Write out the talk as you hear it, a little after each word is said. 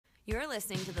You're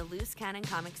listening to the Loose Cannon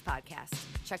Comics podcast.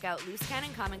 Check out Loose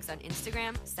Cannon Comics on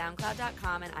Instagram,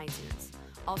 SoundCloud.com, and iTunes.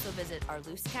 Also visit our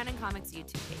Loose Cannon Comics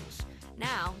YouTube page.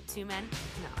 Now, two men...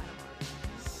 No, I don't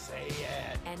want to. Say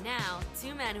it. And now,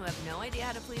 two men who have no idea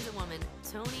how to please a woman,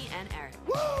 Tony and Eric.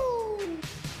 Woo!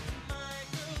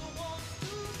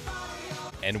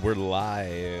 And we're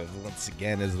live, once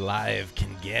again, as live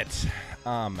can get.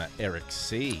 I'm Eric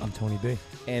C. I'm Tony B.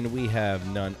 And we have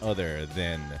none other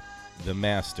than the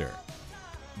master,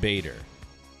 Bader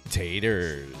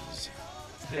Taters.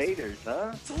 Taters,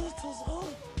 huh?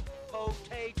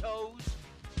 Potatoes.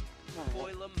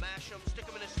 Boil them, mash them, stick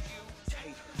them in a stew.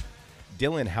 Taters.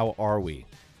 Dylan, how are we?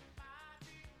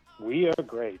 We are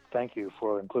great. Thank you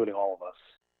for including all of us.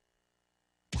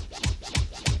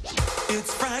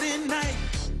 It's Friday night,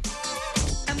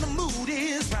 and the mood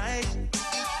is right.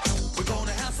 We're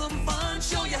gonna have some fun,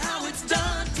 show you how it's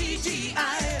done,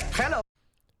 TGI. Hello.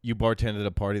 You bartended at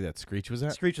a party that Screech was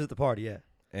at? Screech was at the party, yeah.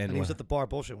 And he was what- at the bar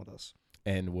bullshitting with us.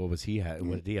 And what was he?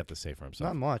 What did he have to say for himself?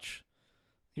 Not much.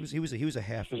 He was a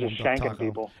half Just warmed up shanking taco.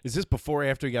 people. Is this before or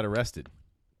after he got arrested?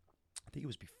 I think it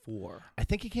was before. I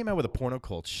think he came out with a porno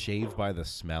called "Shaved by the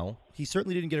Smell." He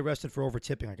certainly didn't get arrested for over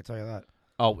tipping. I can tell you that.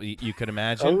 Oh, you could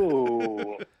imagine.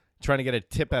 Oh, Trying to get a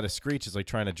tip out of Screech is like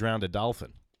trying to drown a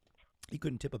dolphin. He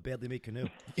couldn't tip a badly made canoe.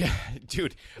 Yeah,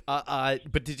 dude.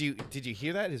 But did you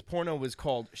hear that? His porno was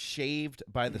called "Shaved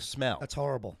by the Smell." That's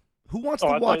horrible. Who wants I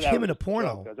to thought watch that him in a was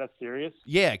porno? joke. Is that serious?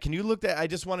 Yeah, can you look that? I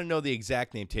just want to know the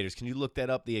exact name, Taters. Can you look that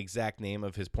up? The exact name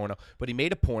of his porno. But he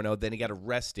made a porno. Then he got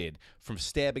arrested from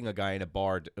stabbing a guy in a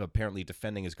bar, apparently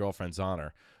defending his girlfriend's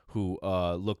honor, who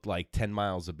looked like 10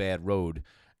 miles of bad road.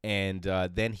 And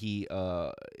then he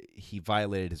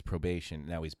violated his probation.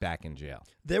 Now he's back in jail.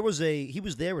 He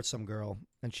was there with some girl,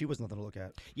 and she was nothing to look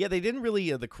at. Yeah, they didn't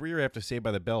really the career after Saved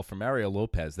by the Bell for Mario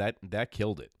Lopez. That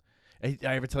killed it. I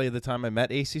ever tell you the time I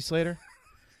met AC Slater?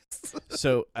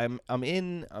 So I'm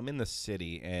in the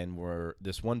city, and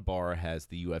this one bar has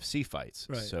the UFC fights.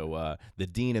 Right. So the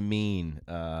Dean Amin,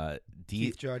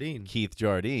 Keith Jardine. Keith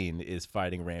Jardine is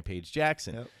fighting Rampage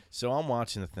Jackson. Yep. So I'm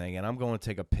watching the thing, and I'm going to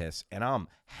take a piss, and I'm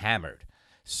hammered.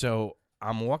 So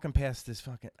I'm walking past this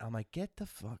I'm like, get the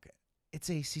fuck. It's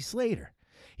AC Slater.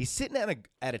 He's sitting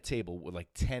at a table with like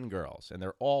 10 girls, and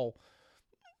they're all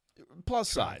plus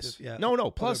size. Yeah.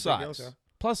 No, plus they're big size. girls, yeah.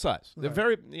 Plus size. They're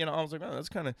very, I was like, oh, that's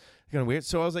kind of weird.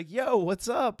 So I was like, yo, what's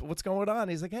up? What's going on?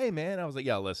 He's like, hey, man. I was like,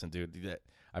 yo, listen, dude.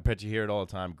 I bet you hear it all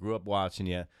the time. Grew up watching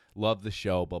you. Love the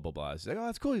show, blah, blah, blah. He's like, oh,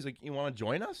 that's cool. He's like, you want to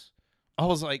join us? I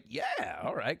was like, yeah,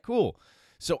 all right, cool.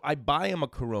 So I buy him a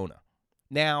Corona.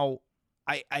 Now,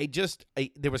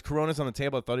 there was Coronas on the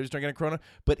table. I thought he was drinking a Corona,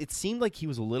 but it seemed like he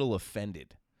was a little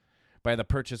offended by the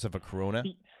purchase of a Corona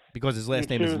because his last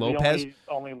name is He was the Lopez.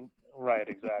 only right,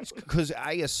 exactly. Because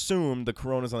I assumed the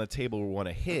Coronas on the table were one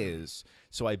of his,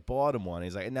 so I bought him one.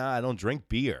 He's like, nah, I don't drink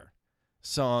beer.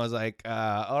 So I was like,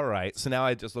 all right. So now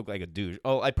I just look like a douche.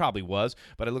 Oh, I probably was,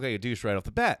 but I look like a douche right off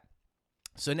the bat.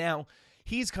 So now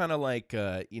he's kind of like,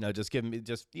 just giving me,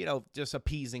 just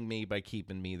appeasing me by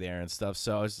keeping me there and stuff.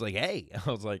 So I was like, hey,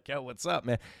 I was like, yo, what's up,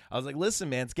 man? I was like, listen,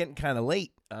 man, it's getting kind of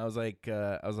late. I was like,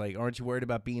 aren't you worried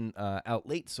about being out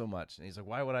late so much? And he's like,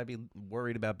 why would I be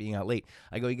worried about being out late?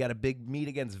 I go, you got a big meet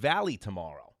against Valley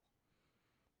tomorrow.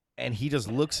 And he just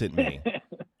looks at me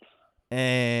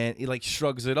and he like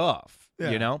shrugs it off,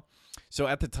 So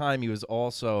at the time he was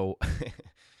also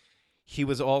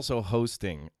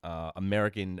hosting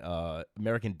American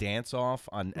Dance Off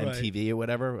on MTV or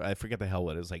whatever. I forget the hell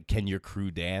what it was, like Can Your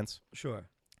Crew Dance? Sure.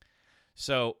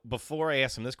 So before I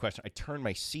ask him this question, I turn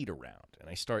my seat around and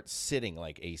I start sitting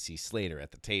like AC Slater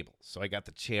at the table. So I got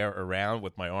the chair around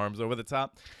with my arms over the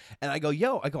top, and I go,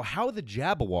 how are the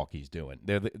Jabberwockies doing?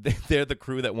 They're the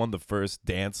crew that won the first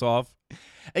Dance Off. And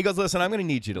he goes, listen, I'm going to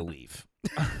need you to leave.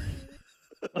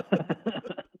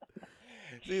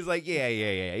 So he's like,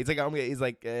 yeah. He's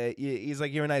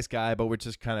like, you're a nice guy, but we're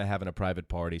just kind of having a private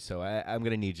party, so I'm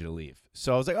gonna need you to leave.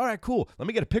 So I was like, all right, cool. Let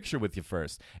me get a picture with you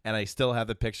first. And I still have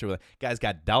the picture with guy's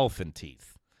got dolphin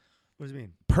teeth. What does it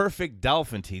mean? Perfect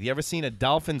dolphin teeth. You ever seen a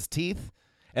dolphin's teeth?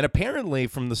 And apparently,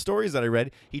 from the stories that I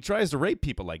read, he tries to rape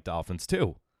people like dolphins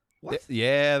too. What?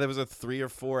 Yeah, there was 3 or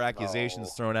 4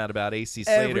 accusations thrown out about AC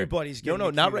Slater. Everybody's getting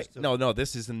not right. accused of- No,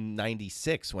 this is in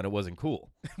 '96 when it wasn't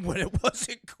cool. When it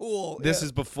wasn't cool. This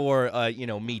is before,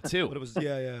 Me Too. But it was,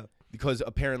 yeah. Because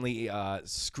apparently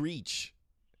Screech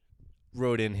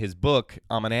wrote in his book,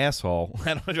 I'm an asshole. I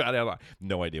have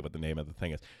no idea what the name of the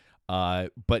thing is.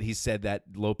 But he said that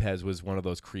Lopez was one of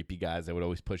those creepy guys that would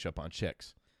always push up on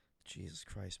chicks. Jesus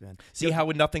Christ, man. See how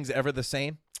nothing's ever the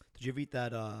same? Did you ever eat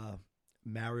that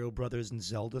Mario Brothers and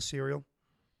Zelda cereal?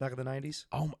 back in the 90s.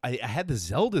 Oh, I had the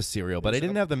Zelda cereal, but I was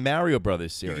didn't like have the Mario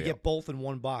Brothers You cereal. could get both in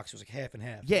one box. It was like half and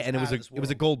half. Yeah, and it was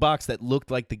a gold box that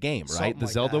looked like the game, right? Something The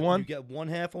like Zelda that. one. You get one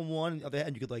half on one, the other half,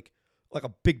 and you could like a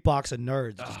big box of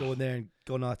nerds. Just go in there and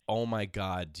go nuts. Oh my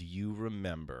God! Do you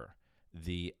remember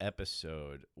the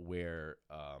episode where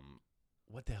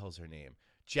what the hell's her name?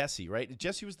 Jessie, right?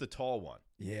 Jessie was the tall one.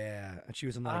 Yeah, and she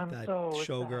was in like I'm that so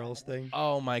Showgirls thing.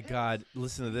 Oh my God!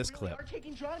 Listen to this clip. Are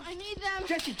taking drugs? I need them.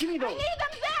 Jesse, give me those. I need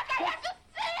them back. I have to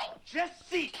sing.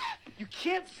 Jesse, you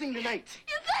can't sing tonight.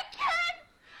 Yes, I can.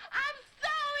 I'm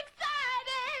so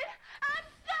excited. I'm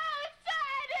so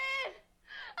excited.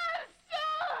 I'm so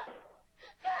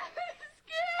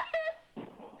scared.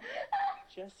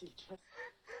 Jesse.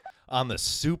 On the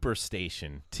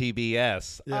Superstation,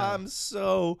 TBS. Yeah. I'm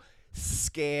so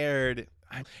scared.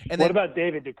 And What then, about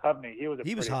David Duchovny? He was a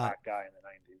He was pretty hot. guy in the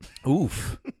 90s.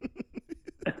 oof.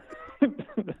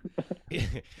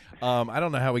 I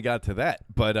don't know how we got to that,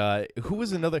 but who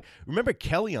was another? Remember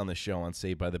Kelly on the show on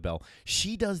Saved by the Bell?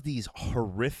 She does these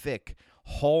horrific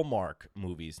Hallmark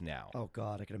movies now. Oh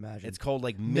God, I can imagine. It's called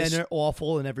like Men are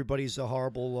awful, and everybody's a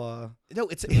horrible. No,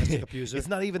 it's domestic abuser. it's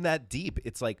not even that deep.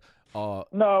 It's like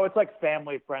No, it's like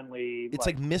family friendly. it's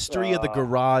like Mystery of the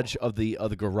Garage of the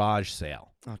garage sale.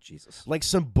 Oh Jesus! Like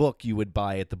some book you would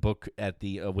buy at the book with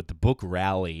the book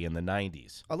rally in the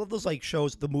 90s. I love those like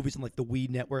shows, the movies on like the Wii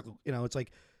Network. You know, it's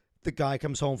like the guy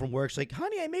comes home from work, it's like,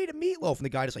 "Honey, I made a meatloaf," and the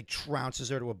guy just like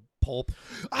trounces her to a pulp.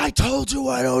 I told you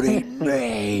I don't eat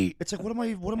meat. It's like, what am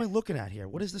I looking at here?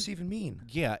 What does this even mean?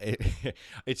 Yeah,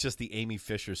 it's just the Amy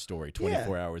Fisher story,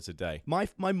 24 hours a day. My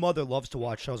mother loves to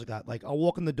watch shows like that. Like I'll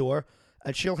walk in the door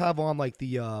and she'll have on like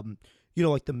the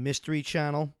like the Mystery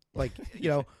Channel, like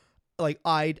like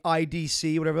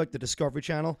IDC, whatever, like the Discovery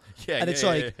Channel. Yeah, and it's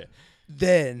like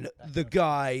then the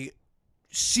guy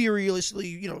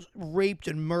seriously, raped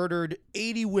and murdered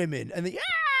 80 women, and then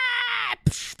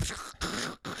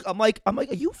I'm like,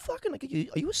 are you fucking like,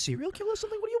 are you a serial killer or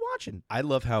something? What are you watching? I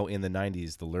love how in the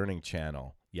 90s, the Learning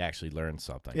Channel, you actually learned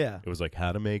something. Yeah. It was like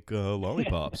how to make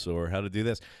lollipops or how to do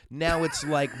this. Now it's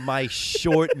like my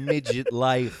short midget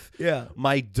life. Yeah.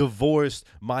 My divorce,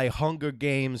 my Hunger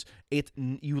Games.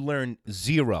 You learn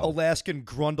zero. Alaskan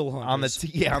Grundle hunters.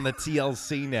 on the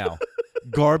TLC now.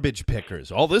 Garbage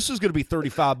pickers. Oh, this is going to be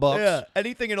 $35. Yeah,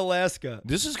 anything in Alaska.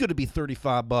 This is going to be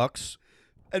 $35.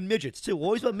 And midgets, too.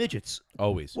 Always about midgets.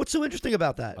 Always. What's so interesting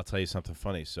about that? I'll tell you something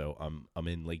funny. So I'm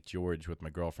in Lake George with my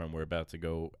girlfriend. We're about to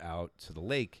go out to the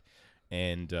lake,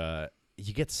 and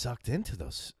you get sucked into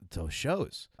those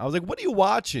shows. I was like, "What are you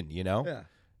watching?" Yeah.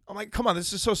 I'm like, "Come on,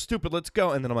 this is so stupid. Let's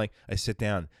go." And then I'm like, I sit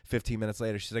down. 15 minutes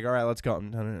later, she's like, "All right, let's go."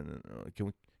 No.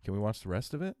 Can we watch the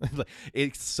rest of it? Like,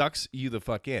 it sucks you the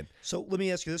fuck in. So let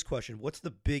me ask you this question. What's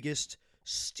the biggest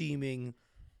steaming,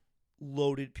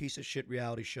 loaded piece of shit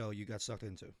reality show you got sucked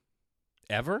into?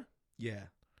 Ever? Yeah.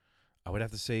 I would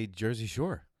have to say Jersey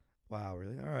Shore. Wow,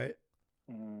 really? All right.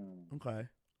 Mm. Okay.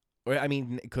 Or, I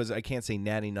mean, because I can't say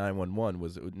Natty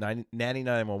 911 Natty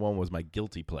 911 was my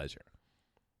guilty pleasure.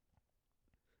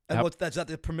 And How- that's not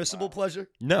the permissible pleasure?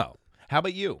 No. How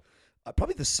about you?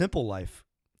 Probably The Simple Life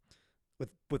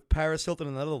with Paris Hilton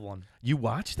and another one. You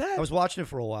watched that? I was watching it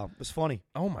for a while. It was funny.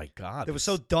 Oh my God! It was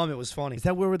so dumb. It was funny. Is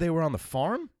that where they were on the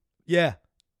farm? Yeah.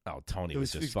 Oh, Tony It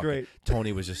was was just fucking. great.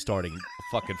 Tony was just starting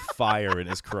fucking fire in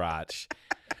his crotch.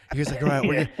 He was like, "All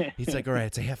right, he's like, all right,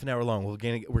 it's a half an hour long. We're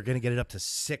gonna get it up to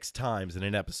 6 times in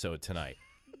an episode tonight."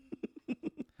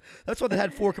 That's why they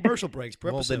had 4 commercial breaks per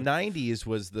Well, episode. the '90s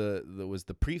was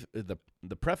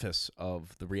the preface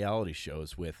of the reality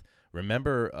shows with.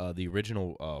 Remember the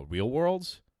original Real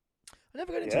Worlds? I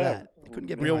never got into Yeah. that. I couldn't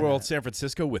get Real behind World that. San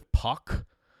Francisco with Puck.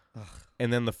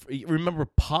 And then remember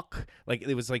Puck? Like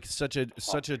it was like such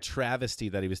a travesty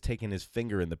that he was taking his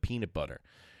finger in the peanut butter.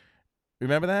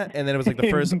 Remember that? And then it was like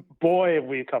the first Boy, have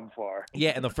we come far.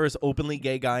 yeah, and the first openly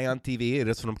gay guy on TV. It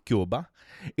is from Cuba.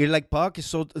 You're like Puck is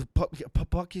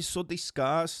so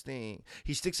disgusting.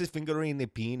 He sticks his finger in the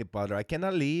peanut butter. I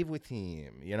cannot live with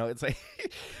him. It's like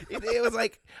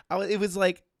it was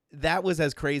like that was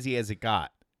as crazy as it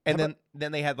got. And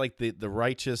then they had like the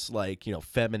righteous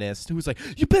feminist who was like,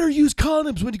 you better use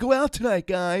condoms when you go out tonight,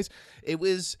 guys. It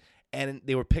was, and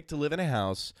they were picked to live in a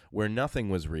house where nothing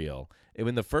was real. And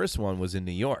when the first one was in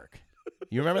New York,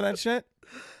 you remember that shit?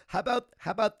 How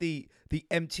about the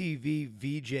MTV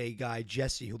VJ guy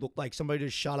Jesse, who looked like somebody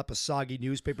just shot up a soggy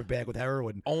newspaper bag with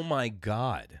heroin? Oh my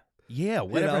God! Yeah,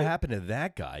 whatever happened to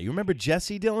that guy? You remember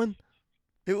Jesse Dillon?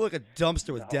 He looked like a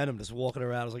dumpster with denim just walking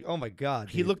around. I was like, oh my God.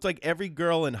 He dude. looked like every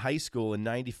girl in high school in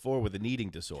 '94 with an eating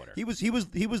disorder. He was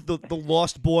the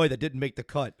lost boy that didn't make the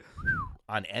cut.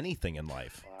 on anything in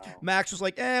life. Wow. Max was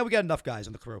like, we got enough guys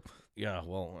in the crew. Yeah,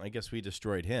 well, I guess we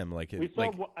destroyed him. Like,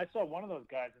 I saw one of those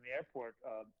guys in the airport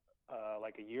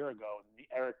like a year ago,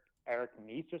 Eric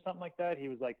Neese or something like that. He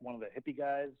was like one of the hippie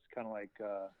guys, kind of like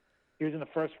he was in the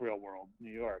first Real World,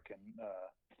 New York,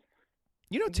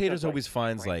 and Taters like always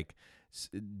finds Frank. like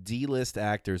D-list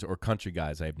actors or country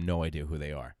guys. I have no idea who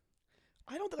they are.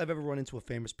 I don't think I've ever run into a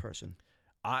famous person.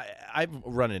 I've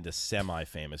run into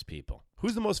semi-famous people.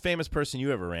 Who's the most famous person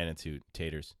you ever ran into,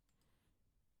 Taters?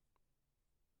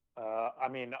 I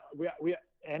mean, we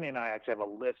Annie and I actually have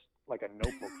a list, like a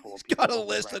notebook full of He's people. got a that we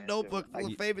list, a ran into. notebook full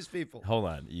of famous people. Hold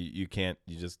on, you can't.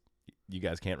 You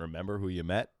guys can't remember who you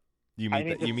met. You I meet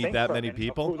need that, to you meet think that for a many minute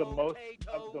of people. Who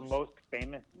the most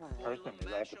famous person is?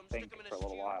 I have to think for a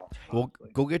little while. Well,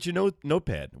 honestly. go get your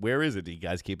notepad. Where is it? Do you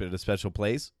guys keep it at a special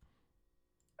place?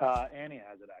 Annie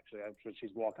has it actually. She's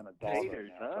walking a dog right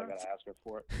now, so I gotta ask her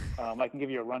for it. I can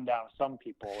give you a rundown of some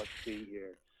people. Let's see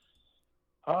here.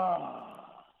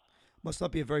 Must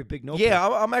not be a very big notebook. Yeah,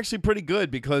 I'm actually pretty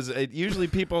good because usually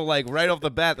people like right off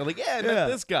the bat they're like, "Yeah, I met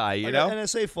this guy," you I know. got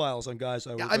NSA files on guys.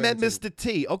 I met Mr.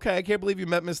 T. Okay, I can't believe you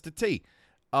met Mr. T.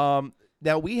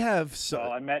 Now we have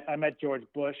I met George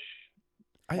Bush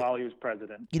while he was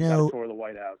president. You Got know- a tour of the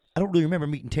White House. I don't really remember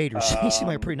meeting Taters. He seemed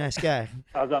like a pretty nice guy.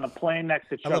 I was on a plane next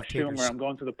to I love Chuck Schumer. taters. I'm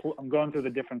going through the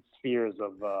different spheres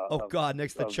of. Oh God,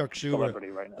 next to of Chuck Schumer. celebrity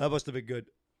right now. That must have been good.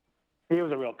 He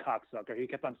was a real cocksucker. He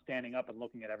kept on standing up and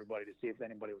looking at everybody to see if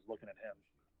anybody was looking at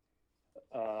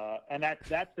him. And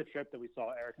that's the trip that we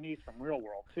saw Eric Neese from Real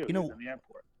World too. He was in the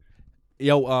airport.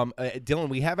 Yo, Dylan,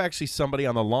 we have actually somebody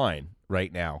on the line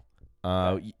right now.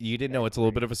 You didn't know it's a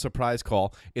little bit of a surprise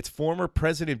call. It's former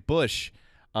President Bush.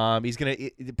 He's gonna.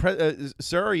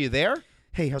 Sir, are you there?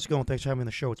 Hey, how's it going? Thanks for having me on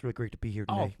the show. It's really great to be here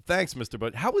today. Oh, thanks, Mr.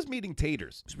 Bush. How was meeting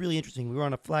Taters? It was really interesting. We were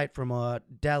on a flight from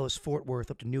Dallas Fort Worth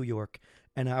up to New York,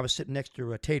 and I was sitting next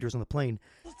to Taters on the plane,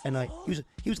 and he was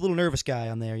a little nervous guy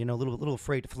on there, a little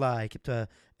afraid to fly. He kept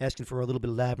asking for a little bit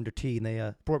of lavender tea, and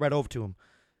they brought it right over to him.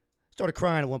 Started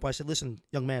crying at one point. I said, "Listen,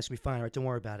 young man, it's gonna be fine. All right, don't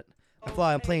worry about it. I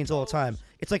fly on planes all the time.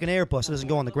 It's like an Airbus. It doesn't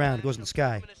go on the ground. It goes in the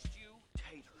sky."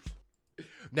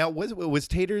 Now, was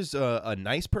Taters a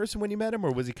nice person when you met him,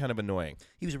 or was he kind of annoying?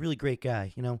 He was a really great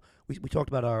guy. We talked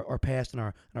about our past and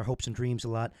our hopes and dreams a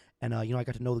lot, and I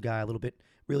got to know the guy a little bit.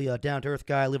 Really down to earth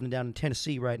guy, living down in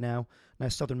Tennessee right now.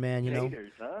 Nice Southern man,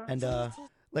 Taters, huh? And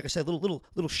like I said, little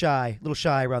shy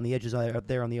around the edges out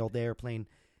there on the old airplane.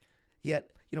 He had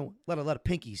a lot of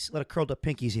pinkies, a lot of curled up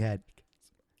pinkies he had.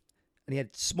 And he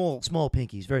had small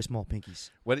pinkies, very small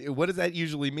pinkies. What does that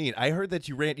usually mean? I heard that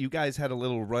you guys had a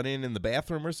little run-in in the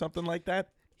bathroom or something like that.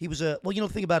 He was the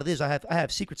thing about it is I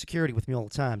have secret security with me all the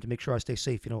time to make sure I stay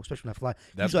safe, especially when I fly.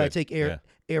 That's Usually good. I take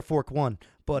Air Fork 1,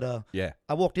 but Yeah.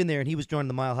 I walked in there and he was joining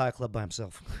the Mile High Club by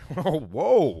himself. Oh,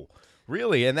 whoa.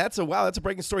 Really? And that's a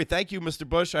breaking story. Thank you, Mr.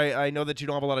 Bush. I know that you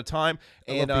don't have a lot of time.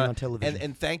 I love being on television.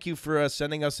 And thank you for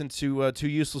sending us into two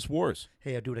useless wars.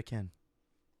 Hey, I do what I can.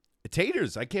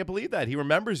 Taters, I can't believe that. He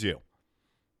remembers you.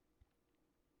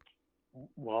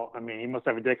 Well, I mean, he must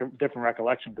have a different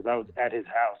recollection because I was at his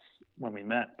house when we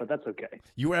met, but that's okay.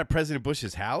 You were at President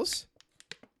Bush's house?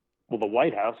 Well, the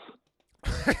White House.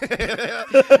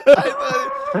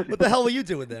 What the hell were you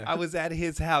doing there? I was at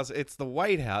his house. It's the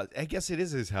White House. I guess it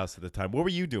is his house at the time. What were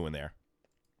you doing there?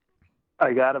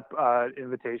 I got an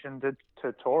invitation to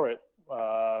tour it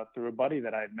through a buddy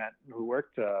that I had met who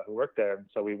worked there. And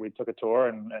so we took a tour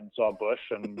and saw Bush,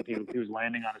 and he was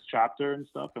landing on his chopper and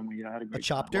stuff, and we had a great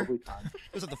chopper? lovely time.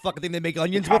 Was it the fucking thing they make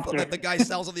onions with? The guy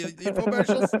sells on the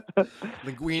infomercials?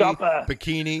 Linguini, Chopper.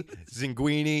 Bikini,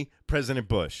 Zinguini, President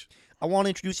Bush. I want to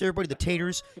introduce everybody to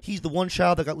Taters. He's the one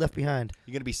child that got left behind.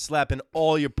 You're going to be slapping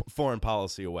all your foreign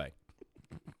policy away.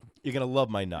 You're going to love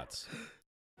my nuts.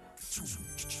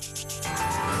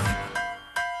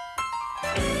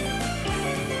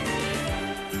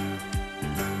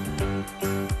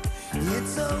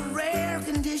 It's a rare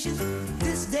condition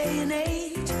this day and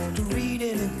age to read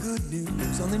any good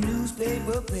news on the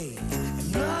newspaper page.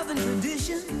 Love and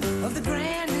tradition of the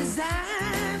grand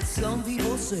design, some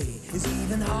people say, is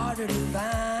even harder to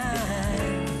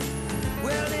find.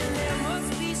 Well, then there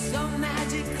must be some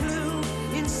magic clue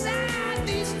inside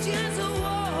these gentle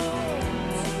walls.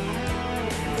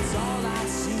 'Cause all I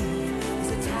see is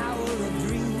a tower of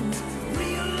dreams,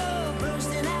 real love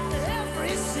bursting out of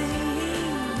every scene.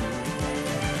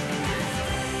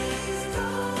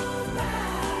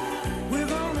 We're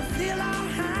gonna fill our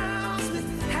house with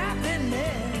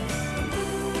happiness,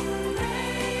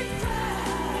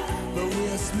 but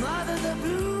we'll smother the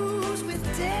blues with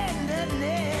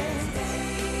tenderness.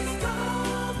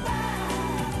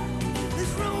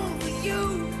 There's room for you,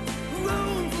 room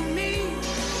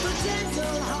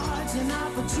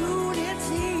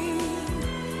opportunity.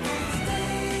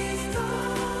 Stay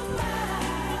strong,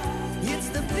 man. It's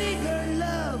the bigger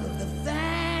love of the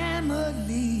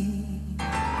family.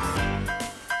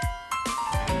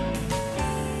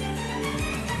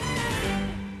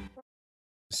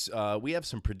 We have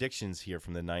some predictions here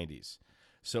from the 90s.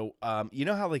 So, you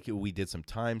know how like we did some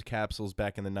timed capsules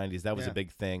back in the 90s? That was a Yeah.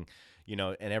 big thing, you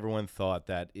know, and everyone thought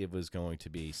that it was going to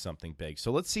be something big.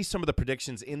 So let's see some of the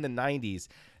predictions in the 90s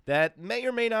that may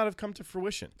or may not have come to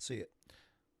fruition. See it.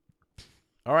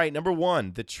 All right, number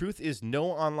 1, the truth is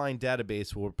no online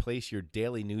database will replace your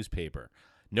daily newspaper.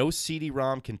 No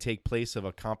CD-ROM can take place of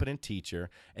a competent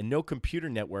teacher, and no computer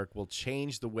network will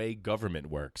change the way government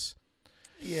works.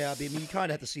 Yeah, I mean, you kind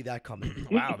of have to see that coming.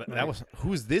 Wow, that was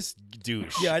who's this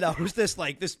douche? Yeah, I know. Who's this,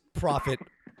 like, this prophet?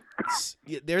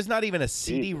 There's not even a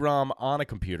CD-ROM on a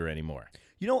computer anymore.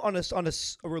 You know, on a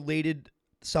related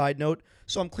side note,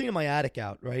 so I'm cleaning my attic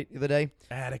out, right, the other day.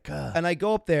 Attica. And I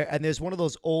go up there, and there's one of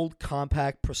those old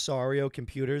compact Presario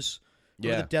computers.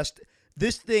 Remember Yeah. The desk.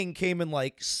 This thing came in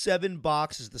like 7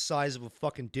 boxes the size of a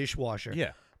fucking dishwasher.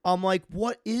 Yeah. I'm like,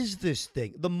 what is this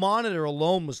thing? The monitor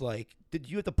alone was like, did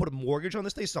you have to put a mortgage on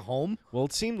this thing? It's a home? Well,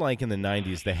 it seemed like in the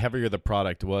 90s, the heavier the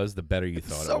product was, the better you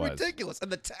thought So it was. ridiculous. And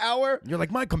the tower. You're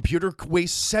like, my computer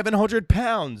weighs 700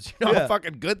 pounds. You know Yeah. how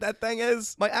fucking good that thing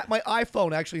is? My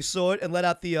iPhone actually saw it and let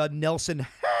out the Nelson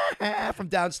from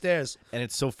downstairs. And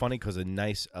it's so funny because a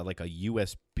nice, like a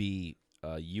USB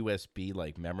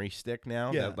like memory stick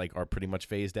now Yeah. that like are pretty much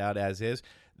phased out as is.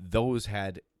 Those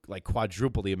had like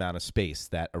quadruple the amount of space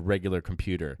that a regular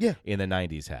computer Yeah. in the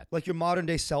 90s had. Like your modern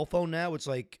day cell phone now, it's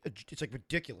like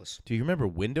ridiculous. Do you remember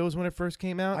Windows when it first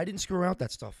came out? I didn't screw around with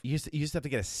that stuff. You used to have to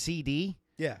get a CD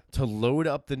Yeah. to load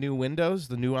up the new Windows,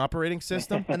 the new operating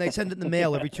system. And they send it in the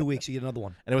mail every 2 weeks. You get another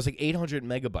one. And it was like 800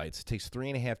 megabytes. It takes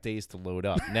 3.5 days to load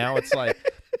up. Now it's like,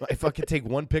 if I could take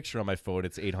one picture on my phone,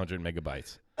 it's 800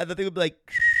 megabytes. And the thing would be like,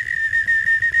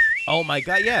 Oh my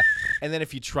God, yeah. And then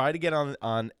if you try to get on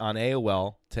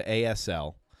AOL to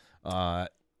ASL, do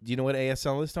you know what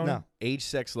ASL is, Tony? No. Age,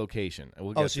 sex, location. And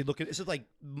we'll oh, get so you look at, is this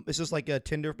like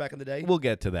Tinder back in the day? We'll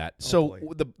get to that. Oh, So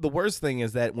boy. the worst thing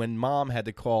is that when Mom had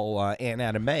to call Aunt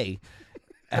Anna May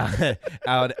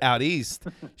out east,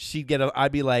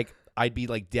 I'd be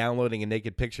like downloading a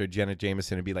naked picture of Janet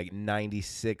Jameson and be like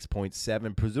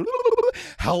 96.7.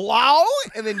 Hello,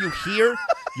 and then you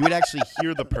would actually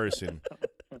hear the person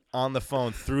on the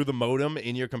phone through the modem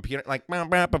in your computer, like. I'm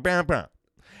like,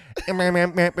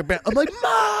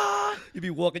 Ma! You'd be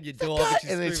walking your dog,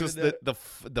 And it's just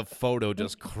the photo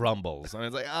just crumbles, and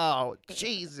it's like, oh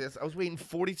Jesus! I was waiting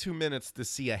 42 minutes to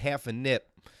see a half a nip.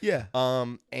 Yeah.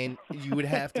 And you would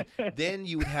have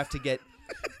to get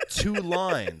 2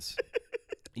 lines.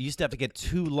 You used to have to get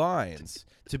 2 lines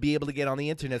to be able to get on the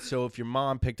internet. So if your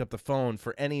mom picked up the phone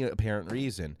for any apparent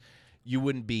reason, you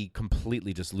wouldn't be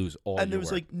completely just lose all. And there your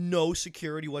was work. like no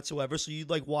security whatsoever. So you'd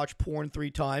like watch porn 3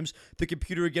 times. The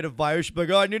computer would get a virus. You'd be like,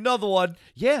 oh, I need another one.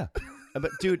 Yeah.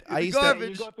 But dude, I used Yeah, to.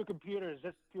 you go through computers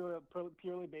just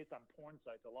purely based on porn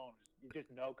sites alone. You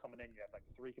just know coming in, you have like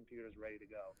 3 computers ready to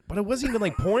go. But it wasn't even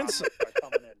like porn.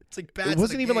 Coming in. It's like bad. It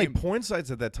wasn't even like porn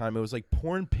sites at that time. It was like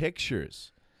porn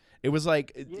pictures. It was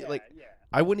like Yeah.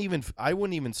 I wouldn't even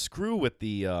screw with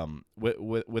the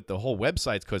with the whole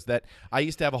websites, because that I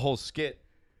used to have a whole skit.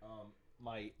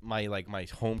 My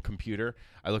home computer,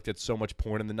 I looked at so much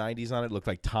porn in the 90s on it. It looked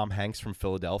like Tom Hanks from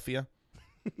Philadelphia.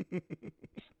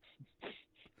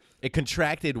 It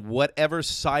contracted whatever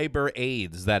cyber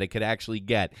AIDS that it could actually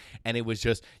get, and it was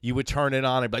just, you would turn it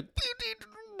on and be like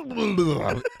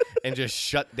and just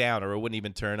shut down, or it wouldn't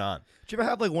even turn on. Do you ever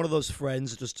have like one of those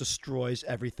friends that just destroys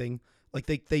everything? Like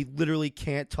they literally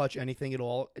can't touch anything at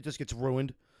all. It just gets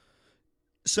ruined.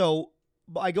 So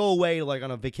I go away like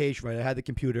on a vacation, right? I had the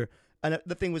computer, and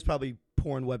the thing was probably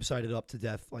porn websited up to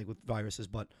death, like with viruses.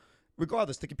 But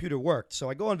regardless, the computer worked. So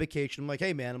I go on vacation. I'm like,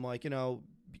 hey man, you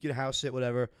can house sit,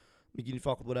 whatever. You can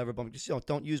fuck with whatever, but just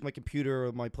don't use my computer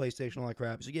or my PlayStation, all that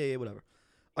crap. He's like, yeah, whatever.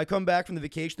 I come back from the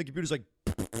vacation, the computer's like,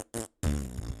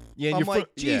 Yeah, and I'm your like,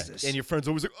 yeah, Jesus. and your friend's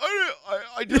always like,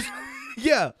 I just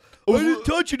yeah, I didn't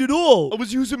touch it at all. I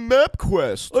was using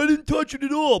MapQuest. I didn't touch it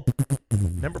at all.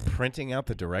 Remember printing out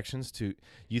the directions to?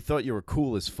 You thought you were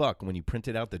cool as fuck when you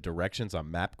printed out the directions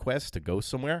on MapQuest to go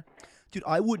somewhere. Dude,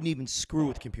 I wouldn't even screw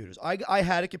with computers. I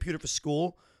had a computer for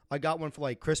school. I got one for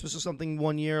like Christmas or something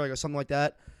one year, like something like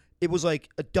that. It was like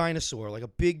a dinosaur, like a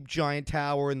big giant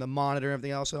tower and the monitor and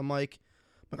everything else. And I'm like,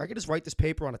 I could just write this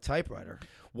paper on a typewriter.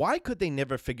 Why could they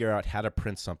never figure out how to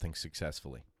print something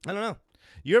successfully? I don't know.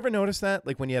 You ever notice that?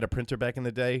 Like when you had a printer back in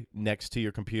the day next to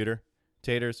your computer,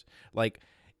 Taters? Like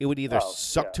it would either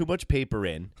suck too much paper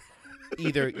in,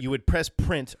 either you would press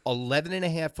print 11 and a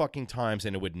half fucking times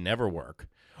and it would never work,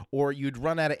 or you'd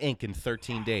run out of ink in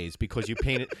 13 days because you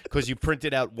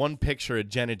printed out one picture of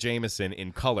Jenna Jameson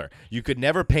in color. You could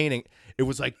never paint it. It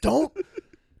was like, don't.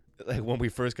 Like when we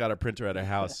first got our printer at our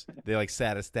house, they like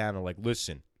sat us down and like,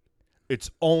 listen, it's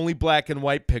only black and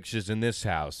white pictures in this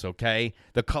house, okay?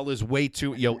 The color's way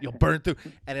too, you'll burn through.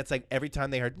 And it's like every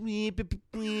time they heard, my parents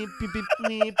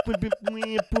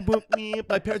would be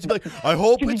like, I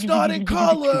hope it's not in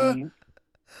color.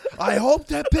 I hope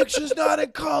that picture's not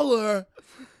in color.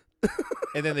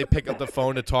 And then they pick up the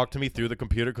phone to talk to me through the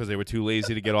computer because they were too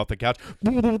lazy to get off the couch.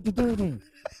 I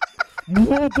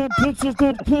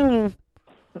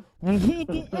hate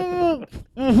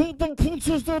the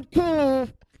pictures that color.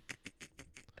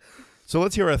 So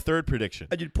let's hear our third prediction.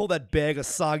 And you'd pull that bag of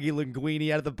soggy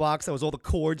linguine out of the box that was all the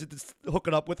cords to hook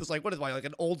it up with. It's like, what is I like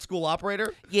an old school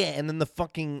operator? Yeah, and then the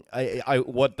fucking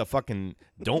what the fucking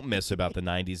don't miss about the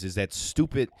 90s is that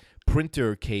stupid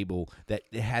printer cable that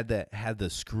had the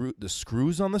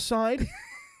screws on the side.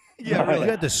 Yeah, really. You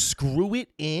had to screw it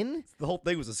in. The whole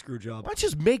thing was a screw job. Why not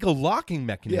just make a locking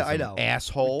mechanism? Yeah, I know.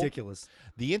 Asshole. Ridiculous.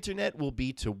 The internet will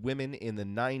be to women in the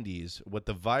 90s what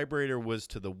the vibrator was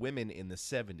to the women in the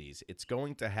 70s. It's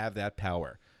going to have that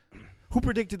power. Who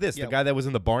predicted this? Yeah. The guy that was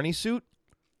in the Barney suit?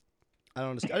 I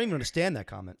don't even understand that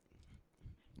comment.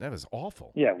 That was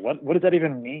awful. Yeah, what does that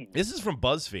even mean? This is from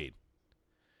BuzzFeed.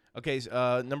 Okay,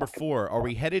 number 4. Are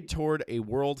we headed toward a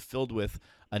world filled with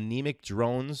anemic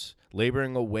drones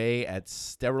laboring away at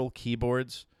sterile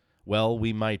keyboards? Well,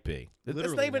 we might be.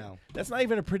 That's not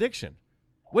even a prediction.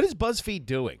 What is BuzzFeed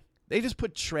doing? They just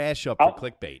put trash up for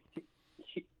clickbait.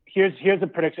 Here's a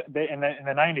prediction. In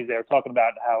the 90s, they were talking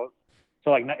about how,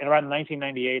 so like around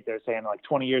 1998, they're saying like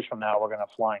 20 years from now, we're going to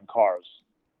have flying cars.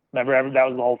 Remember, that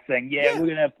was the whole thing. Yeah, we're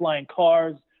going to have flying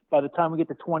cars by the time we get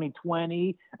to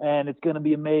 2020, and it's going to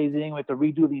be amazing. We have to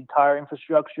redo the entire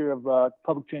infrastructure of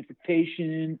public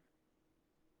transportation.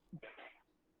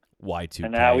 Y2K.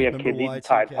 And now we have kids eating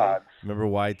Tide Pods. Remember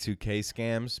Y2K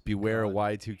scams? Beware of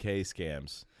Y2K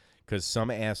scams. Because some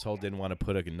asshole didn't want to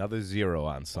put another zero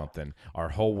on something. Our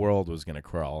whole world was going to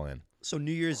crawl in. So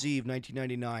New Year's Eve,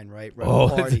 1999, right? We're Oh,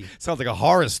 at a party. sounds like a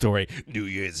horror story. New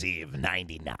Year's Eve,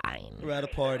 99. We're at a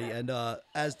party, and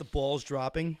as the ball's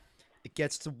dropping, it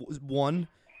gets to 1,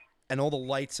 and all the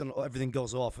lights and everything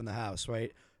goes off in the house,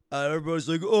 right? Everybody's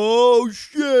like, oh,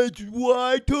 shit,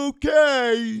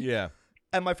 Y2K. Yeah.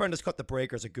 And my friend just cut the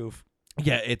breaker as a goof.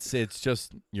 Yeah, it's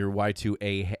just your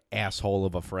Y2A asshole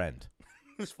of a friend.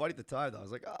 It was funny at the time, though. I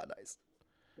was like, nice.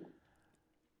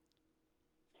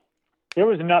 There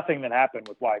was nothing that happened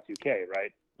with Y2K,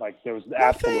 right? Like there was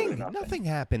absolutely nothing. Nothing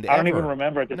happened. I don't ever. even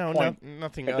remember at this point.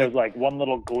 Nothing. If there's like one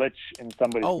little glitch in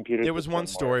somebody's computer. There was one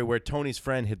story where Tony's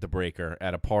friend hit the breaker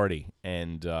at a party,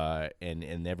 and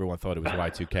everyone thought it was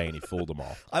Y2K, and he fooled them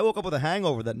all. I woke up with a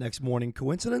hangover that next morning.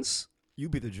 Coincidence? You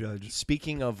be the judge.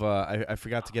 Speaking of, I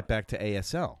forgot to get back to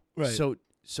ASL. Right.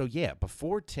 So yeah,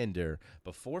 before Tinder,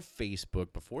 before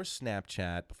Facebook, before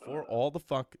Snapchat, before all the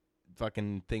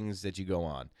fucking things that you go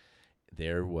on,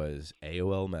 there was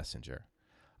AOL Messenger.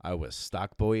 I was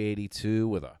Stockboy82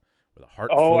 with a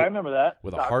heart. Oh, I remember that.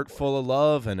 With a heart full of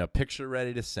love and a picture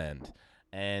ready to send.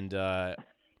 And so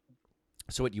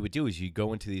what you would do is you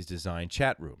go into these design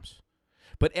chat rooms.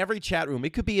 But every chat room,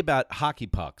 it could be about hockey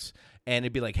pucks. And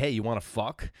it'd be like, hey, you want to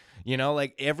fuck? You know,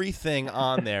 like everything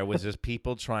on there was just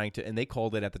people trying to, and they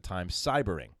called it at the time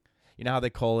cybering. You know how they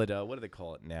call it, what do they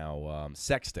call it now?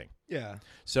 Sexting. Yeah.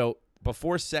 So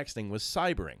before sexting was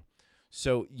cybering.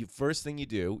 So first thing you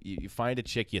do, you find a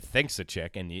chick you think's a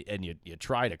chick, and you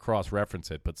try to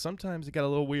cross-reference it, but sometimes it got a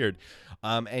little weird.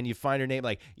 And you find her name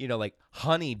like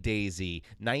Honey Daisy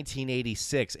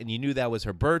 1986, and you knew that was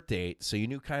her birth date, so you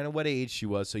knew kind of what age she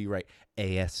was. So you write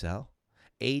ASL,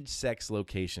 age, sex,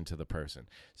 location to the person.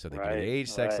 So they give you the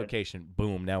age, sex, location.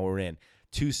 Boom, now we're in.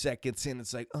 2 seconds in,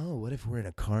 it's like, oh, what if we're in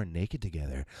a car naked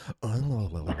together?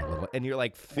 And you're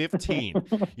like 15.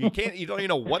 You don't even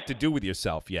know what to do with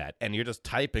yourself yet. And you're just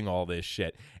typing all this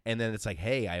shit. And then it's like,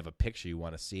 hey, I have a picture. You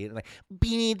want to see it? And like,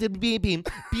 you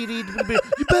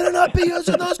better not be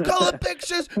using those color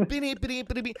pictures.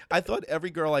 I thought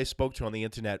every girl I spoke to on the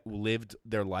internet lived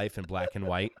their life in black and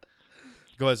white.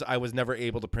 Because I was never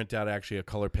able to print out actually a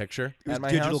color picture at my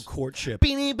digital house. Courtship.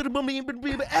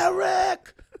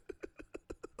 Eric!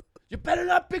 You better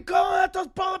not be going at those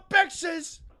color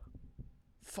pictures.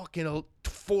 Fucking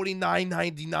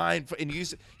 $49.99 and you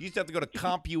used to have to go to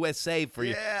CompUSA for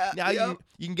you. Yeah. Now you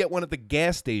can get one at the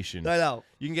gas station. I know.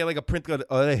 You can get like a print card.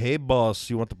 Oh, hey boss,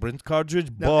 you want the print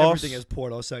cartridge, Now boss? everything has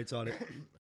porno sites on it.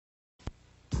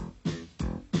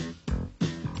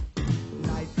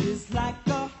 Life is like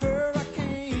a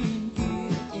hurricane.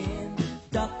 Get in,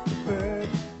 duck, bird,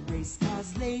 race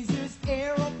cars, lasers,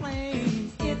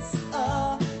 aeroplanes. It's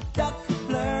a duck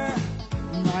blur.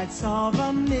 Might solve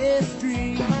a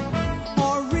mystery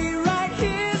or rewrite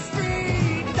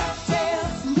history.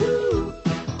 DuckTales, woo!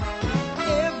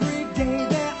 Every day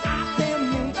they're out there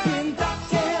making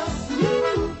DuckTales,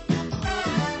 woo!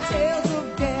 Tales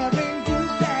of daring, do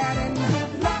bad, and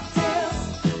good DuckTales.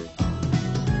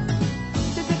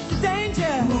 The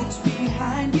danger lurks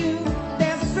behind you.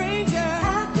 There's a stranger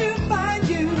out to find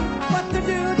you. What to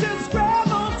do? Just grab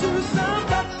onto some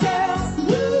DuckTales,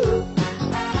 woo!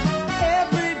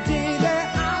 Every day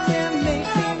they're out there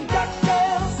making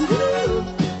DuckTales, woo!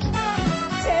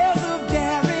 Tales of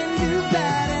daring, do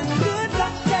bad, and good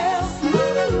DuckTales,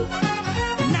 woo!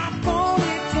 Not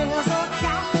ponytails or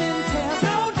Captain Tails,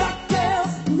 no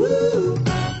DuckTales, woo!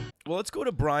 Well, let's go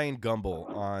to Brian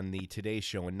Gumbel on the Today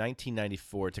Show in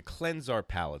 1994 to cleanse our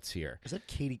palates here. Is that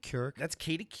Katie Couric? That's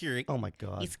Katie Couric. Oh my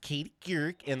God. It's Katie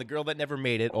Couric and the girl that never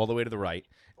made it all the way to the right.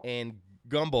 And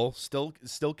Gumbel, still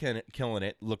killing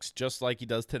it, looks just like he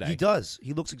does today. He does.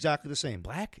 He looks exactly the same.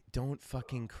 Black don't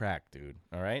fucking crack, dude.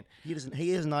 All right? He doesn't.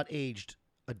 He has not aged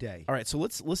a day. All right, so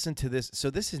let's listen to this. So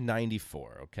this is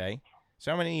 94, okay? So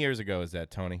how many years ago is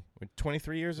that, Tony?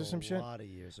 23 years or some shit? A lot of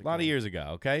years A ago. lot of years ago,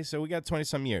 okay? So we got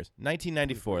 20-some years.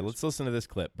 1994. Let's listen to this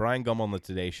clip. Brian Gumbel on the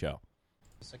Today Show.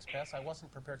 Six Pass, I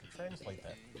wasn't prepared to translate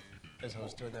that as I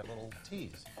was doing that little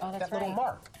tease. Oh, that's that little right.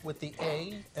 mark with the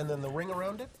A and then the ring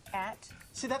around it. At.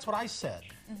 See, that's what I said.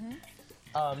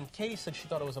 Katie said she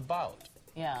thought it was about.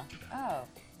 Yeah. Oh.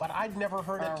 But I'd never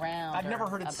heard Or it. around I'd never or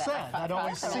heard it about. said. I'd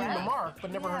always seen the Right. mark, but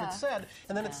never heard Yeah. it said.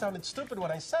 And then it sounded stupid when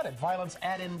I said it. Violence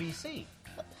at NBC.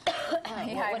 Yeah,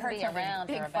 I heard something around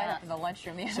big or fight about. up in the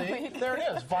lunchroom the other See, week. there it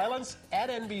is. Violence at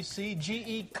NBC.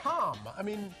 GE.com. I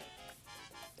mean,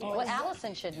 Well,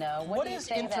 Allison should know. what do you is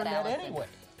say to that, internet Allison? anyway?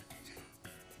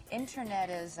 Internet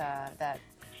is that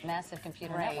Massive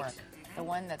computer right, network. the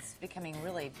one that's becoming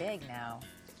really big now.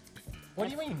 What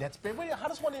do you mean? That's big. How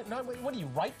does one? What do you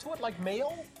write to it like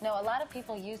mail? No, a lot of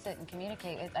people use it and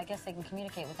communicate. I guess they can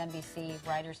communicate with NBC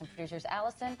writers and producers.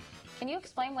 Allison, can you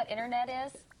explain what internet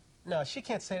is? No, she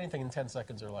can't say anything in 10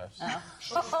 seconds or less.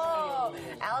 Oh,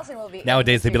 Allison will be.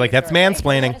 Nowadays, they'd be like, that's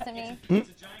mansplaining. What does it mean? It's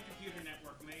a giant computer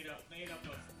network made up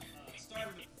of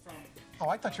started from. Oh,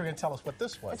 I thought you were going to tell us what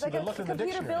this was. It's like You've a been looking in the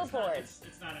computer dictionary. billboard.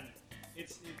 It's not an.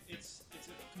 It's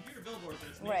a computer billboard, but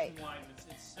it's Right. nationwide.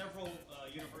 It's several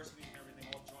universities and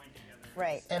everything all joined together.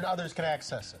 Right. And others can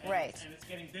access it. Right. And it's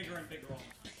getting bigger and bigger.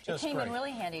 It Just came great. in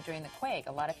really handy during the quake.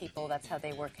 A lot of people, that's how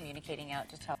they were communicating out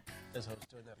to tell. As I was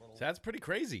doing that little... So that's pretty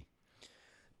crazy.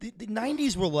 The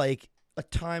 90s were like a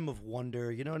time of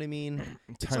wonder, you know what I mean?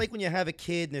 It's Time- like when you have a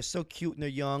kid and they're so cute and they're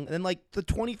young. And then like the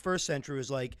 21st century is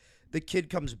like the kid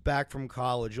comes back from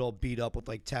college all beat up with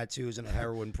like tattoos and a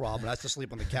heroin problem and has to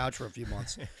sleep on the couch for a few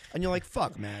months. And you're like,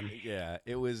 fuck, man. Yeah,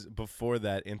 it was before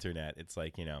that internet. It's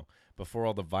like, before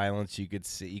all the violence you could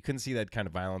see. You couldn't see that kind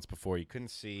of violence before. You couldn't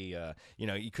see,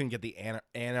 you couldn't get the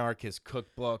anarchist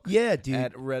cookbook. Yeah, dude.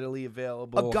 At readily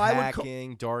available. A guy would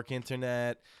hacking, dark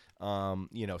internet,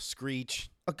 Screech.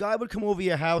 A guy would come over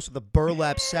your house with a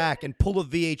burlap sack and pull a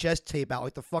VHS tape out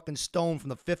like the fucking Stone from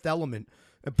The Fifth Element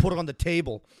and put it on the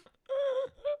table.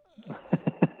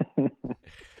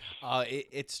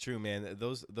 It's true, man.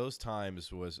 Those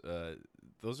times was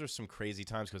those are some crazy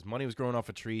times because money was growing off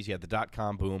of trees. You had the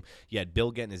 .com boom. You had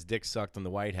Bill getting his dick sucked in the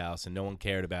White House, and no one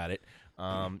cared about it.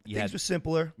 Things were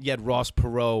simpler. You had Ross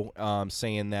Perot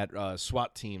saying that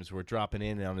SWAT teams were dropping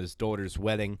in on his daughter's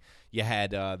wedding. You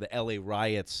had the L.A.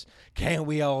 riots. Can't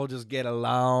we all just get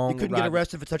along? You couldn't get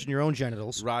arrested for touching your own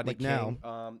genitals. Rodney like now.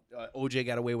 King. OJ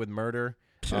got away with murder.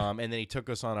 And then he took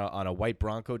us on a white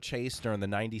Bronco chase during the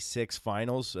 '96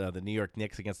 finals, the New York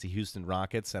Knicks against the Houston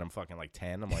Rockets, and I'm fucking like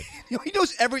 10. I'm like, He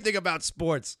knows everything about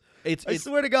sports. I it's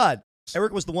swear to God.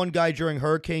 Eric was the one guy during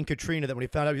Hurricane Katrina that when he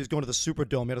found out he was going to the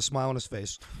Superdome, he had a smile on his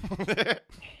face.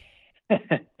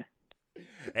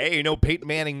 Hey, Peyton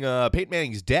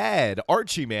Manning's dad,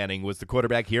 Archie Manning, was the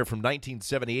quarterback here from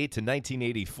 1978 to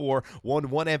 1984. Won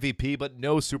one MVP, but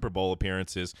no Super Bowl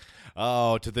appearances.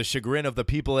 Oh, to the chagrin of the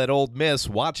people at Ole Miss,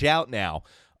 watch out now.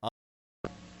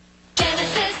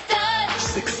 Genesis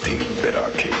does. 16-bit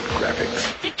arcade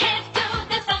graphics. You can't do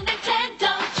this on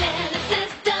Nintendo.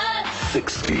 Genesis does.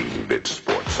 16-bit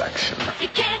sports action. You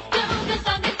can't do this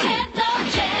on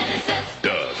Nintendo. Genesis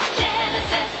Does.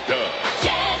 Genesis Does.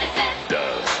 Genesis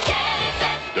Does.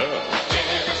 Genesis Does.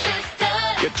 Genesis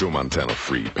does. Get Joe Montana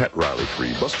free, Pat Riley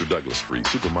free, Buster Douglas free,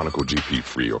 Super Monaco GP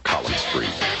free, or Collins free.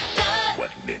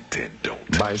 What Nintendo?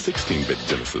 Buy a 16-bit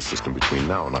Genesis system between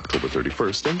now and October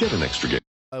 31st and get an extra game.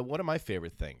 one of my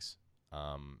favorite things,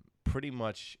 pretty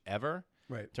much ever,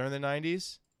 Right. during the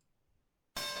 90s,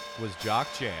 was Jock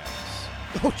Jams.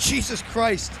 Oh, Jesus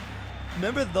Christ.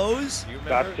 Remember those? You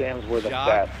Jock remember Jams were the Jock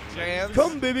best. Jams?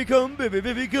 Come, baby, come.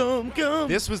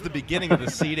 This was the beginning of the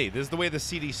CD. This is the way the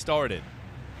CD started.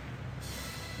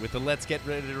 With the Let's Get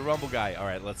Ready to Rumble guy. All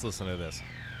right, let's listen to this.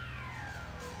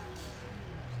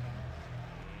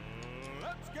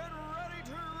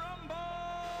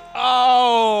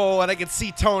 Oh, and I can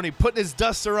see Tony putting his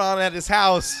duster on at his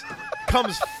house.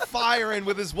 Comes firing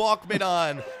with his Walkman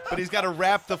on, but he's got to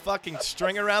wrap the fucking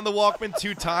string around the Walkman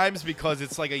 2 times because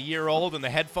it's like a year old and the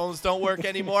headphones don't work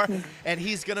anymore. And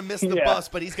he's going to miss the bus,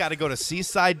 but he's got to go to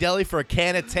Seaside Deli for a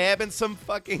can of Tab and some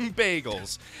fucking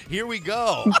bagels. Here we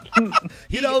go.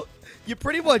 You know, you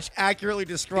pretty much accurately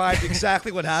described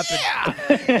exactly what happened.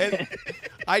 Yeah. And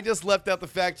I just left out the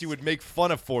fact you would make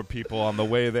fun of 4 people on the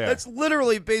way there. That's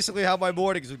literally basically how my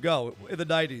mornings would go in the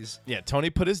 90s. Yeah, Tony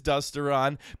put his duster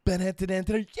on.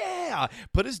 Yeah,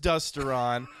 put his duster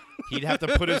on. He'd have to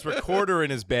put his recorder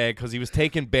in his bag because he was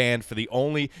taking band for the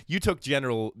only. You took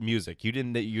general music. You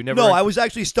didn't. You never. No, I was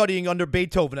actually studying under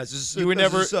Beethoven as his. You were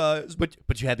never. His,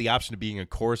 but you had the option of being in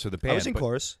chorus of the band. I was in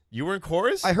chorus. You were in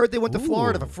chorus. I heard they went to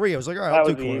Florida for free. I was like, all right, I'll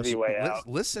do chorus. Easy way out.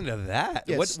 Listen to that.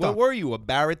 Yeah, what were you? A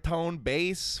baritone,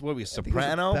 bass? What were you?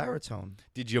 Soprano? Baritone.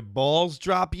 Did your balls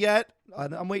drop yet?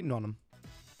 I'm waiting on them.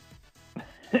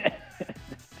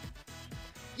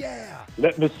 Yeah.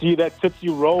 Let me see that Tootsie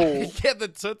Roll. Yeah, the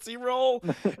Tootsie Roll.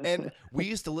 And we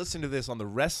used to listen to this on the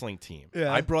wrestling team.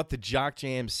 Yeah. I brought the Jock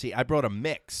Jam CD. I brought a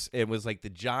mix. It was like the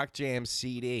Jock Jam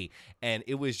CD. And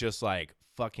it was just like,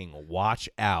 fucking watch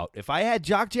out. If I had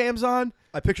Jock Jams on.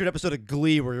 I pictured an episode of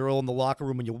Glee where you're all in the locker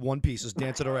room and your one pieces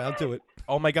dancing around to it.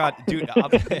 Oh, my God. Dude.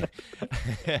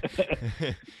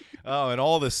 Oh, and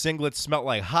all the singlets smelled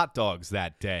like hot dogs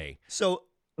that day. So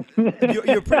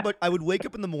you're pretty much. I would wake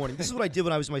up in the morning. This is what I did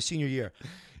when I was in my senior year,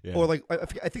 or like I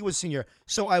think it was senior.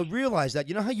 So I realized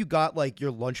that how you got like your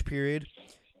lunch period,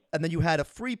 and then you had a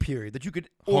free period that you could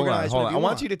organize. Hold on. I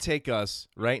want want you to take us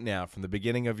right now from the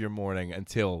beginning of your morning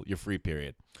until your free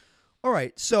period. All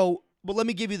right. So, but let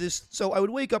me give you this. So I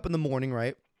would wake up in the morning,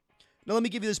 right? Now let me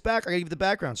give you this back. I gotta give you the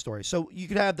background story. So you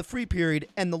could have the free period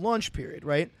and the lunch period,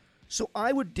 right? So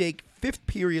I would take 5th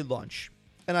period lunch,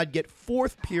 and I'd get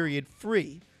 4th period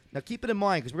free. Now, keep it in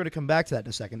mind, because we're going to come back to that in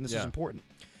a second. This is important.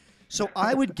 So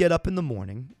I would get up in the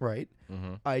morning, right?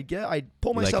 Mm-hmm. I'd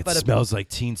pull myself out of bed. It smells like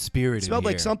Teen Spirit. It smelled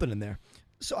like something in there.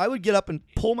 So I would get up and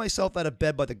pull myself out of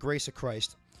bed by the grace of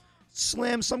Christ,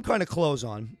 slam some kind of clothes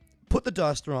on, put the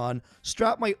duster on,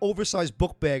 strap my oversized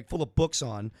book bag full of books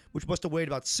on, which must have weighed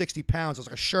about 60 pounds. I was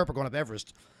like a Sherpa going up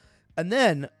Everest. And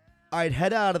then I'd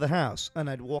head out of the house, and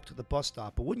I'd walk to the bus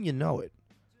stop. But wouldn't you know it,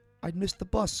 I'd miss the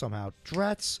bus somehow.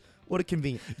 Drats. What a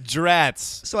convenience.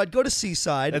 Drats. So I'd go to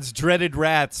Seaside. That's dreaded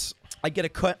rats. I'd get a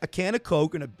can of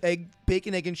Coke and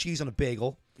bacon, egg, and cheese on a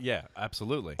bagel. Yeah,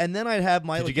 absolutely. And then I'd have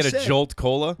my. Did you get a Jolt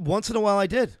Cola? Once in a while, I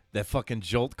did. That fucking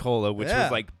Jolt Cola, which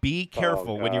was like, be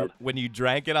careful when you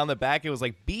drank it on the back. It was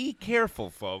like, be careful,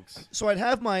 folks. So I'd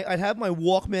have my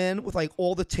Walkman with like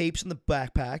all the tapes in the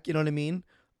backpack. You know what I mean?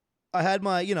 I had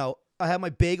my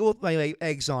bagel with my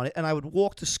eggs on it, and I would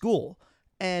walk to school.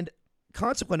 And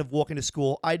consequent of walking to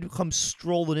school, I'd come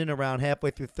strolling in around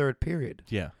halfway through 3rd period.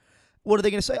 Yeah. What are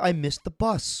they going to say? I missed the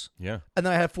bus. Yeah. And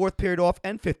then I had 4th period off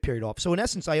and 5th period off. So in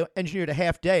essence, I engineered a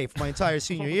half day for my entire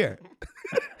senior year,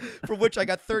 for which I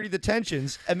got 30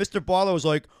 detentions. And Mr. Barlow was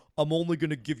like, I'm only going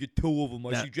to give you 2 of them.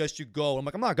 I suggest you go. I'm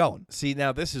like, I'm not going. See,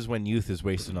 now this is when youth is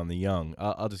wasted on the young.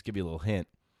 I'll just give you a little hint.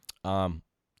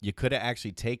 You could have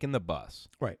actually taken the bus.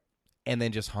 Right. And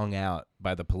then just hung out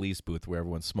by the police booth where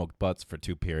everyone smoked butts for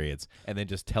 2 periods, and then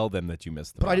just tell them that you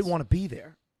missed the bus. But I didn't want to be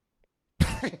there.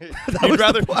 You'd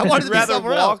rather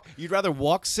walk. You'd rather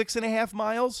walk 6.5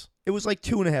 miles? It was like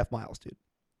 2.5 miles, dude.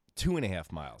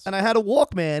 2.5 miles. And I had a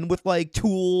Walkman with like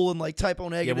Tool and like Typo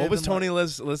Negative. Yeah, what was Tony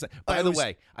like, listen? By the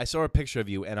way, I saw a picture of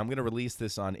you, and I'm going to release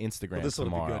this on Instagram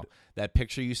tomorrow. That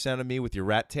picture you sent of me with your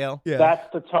rat tail? Yeah.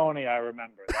 That's the Tony I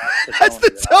remember. That's the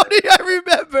Tony I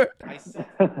remember.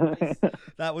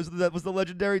 That was the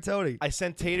legendary Tony. I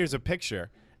sent Taters a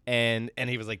picture, and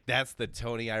he was like, that's the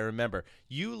Tony I remember.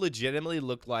 You legitimately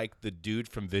look like the dude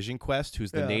from Vision Quest,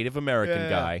 who's the Native American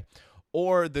guy.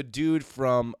 Or the dude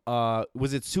from,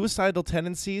 was it Suicidal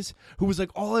Tendencies? Who was like,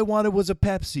 all I wanted was a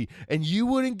Pepsi, and you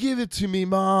wouldn't give it to me,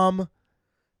 Mom.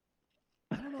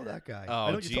 I don't know that guy. Oh, I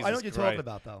know what you're talking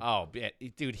about, though. Oh,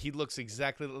 dude, he looks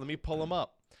exactly. Let me pull him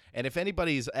up. And if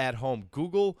anybody's at home,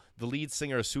 Google the lead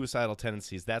singer of Suicidal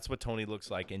Tendencies. That's what Tony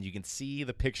looks like, and you can see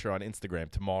the picture on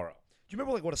Instagram tomorrow. Do you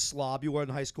remember like what a slob you were in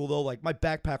high school, though? Like, my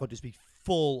backpack would just be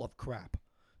full of crap.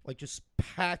 like just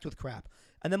packed with crap.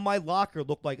 And then my locker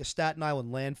looked like a Staten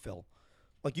Island landfill.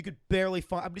 Like you could barely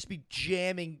find. I'd just be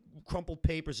jamming crumpled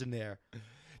papers in there.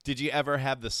 Did you ever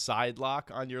have the side lock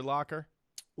on your locker?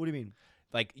 What do you mean?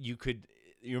 Like you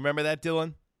remember that,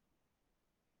 Dylan?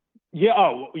 Yeah.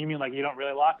 Oh, you mean like you don't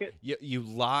really lock it? You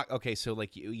lock. Okay, so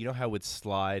like you know how it would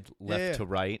slide left Yeah. to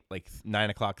right, like 9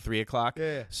 o'clock, 3 o'clock.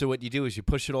 Yeah. So what you do is you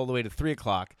push it all the way to 3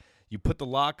 o'clock. You put the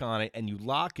lock on it and you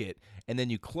lock it, and then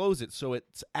you close it so it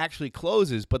actually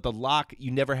closes. But the lock,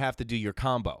 you never have to do your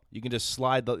combo. You can just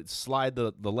slide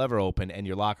the lever open, and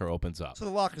your locker opens up. So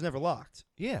the locker's never locked.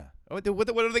 Yeah. What are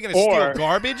they going to steal?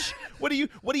 Garbage? Why are you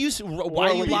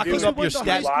locking up your high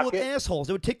stat? school with assholes.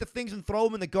 They would take the things and throw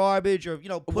them in the garbage, or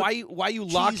put Why are you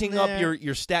cheese locking in up there.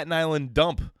 your Staten Island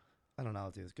dump? I don't know,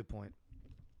 dude. It's a good point.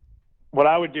 What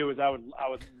I would do is I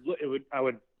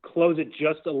would close it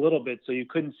just a little bit so you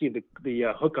couldn't see the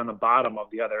hook on the bottom of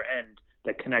the other end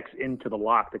that connects into the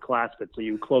lock to clasp it. So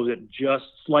you close it just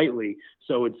slightly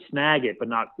so it would snag it but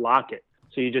not lock it.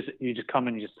 So you just come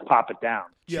and you just pop it down.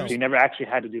 Yeah. So you never actually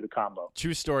had to do the combo.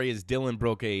 True story is Dylan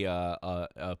broke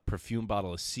a perfume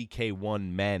bottle of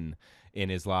CK1 Men in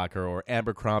his locker, or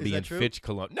Abercrombie Is that and true? Fitch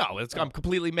cologne. No, I'm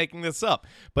completely making this up.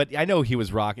 But I know he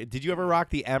was rocking. Did you ever rock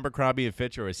the Abercrombie and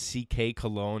Fitch or a CK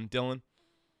cologne, Dylan?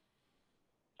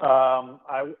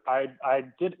 I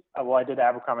did. Well, I did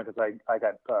Abercrombie because I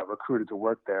got recruited to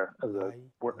work there as a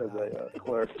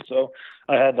clerk. So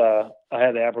I had the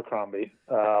Abercrombie.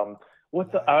 It was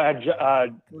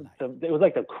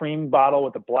like the cream bottle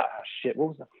with the black shit. What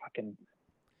was the fucking?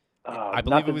 I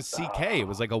believe it was CK. It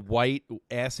was like a white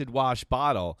acid wash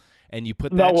bottle, and you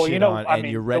put No, that well, shit you know, on, I and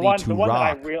mean, you're the ready one, to the one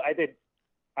rock. that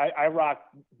I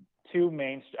rocked two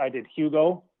main. I did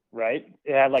Hugo, right?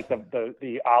 It had like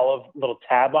the olive little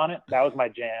tab on it. That was my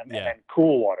jam. Yeah. And then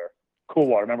Cool Water.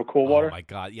 Remember Cool Water? Oh my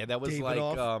god, yeah, that was David like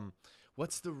off.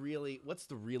 what's the really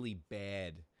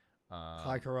bad?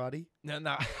 High karate. No,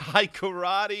 not high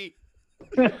karate.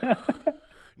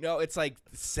 No, it's like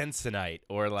Sensodyne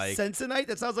or like Sensodyne?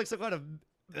 That sounds like some kind of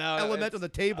element on the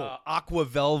table. Aqua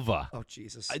Velva. Oh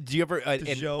Jesus! Do you ever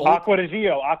Joe. Aqua di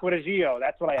Gio.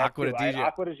 That's what I had. Aqua too. di I had Gio.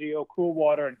 Aqua di Gio, Cool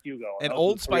Water, and Hugo. And Those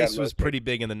Old were three I Spice was rotated. pretty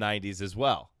big in the '90s as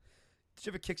well. Did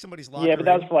you ever kick somebody's locker? Yeah, but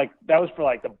that in? was for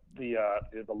like the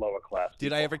lower class.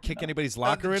 Did I ever kick anybody's And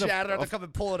locker the in? janitor had to come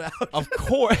and pull it out. Of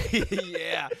course,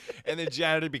 yeah. And the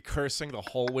janitor would be cursing the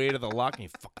whole way to the locker.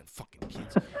 And fucking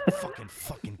kids,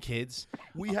 fucking kids.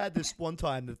 We had this one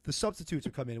time. The substitutes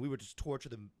would come in, and we would just torture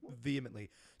them vehemently.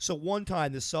 So one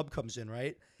time, the sub comes in,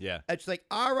 right? Yeah. And she's like,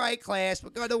 "All right, class, we're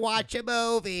going to watch a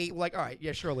movie." We're like, "All right,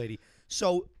 yeah, sure, lady."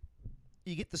 So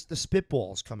you get the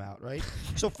spitballs come out, right?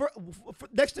 So for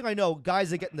next thing I know,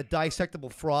 guys are getting the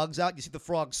dissectable frogs out. You see the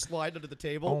frogs slide under the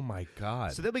table. Oh my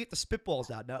god. So then we get the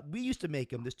spitballs out. Now we used to make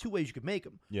them. There's two ways you could make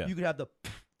them. Yeah. You could have the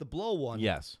blow one.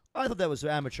 Yes. I thought that was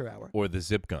amateur hour. Or the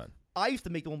zip gun. I used to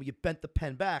make the one where you bent the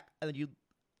pen back and then you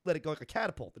let it go like a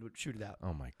catapult and it would shoot it out.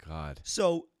 Oh my god.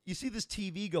 So you see this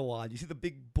TV go on. You see the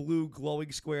big blue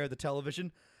glowing square of the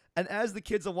television. And as the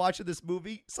kids are watching this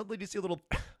movie, suddenly you see a little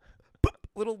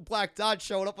black dot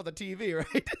showing up on the TV,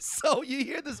 right? So you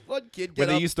hear this one kid Where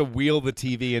get they up. used to wheel the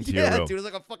TV into your Yeah, room. dude, it was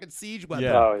like a fucking siege weapon.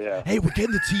 Yeah. Oh yeah. Hey, we're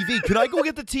getting the TV. Can I go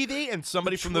get the TV? And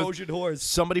somebody from Trojan horse.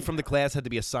 somebody from the class had to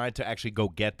be assigned to actually go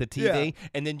get the TV, Yeah.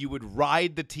 and then you would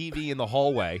ride the TV in the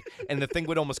hallway, and the thing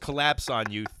would almost collapse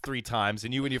on you 3 times,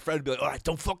 and you and your friend would be like, "All right,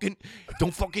 don't fucking,"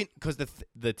 because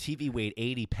the TV weighed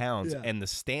 80 pounds, Yeah. and the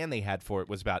stand they had for it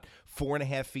was about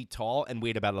 4.5 feet tall and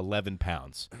weighed about 11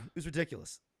 pounds. It was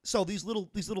ridiculous. So these little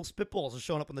spitballs are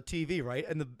showing up on the TV, right?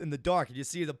 In the dark, and you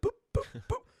see the boop, boop,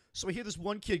 boop. So we hear this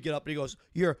one kid get up and he goes,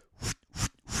 "You're,"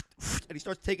 and he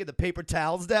starts taking the paper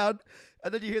towels down,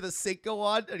 and then you hear the sink go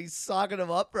on, and he's sogging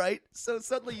them up, right? So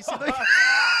suddenly you see like,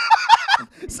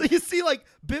 so you see like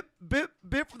bip, bip,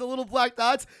 bip from the little black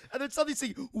dots, and then suddenly you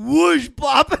see whoosh,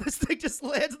 bop, and this thing just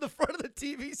lands in the front of the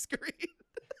TV screen.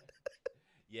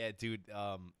 Yeah, dude.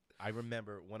 I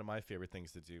remember one of my favorite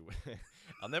things to do.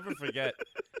 I'll never forget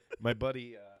my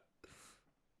buddy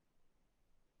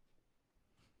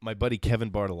Kevin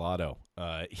Bartolotto.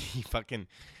 I'll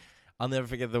never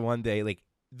forget the one day, like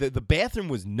the bathroom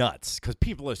was nuts because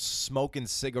people are smoking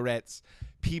cigarettes,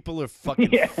 people are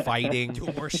fucking fighting,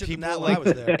 Doing more shit than people that are when I like,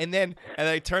 was there. and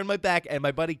I turn my back, and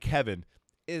my buddy Kevin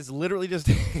is literally just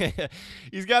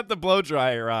he's got the blow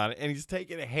dryer on, and he's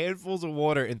taking handfuls of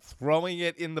water and throwing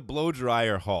it in the blow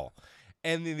dryer hole,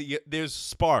 and there's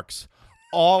sparks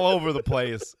all over the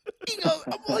place.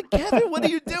 I'm like, "Kevin, what are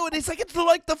you doing?" He's like, "It's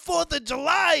like the 4th of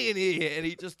July in here," and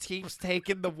he just keeps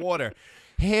taking the water,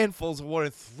 handfuls of water,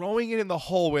 throwing it in the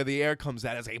hole where the air comes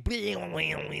out. It's like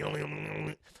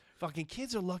Fucking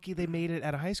kids are lucky they made it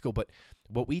out of high school. But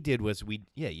what we did was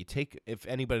you take, if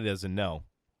anybody doesn't know,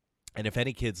 and if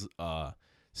any kids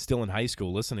still in high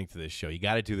school listening to this show, you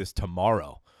got to do this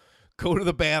tomorrow. Go to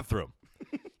the bathroom.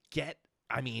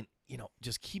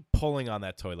 Just keep pulling on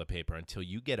that toilet paper until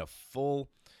you get a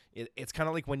full. It's kind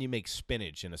of like when you make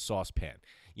spinach in a saucepan.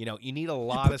 You need a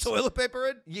lot of toilet paper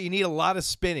in. You need a lot of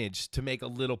spinach to make a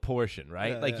little portion,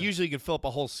 right? Yeah, usually you can fill up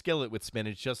a whole skillet with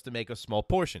spinach just to make a small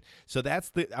portion. So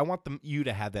I want you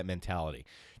to have that mentality.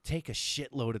 Take a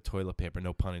shitload of toilet paper,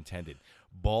 no pun intended.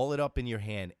 Ball it up in your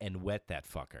hand and wet that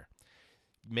fucker.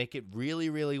 Make it really,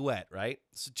 really wet, right?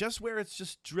 So just where it's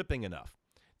just dripping enough.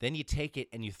 Then you take it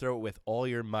and you throw it with all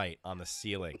your might on the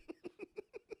ceiling.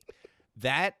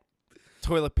 That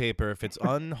toilet paper, if it's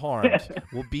unharmed,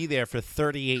 will be there for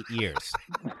 38 years.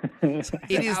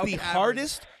 It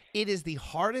is the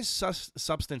hardest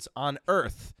substance on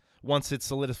earth once it's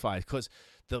solidified, because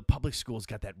the public schools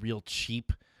got that real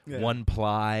cheap one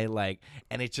ply,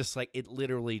 and it's just it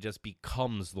literally just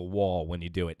becomes the wall when you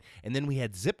do it. And then we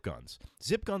had zip guns.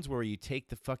 Zip guns where you take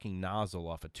the fucking nozzle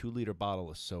off a 2-liter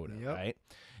bottle of soda, right?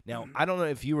 Now, I don't know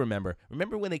if you remember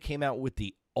when they came out with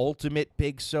the ultimate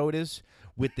big sodas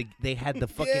they had the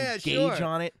fucking gauge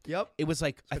on it. Yep. It was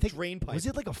I think drain pipe. Was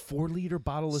it like a 4-liter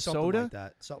bottle of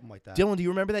soda? Something like that. Dylan, do you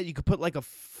remember that? You could put a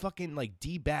fucking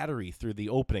D battery through the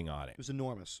opening on it. It was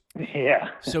enormous. Yeah.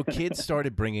 So kids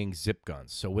started bringing zip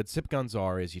guns. So what zip guns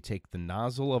are is you take the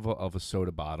nozzle of a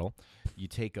soda bottle, you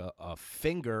take a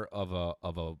finger of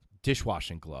a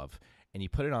dishwashing glove, and you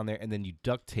put it on there, and then you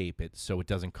duct tape it so it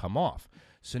doesn't come off.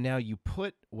 So now you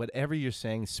put whatever you're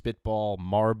saying, spitball,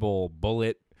 marble,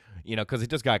 bullet, because it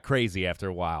just got crazy after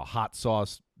a while. Hot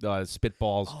sauce,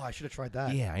 spitballs. Oh, I should have tried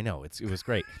that. Yeah, I know. It was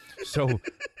great. So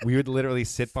we would literally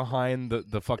sit behind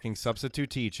the fucking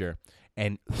substitute teacher,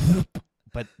 and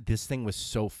but this thing was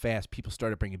so fast. People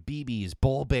started bringing BBs,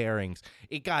 ball bearings.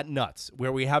 It got nuts,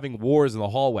 where we're having wars in the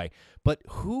hallway. But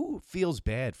who feels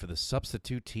bad for the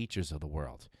substitute teachers of the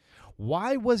world?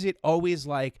 Why was it always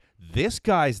this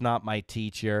guy's not my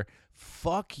teacher,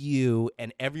 fuck you,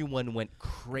 and everyone went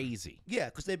crazy? Yeah,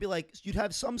 because they'd be you'd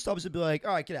have some subs that'd be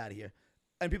all right, get out of here.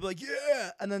 And people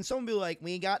yeah. And then someone would be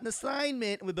we got an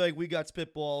assignment. And we'd be we got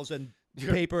spitballs and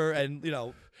paper and,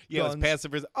 Yeah, guns. it's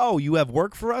passive resistance. Oh, you have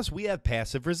work for us? We have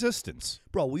passive resistance.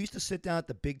 Bro, we used to sit down at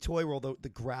the big toy where all the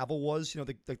gravel was,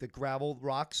 the gravel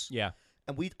rocks. Yeah.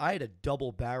 And I had a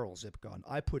double barrel zip gun.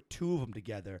 I put 2 of them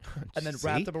together and then See?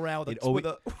 wrapped them around with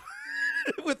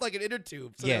an inner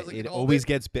tube. So yeah, it always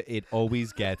gets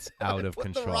out of put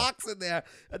control. The rocks in there,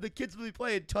 and the kids would be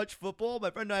playing touch football.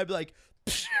 My friend and I'd be like,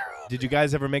 Did you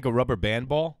guys ever make a rubber band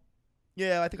ball?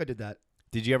 Yeah, I think I did that.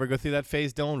 Did you ever go through that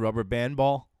phase, Dylan? Rubber band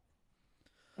ball?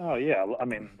 Oh yeah, I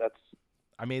mean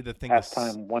I made the thing.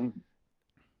 Pastime one.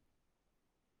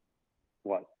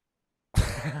 What?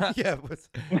 Yeah.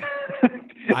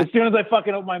 As soon as I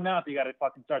fucking open my mouth, you got to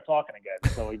fucking start talking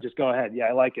again. So you just go ahead. Yeah,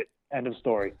 I like it. End of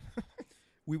story.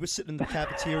 We were sitting in the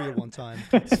cafeteria one time.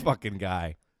 This fucking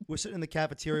guy. We're sitting in the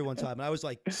cafeteria one time, and I was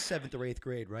 7th or 8th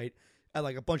grade, right? And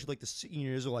a bunch of the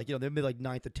seniors were they'd be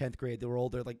 9th or 10th grade. They were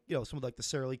older, some of the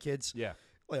surly kids. Yeah.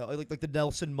 Like the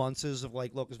Nelson Munces of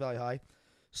Locust Valley High.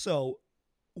 So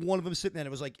one of them sitting there,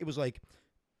 and it was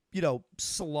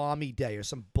salami day or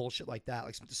some bullshit like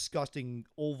that, some disgusting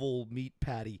oval meat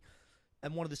patty.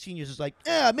 And one of the seniors is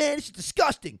yeah, man, this is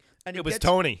disgusting. And it was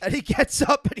Tony. And he gets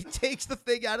up and he takes the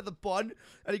thing out of the bun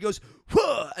and he goes,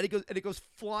 huh, and it goes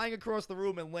flying across the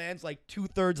room and lands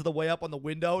 2/3 of the way up on the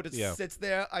window. It just sits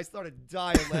there. I started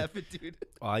dying laughing, dude.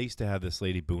 Well, I used to have this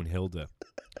lady, Boone-Hilda,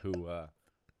 who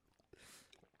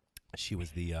she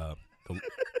was the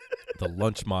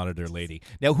lunch monitor lady.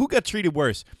 Now, who got treated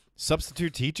worse,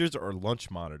 substitute teachers or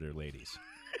lunch monitor ladies?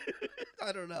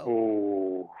 I don't know.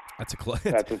 Oh, that's a close.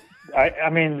 I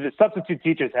mean, the substitute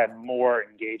teachers had more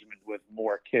engagement with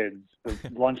more kids. The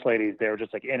lunch ladies, they were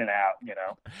just in and out,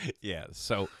 Yeah.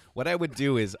 So what I would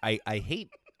do is I hate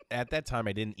at that time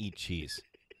I didn't eat cheese.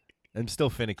 I'm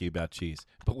still finicky about cheese.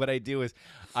 But what I do is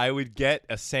I would get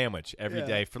a sandwich every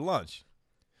day for lunch.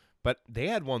 But they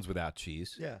had ones without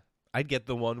cheese. Yeah. I'd get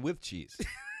the one with cheese.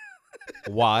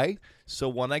 Why? So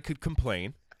one, I could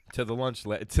complain to the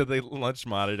lunch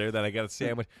monitor that I got a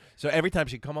sandwich. So every time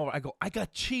she'd come over, I go, I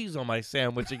got cheese on my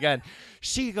sandwich again.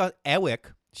 She got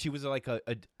Ewick. She was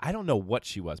I don't know what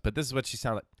she was, but this is what she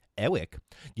sounded like. Ewick,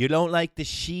 you don't like the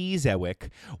cheese, Ewick.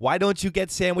 Why don't you get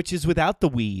sandwiches without the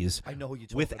wheeze? I know who you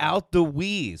talking without the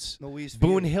wheeze. No wheeze.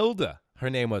 Boone-Hilda, her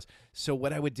name was. So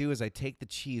what I would do is I'd take the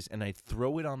cheese and I'd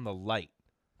throw it on the light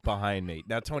behind me.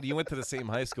 Now, Tony, you went to the same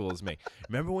high school as me.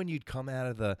 Remember when you'd come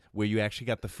out of where you actually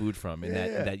got the food from in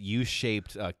that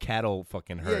U-shaped cattle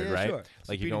fucking herd, right? Sure.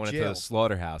 Like you're going into the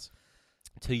slaughterhouse.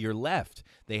 To your left,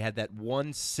 they had that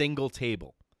one single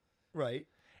table. Right.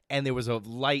 And there was a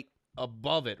light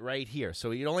above it right here.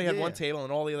 So you'd only have one table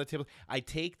and all the other tables. I'd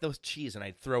take those cheese and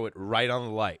I'd throw it right on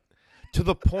the light. To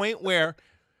the point where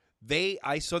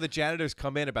I saw the janitors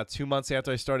come in about 2 months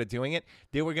after I started doing it.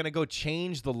 They were going to go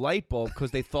change the light bulb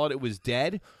because they thought it was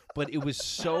dead, but it was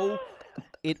so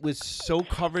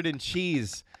covered in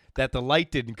cheese that the light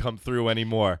didn't come through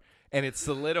anymore. And it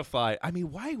solidified. I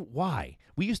mean, why?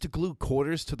 We used to glue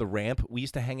quarters to the ramp. We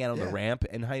used to hang out on the ramp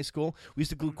in high school. We used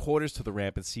to glue quarters to the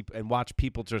ramp and watch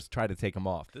people just try to take them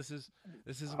off. This is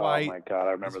why. Oh my God,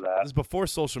 I remember that. This is before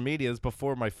social media. This is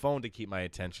before my phone to keep my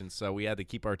attention. So we had to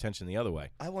keep our attention the other way.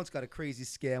 I once got a crazy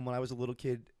scam when I was a little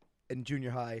kid in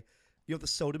junior high. You know the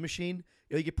soda machine?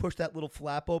 You could push that little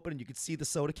flap open and you could see the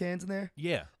soda cans in there?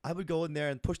 Yeah. I would go in there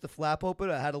and push the flap open.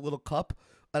 I had a little cup.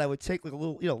 And I would take like a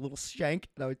little shank,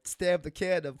 and I would stab the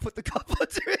can and put the cup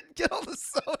under it and get all the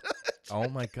soda. Oh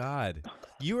my God,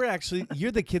 you're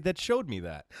the kid that showed me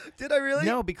that. Did I really?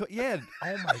 No, because oh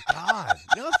my God,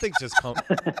 you know how things just come.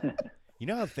 You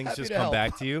know how things just come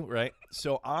back to you, right?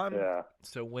 So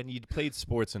So when you played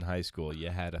sports in high school, you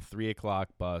had a 3:00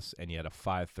 bus and you had a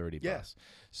 5:30 bus.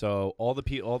 So all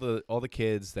the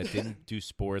kids that didn't do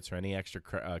sports or any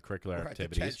extracurricular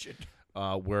activities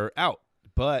were out.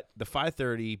 But the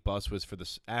 5:30 bus was for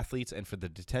the athletes and for the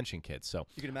detention kids. So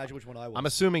you can imagine which one I was. I'm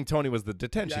assuming Tony was the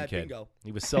detention kid. Bingo.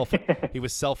 He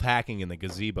was self-hacking in the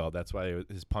gazebo. That's why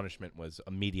his punishment was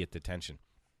immediate detention.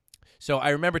 So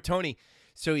I remember Tony.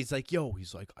 So he's like,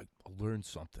 I learned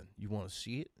something. You want to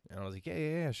see it? And I was like,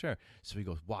 yeah, sure. So he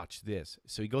goes, watch this.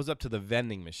 So he goes up to the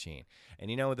vending machine. And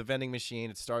with the vending machine,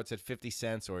 it starts at 50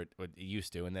 cents, or it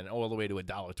used to, and then all the way to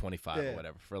 $1.25 or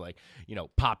whatever for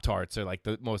Pop-Tarts are like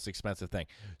the most expensive thing.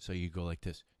 So you go like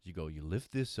this. You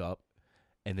lift this up,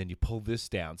 and then you pull this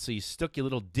down. So you stuck your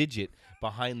little digit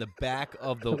behind the back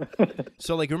of the –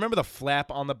 so remember the flap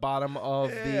on the bottom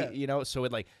of the – so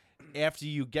it after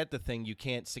you get the thing, you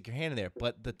can't stick your hand in there,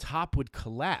 but the top would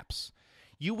collapse.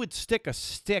 You would stick a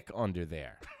stick under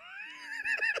there,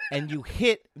 and you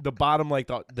hit the bottom the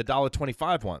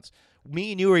 $1.25 ones.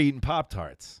 Me and you are eating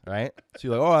Pop-Tarts, right? So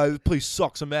you're like, this place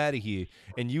sucks, I'm out of here,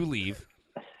 and you leave.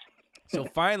 So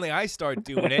finally I start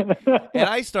doing it, and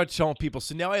I start showing people.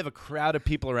 So now I have a crowd of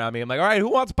people around me. I'm like, all right,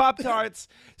 who wants Pop-Tarts?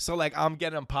 So I'm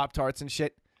getting them Pop-Tarts and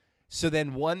shit. So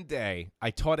then one day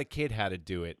I taught a kid how to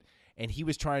do it. And he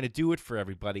was trying to do it for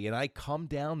everybody. And I come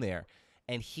down there,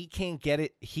 and he can't get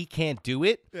it. He can't do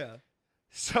it. Yeah.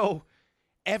 So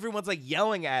everyone's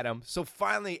yelling at him. So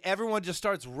finally, everyone just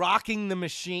starts rocking the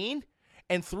machine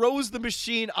and throws the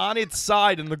machine on its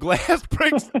side, and the glass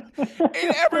breaks.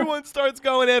 And everyone starts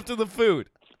going after the food.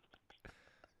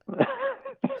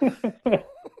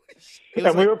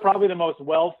 And we were probably the most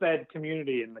well-fed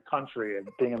community in the country, and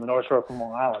being in the North Shore from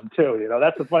Long Island too.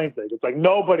 That's the funny thing. It's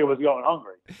nobody was going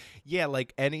hungry. Yeah,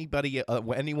 anybody,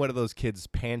 any one of those kids'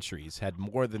 pantries had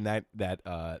more than that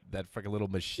freaking little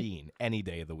machine any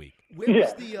day of the week.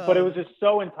 But it was just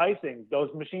so enticing.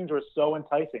 Those machines were so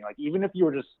enticing. Even if you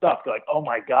were just stuck, you're like, oh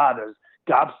my God, there's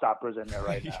gobstoppers in there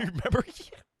right now. You remember?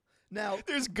 Now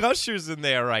there's Gushers in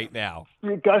there right now.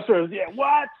 Gushers, yeah.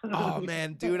 What? Oh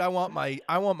man, dude, I want my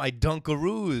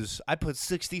Dunkaroos. I put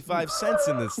 65 cents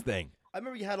in this thing. I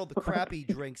remember you had all the crappy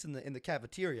drinks in the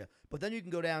cafeteria, but then you can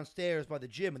go downstairs by the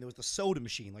gym, and there was the soda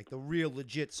machine, the real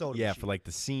legit soda machine. Yeah, for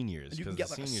the seniors. And you can get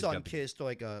a Sunkist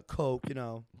or a Coke,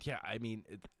 Yeah, I mean.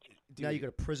 Dude, now you go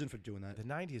to prison for doing that. The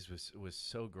 90s was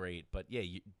so great. But, yeah,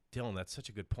 Dylan, that's such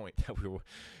a good point that we were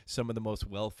some of the most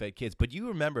well-fed kids. But you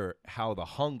remember how the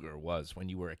hunger was when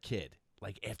you were a kid.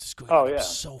 After school, I'm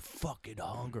so fucking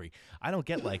hungry. I don't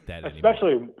get like that anymore.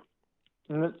 Especially,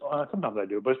 sometimes I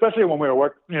do, but especially when we were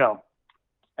working,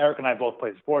 Eric and I both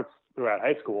played sports throughout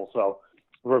high school. So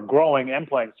we were growing and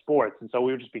playing sports. And so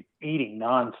we would just be eating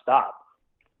nonstop.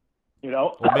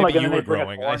 Well, maybe you were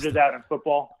growing. Oranges out in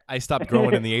football. I stopped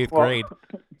growing in the 8th grade,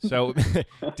 so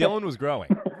Dylan was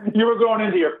growing. You were growing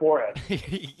into your forehead.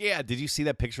 Yeah. Did you see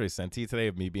that picture I sent to you today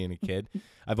of me being a kid?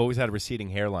 I've always had a receding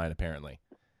hairline, apparently.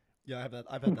 Yeah,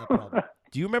 I've had that problem.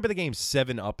 Do you remember the game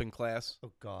 7-Up in class?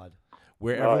 Oh God.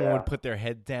 Where everyone would put their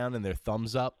head down and their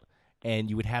thumbs up, and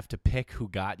you would have to pick who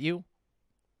got you.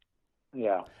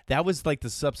 Yeah. That was the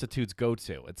substitute's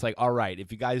go-to. It's all right,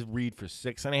 if you guys read for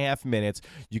 6.5 minutes,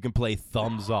 you can play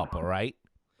thumbs up, all right?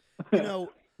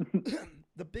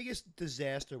 The biggest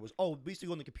disaster was we used to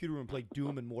go in the computer room and play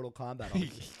Doom and Mortal Kombat. You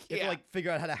had to like figure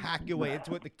out how to hack your way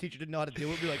into it. The teacher didn't know how to do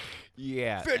it. We'd be like,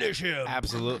 yeah, finish him.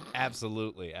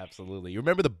 Absolutely. You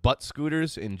remember the butt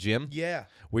scooters in gym? Yeah.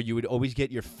 Where you would always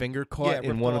get your finger caught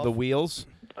in one of the wheels?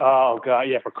 Oh, God,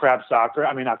 yeah, for crab soccer.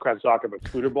 I mean, not crab soccer, but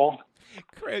scooter ball.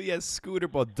 Yes, scooter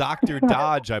ball. Dr.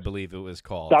 Dodge, I believe it was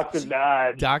called. Dr.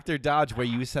 Dodge. Dr. Dodge, where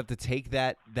you used to have to take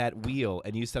that wheel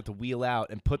and you used to have to wheel out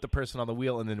and put the person on the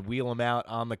wheel and then wheel them out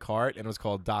on the cart, and it was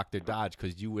called Dr. Dodge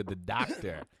because you were the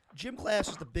doctor. Gym class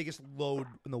was the biggest load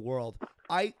in the world.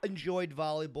 I enjoyed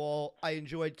volleyball. I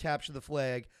enjoyed capture the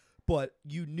flag, but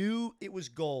you knew it was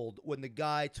gold when the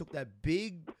guy took that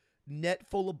big net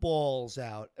full of balls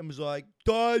out and was like,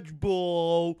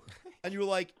 dodgeball. And you were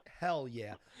like, hell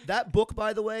yeah. That book,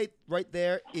 by the way, right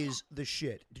there is the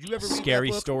shit. Did you ever read Scary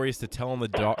that book? Stories to Tell in the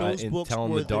Dark. Those books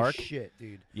were the dark. The shit,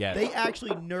 dude. Yeah. They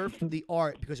actually nerfed the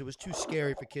art because it was too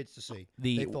scary for kids to see.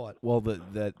 They thought. Well,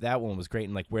 that one was great,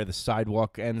 and like Where the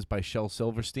Sidewalk Ends by Shel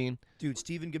Silverstein. Dude,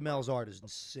 Stephen Gamel's art is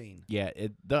insane. Yeah.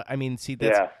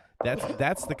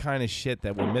 That's the kind of shit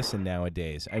that we're missing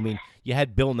nowadays. I mean, you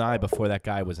had Bill Nye before that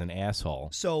guy was an asshole.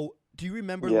 So, do you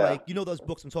remember, those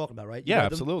books I'm talking about, right? Yeah,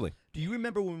 absolutely. Do you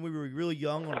remember when we were really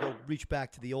young? I'm going to reach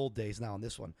back to the old days now on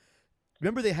this one.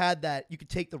 Remember they had that, you could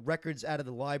take the records out of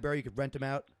the library, you could rent them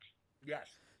out? Yes.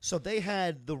 So they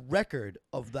had the record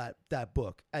of that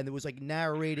book, and it was like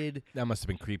narrated. That must have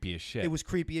been creepy as shit. It was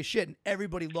creepy as shit, and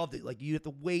everybody loved it. Like, you have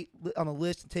to wait on a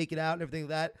list and take it out and everything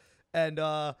like that. And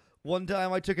one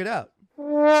time I took it out. It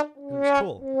was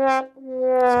cool.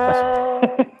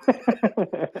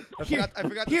 I forgot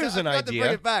to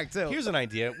bring it back, too. Here's an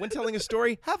idea. When telling a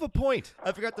story, have a point.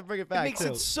 I forgot to bring it back, It makes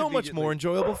it so much more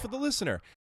enjoyable for the listener.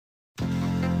 It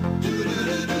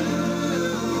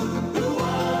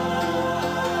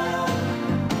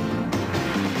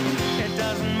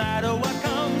doesn't matter what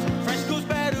comes, fresh goes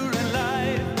better in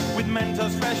life. With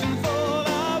Mentos fresh and full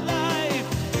of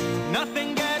life.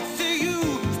 Nothing gets to you,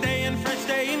 staying fresh,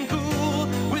 staying cool.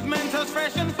 With Mentos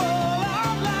fresh and full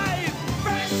of life.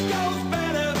 Fresh goes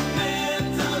better,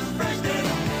 Mentos fresh days.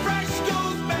 Fresh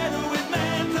goes better with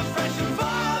Mentos fresh and full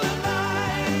of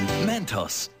life.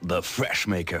 Mentos, the fresh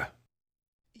maker.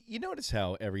 You notice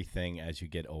how everything, as you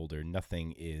get older,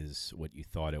 nothing is what you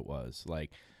thought it was.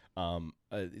 Like,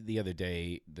 the other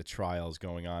day, the trials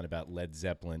going on about Led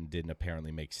Zeppelin didn't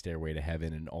apparently make Stairway to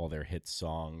Heaven and all their hit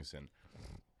songs. And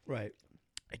right.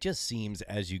 It just seems,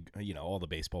 as you know, all the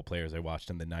baseball players I watched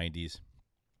in the 90s,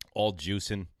 all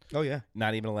juicing. Oh, yeah.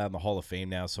 Not even allowed in the Hall of Fame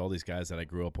now. So all these guys that I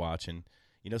grew up watching.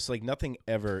 You know, so like nothing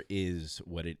ever is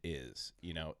what it is,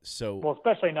 you know. So well,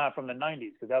 especially not from the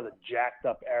 90s, because that was a jacked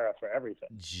up era for everything.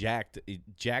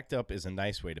 Jacked up is a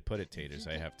nice way to put it, Taters,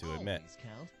 I have to admit.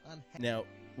 Now,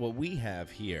 what we have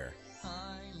here,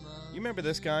 you remember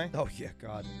this guy? Oh yeah,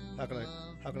 God, how can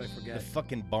I forget the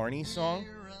fucking Barney song?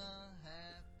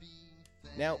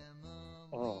 Now,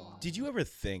 did you ever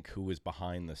think who was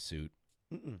behind the suit?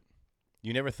 Mm-mm.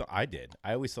 You never thought? I did.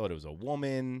 I always thought it was a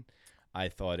woman. I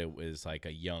thought it was like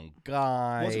a young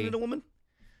guy. Wasn't it a woman?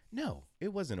 No,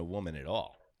 it wasn't a woman at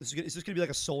all. Is this going to be like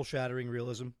a soul-shattering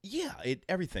realism? Yeah,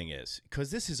 everything is.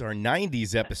 Because this is our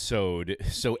 90s episode,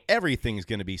 so everything's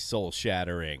going to be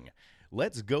soul-shattering.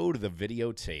 Let's go to the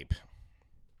videotape.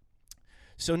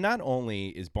 So not only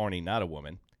is Barney not a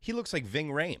woman, he looks like Ving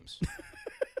Rhames.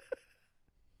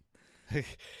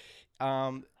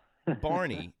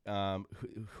 Barney,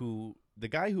 who the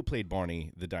guy who played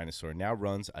Barney the dinosaur now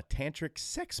runs a tantric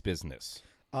sex business.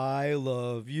 I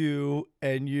love you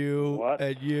and you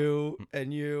and you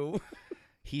and you.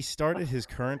 He started his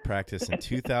current practice in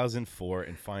 2004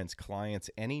 and finds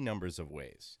clients any numbers of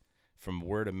ways, from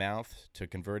word of mouth to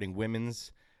converting women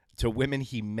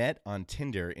he met on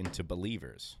Tinder into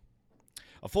believers.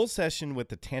 A full session with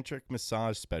the tantric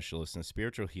massage specialist and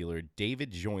spiritual healer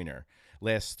David Joyner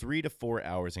lasts 3 to 4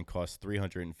 hours and costs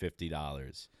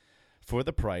 $350. For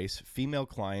the price, female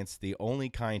clients, the only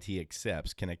kind he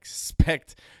accepts, can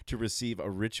expect to receive a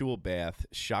ritual bath,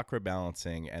 chakra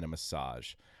balancing, and a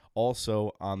massage.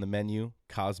 Also on the menu,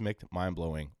 cosmic,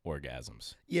 mind-blowing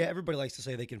orgasms. Yeah, everybody likes to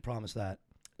say they can promise that.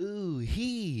 Ooh,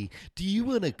 do you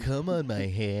want to come on my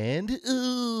hand?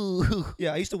 Ooh.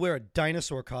 Yeah, I used to wear a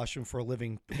dinosaur costume for a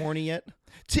living. Horny yet?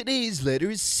 Today's letter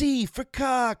is C for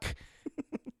cock.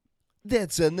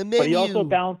 That's on the menu. But he also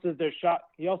balances their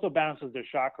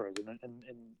chakras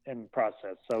in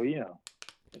process. So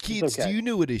kids, okay. do you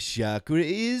know what a chakra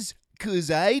is? 'Cause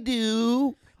I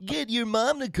do. Get your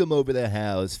mom to come over the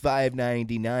house.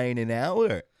 $5.99 an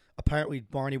hour. Apparently,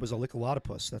 Barney was a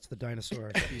Lickalotopus. That's the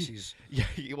dinosaur species. Yeah.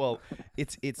 Well,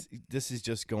 this is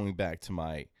just going back to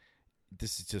my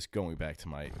this is just going back to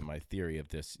my theory of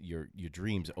this. Your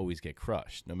dreams always get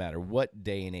crushed, no matter what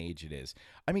day and age it is.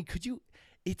 I mean, could you?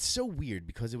 It's so weird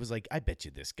because it was like, I bet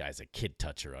you this guy's a kid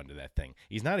toucher under that thing.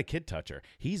 He's not a kid toucher.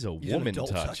 He's a woman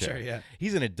toucher. Yeah.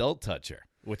 He's an adult toucher,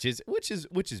 which is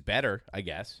better, I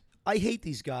guess. I hate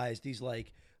these guys. These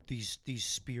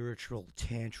spiritual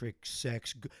tantric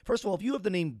sex. First of all, if you have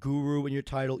the name guru in your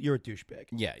title, you're a douchebag.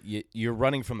 Yeah, you're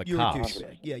running from the You're cops. a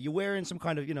douchebag. Yeah, you're wearing some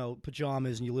kind of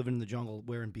pajamas and you're living in the jungle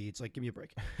wearing beads. Like, give me a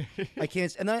break. I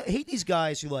can't. And I hate these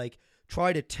guys who like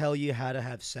try to tell you how to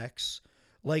have sex.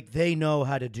 Like they know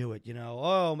how to do it,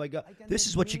 Oh my God, this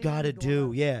is what you got to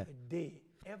do. Yeah.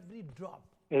 Every drop.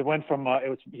 It went from it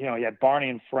was you had Barney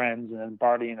and Friends, and then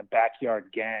Barney and the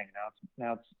Backyard Gang.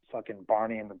 Now it's fucking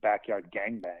Barney and the Backyard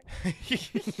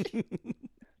Gangbang.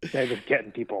 They're just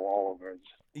getting people all over.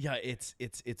 Yeah, it's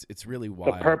really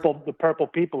wild. The purple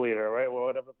people eater, right? Well,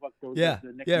 whatever the fuck.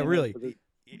 Yeah, really.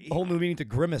 A whole new meaning to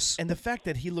Grimace. And the fact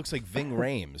that he looks like Ving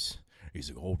Rhames. He's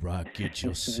like, all right, get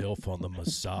yourself on the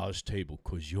massage table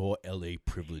because your LA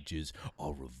privileges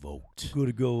are revoked.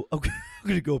 I'm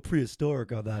gonna go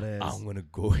prehistoric on that ass. I'm gonna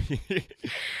go.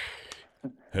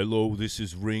 Hello, this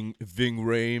is Ving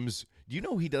Rhames. Do you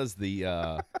know he does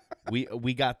the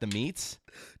we got the meats?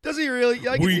 Does he really?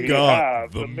 We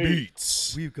got the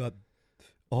meats. We've got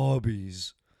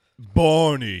Arby's.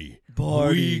 Barney.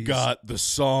 We got the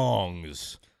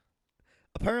songs.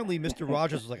 Apparently, Mr.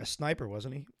 Rogers was like a sniper,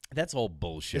 wasn't he? That's all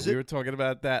bullshit. We were talking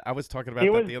about that. I was talking about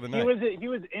that the other night. He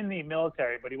was in the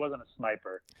military, but he wasn't a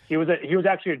sniper. He was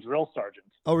actually a drill sergeant.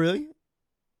 Oh, really?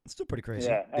 It's still pretty crazy.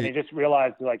 Yeah, and he just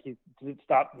realized like he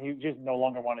stopped. He just no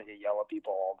longer wanted to yell at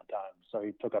people all the time. So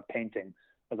he took up painting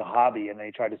as a hobby, and then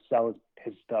he tried to sell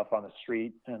his stuff on the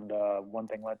street. And one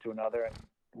thing led to another, and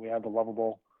we had the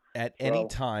lovable. At any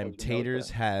time, Taters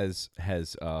has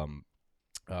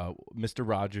Mr.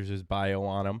 Rogers' bio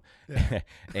on him,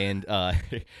 and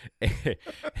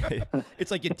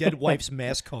it's like your dead wife's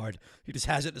mask card. He just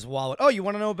has it in his wallet. Oh, you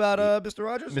want to know about Mr.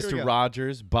 Rogers? Mr.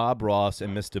 Rogers, Bob Ross,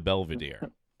 and Mr. Belvedere.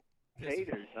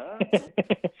 Taters, huh?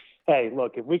 Hey,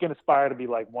 look, if we can aspire to be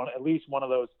like at least one of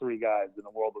those three guys, then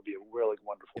the world would be a really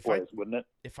wonderful place, wouldn't it?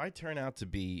 If I turn out to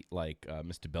be like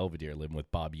Mr. Belvedere living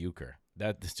with Bob Uecker,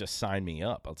 that just sign me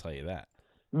up. I'll tell you that.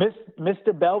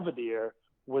 Mr. Belvedere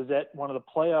was at one of the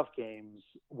playoff games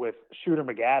with Shooter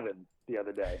McGavin the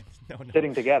other day,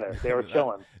 sitting together. They were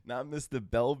chilling. Not Mr.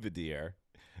 Belvedere.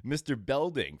 Mr.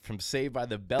 Belding from Saved by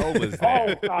the Bell was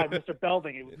there. Oh, God, Mr.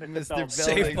 Belding. It was Mr. Belding.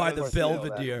 Saved by the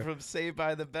Belvedere. From Saved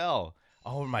by the Bell.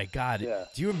 Oh, my God. Yeah.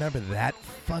 Do you remember that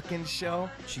fucking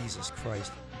show? Jesus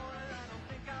Christ.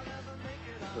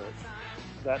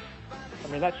 That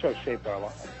show shaped our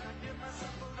lives.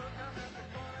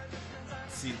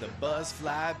 See the bus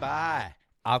fly by.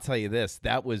 I'll tell you this.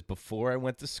 That was before I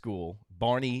went to school.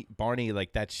 Barney,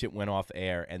 like that shit went off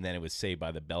air, and then it was Saved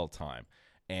by the Bell time.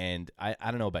 And I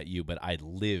don't know about you, but I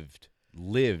lived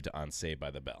on Saved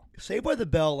by the Bell. Saved by the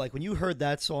Bell, like when you heard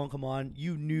that song come on,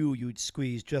 you knew you'd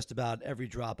squeeze just about every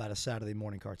drop out of Saturday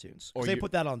morning cartoons. Or they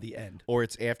put that on the end. Or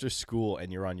it's after school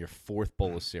and you're on your fourth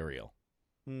bowl of cereal.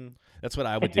 That's what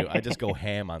I would do. I just go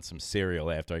ham on some cereal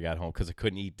after I got home because I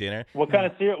couldn't eat dinner. What kind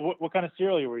of cereal? What kind of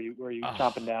cereal were you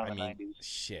chomping down in the 90s?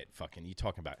 Shit, fucking. You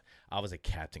talking about? I was a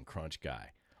Captain Crunch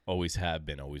guy. Always have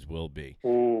been. Always will be.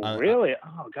 Oh, really?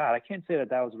 Oh God, I can't say that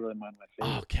was really my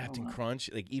favorite. Oh, Captain Crunch.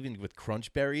 Like even with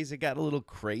Crunch Berries, it got a little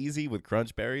crazy with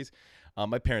Crunch Berries.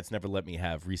 My parents never let me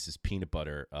have Reese's peanut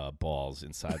butter balls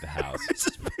inside the house.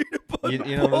 Reese's peanut butter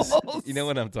you know balls. You know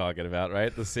what I'm talking about,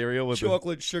 right? The cereal with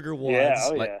chocolate sugar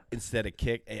wads. Yeah, instead of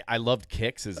Kick. I loved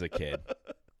Kicks as a kid.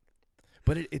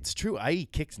 But it's true. I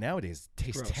eat Kicks nowadays. It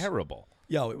tastes terrible.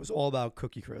 Yo, it was all about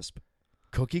Cookie Crisp.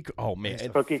 Oh man,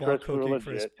 Cookie Crisp were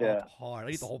legit. Yeah, hard.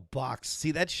 I eat the whole box.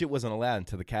 See, that shit wasn't allowed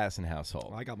into the Casson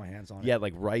household. I got my hands on it. Yeah,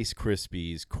 like Rice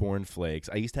Krispies, Corn Flakes.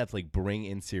 I used to have to like bring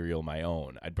in cereal of my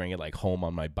own. I'd bring it like home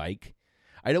on my bike.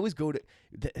 I'd always go to.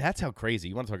 That's how crazy.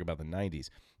 You want to talk about the 90s?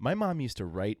 My mom used to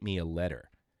write me a letter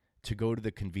to go to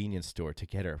the convenience store to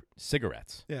get her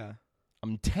cigarettes. Yeah,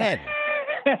 I'm 10.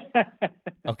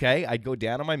 Okay, I'd go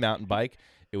down on my mountain bike.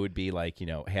 It would be like,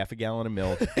 half a gallon of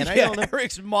milk. And I don't know.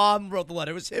 Eric's mom wrote the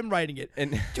letter. It was him writing it.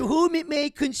 And to whom it may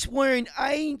concern,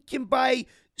 I can buy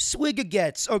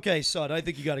Swigagets. Okay, son, I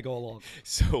think you got to go along.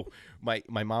 So my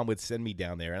mom would send me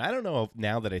down there. And I don't know if,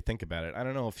 now that I think about it, I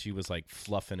don't know if she was like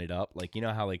fluffing it up. Like, you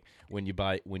know how like when you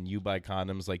buy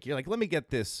condoms, like you're like, let me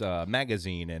get this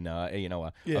magazine and,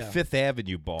 a Fifth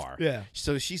Avenue bar. Yeah.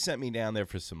 So she sent me down there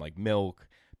for some like milk,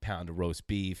 pound of roast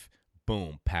beef,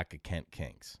 boom, pack of Kent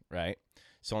Kings, right?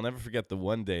 So I'll never forget the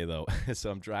one day though.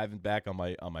 So I'm driving back on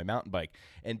my mountain bike,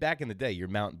 and back in the day, your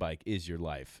mountain bike is your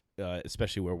life,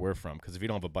 especially where we're from. Because if you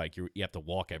don't have a bike, you have to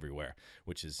walk everywhere,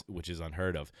 which is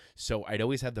unheard of. So I'd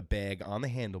always have the bag on the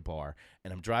handlebar,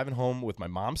 and I'm driving home with my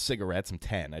mom's cigarettes. I'm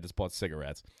 10. I just bought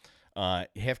cigarettes,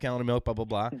 half gallon of milk, blah blah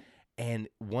blah. And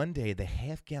one day, the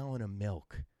half gallon of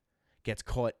milk gets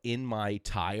caught in my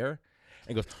tire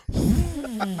and goes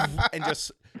and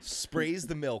just sprays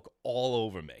the milk all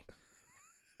over me.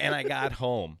 And I got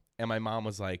home, and my mom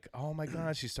was like, "Oh my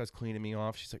God!" She starts cleaning me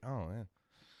off. She's like, "Oh man,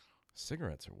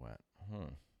 cigarettes are wet.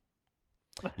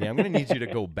 Yeah, I'm gonna need you to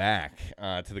go back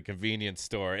to the convenience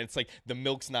store." And it's like the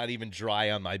milk's not even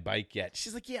dry on my bike yet.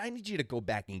 She's like, "Yeah, I need you to go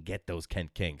back and get those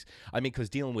Kent Kings." I mean, because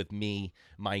dealing with me,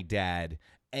 my dad,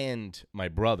 and my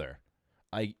brother,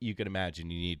 you could imagine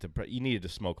you needed to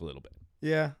smoke a little bit.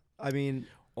 Yeah, I mean,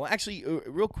 well, actually,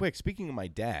 real quick, speaking of my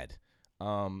dad,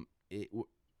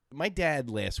 my dad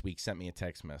last week sent me a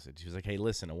text message. He was like, "Hey,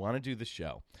 listen, I want to do the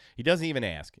show." He doesn't even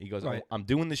ask. He goes, Right. I'm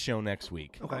doing the show next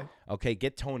week. Okay. Okay,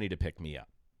 get Tony to pick me up.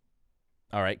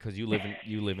 All right, because you live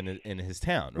in his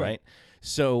town, right? Right.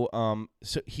 So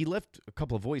he left a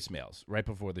couple of voicemails right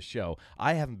before the show.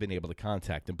 I haven't been able to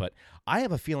contact him, but I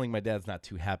have a feeling my dad's not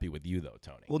too happy with you, though,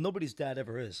 Tony. Well, nobody's dad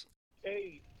ever is.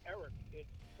 Hey, Eric, it's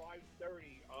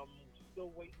 5:30. I'm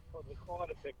still waiting for the car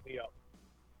to pick me up.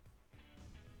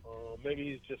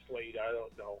 Maybe he's just late. I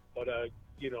don't know. But,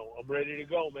 I'm ready to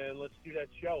go, man. Let's do that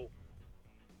show.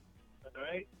 All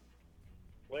right?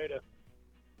 Later.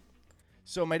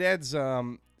 So my dad's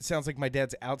sounds like my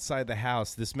dad's outside the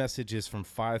house. This message is from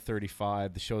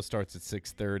 5:35. The show starts at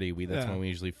 6:30. That's when we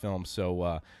usually film.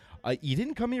 So you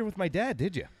didn't come here with my dad,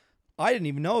 did you? I didn't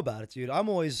even know about it, dude. I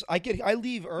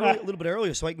leave early, a little bit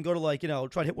earlier so I can go to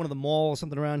try to hit one of the malls or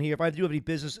something around here. If I do have any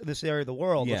business in this area of the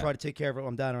world, Yeah. I'll try to take care of it when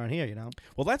I'm down around here,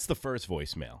 Well, that's the first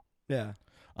voicemail. Yeah.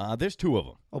 There's two of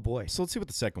them. Oh, boy. So let's see what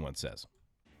the second one says.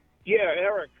 Yeah,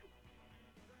 Eric.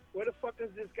 Where the fuck is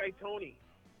this guy, Tony?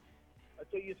 I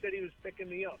thought you said he was picking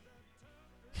me up.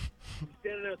 I'm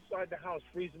standing outside the house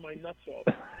freezing my nuts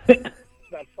off. It's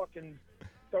about fucking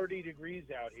 30 degrees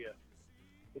out here.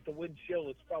 With the wind chill,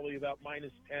 it's probably about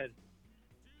 -10.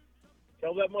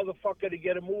 Tell that motherfucker to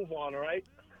get a move on, all right?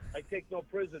 I take no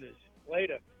prisoners.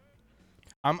 Later.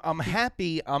 I'm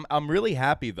happy. I'm really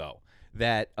happy though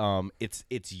that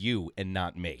it's you and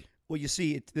not me. Well, you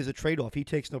see, there's a trade-off. He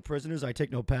takes no prisoners. I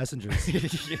take no passengers.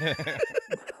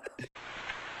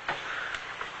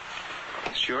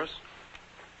 It's yours?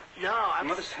 No, Your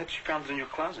mother said she found it in your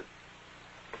closet.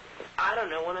 I don't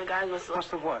know. One of the guys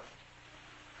must have what?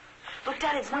 Look,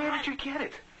 Dad, it's not. Where did you get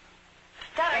it?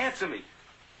 Dad, Answer me.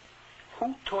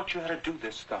 Who taught you how to do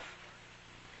this stuff?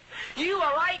 You,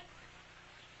 all right?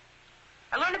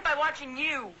 I learned it by watching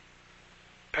you.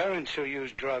 Parents who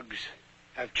use drugs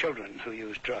have children who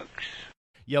use drugs.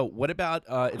 Yo, what about?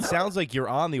 It sounds like you're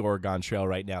on the Oregon Trail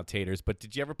right now, Taters. But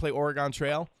did you ever play Oregon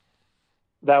Trail?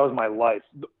 That was my life.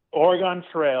 The Oregon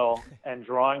Trail and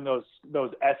drawing those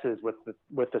S's with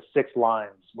the 6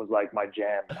 lines was like my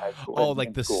jam in high school. Oh, like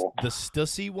in the school.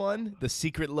 Stussy one, the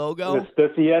secret logo. The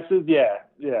Stussy S's, yeah.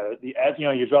 The S,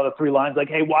 you draw the 3 lines. Like,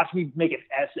 hey, watch me make an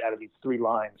S out of these 3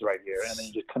 lines right here, and then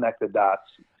you just connect the dots.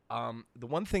 The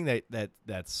one thing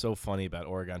that's so funny about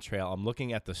Oregon Trail, I'm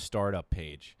looking at the startup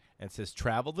page and it says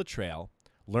travel the trail,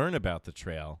 learn about the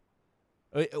trail.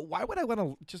 Why would I want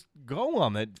to just go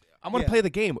on it? I want to play the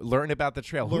game, learn about the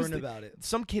trail. Learn about it.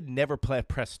 Some kid never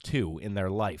press 2 in their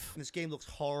life. This game looks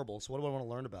horrible, so what do I want to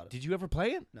learn about it? Did you ever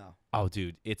play it? No. Oh,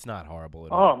 dude, it's not horrible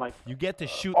at all. Oh, my. You get to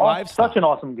shoot Oh, livestock. such an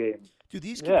awesome game. Dude,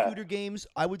 these Yeah. computer games,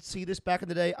 I would see this back in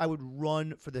the day, I would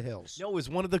run for the hills. No, it was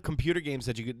one of the computer games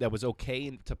that was okay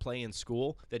to play in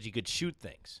school, that you could shoot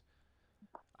things.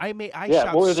 I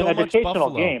shot it was so an much educational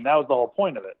buffalo. game. That was the whole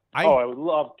point of it. I would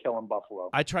love killing buffalo.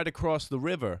 I tried to cross the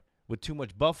river with too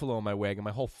much buffalo in my wagon.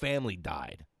 My whole family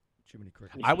died. Jiminy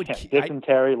Cricket. I would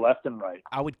dysentery left and right.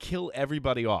 I would kill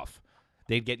everybody off.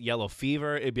 They'd get yellow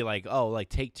fever. It'd be like,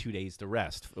 take 2 days to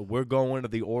rest. We're going to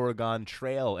the Oregon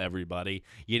Trail, everybody.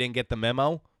 You didn't get the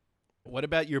memo? What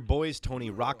about your boys,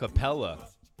 Tony Rockapella?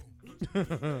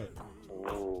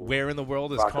 Where in the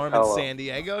world is Carmen Rockapella.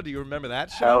 Sandiego? Do you remember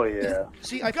that show? Hell yeah.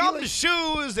 See, I feel like,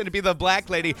 shoes, and it'd be the black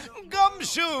lady.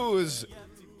 Gumshoes.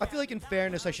 I feel like in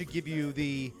fairness, I should give you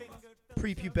the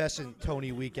prepubescent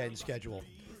Tony weekend schedule.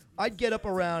 I'd get up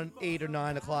around 8 or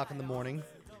 9 o'clock in the morning.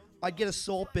 I'd get a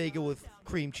salt bagel with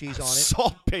cream cheese on it.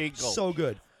 Salt bagel. So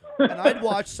good. And I'd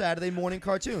watch Saturday morning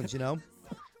cartoons,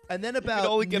 And then about You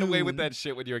could only get away with noon- that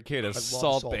shit when you're a kid. I A love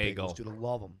salt bagel. bagels, dude. I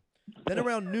love them. Then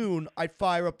around noon, I'd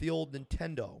fire up the old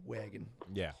Nintendo wagon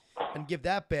Yeah. and give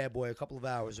that bad boy a couple of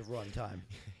hours of run time.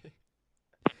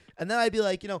 And then I'd be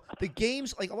like, the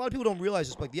games, like a lot of people don't realize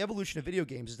this, but like the evolution of video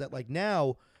games is that like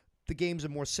now the games are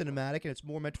more cinematic and it's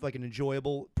more meant for like an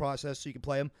enjoyable process so you can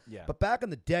play them. Yeah. But back in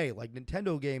the day, like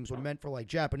Nintendo games were meant for like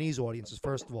Japanese audiences,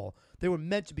 first of all. They were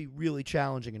meant to be really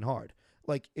challenging and hard.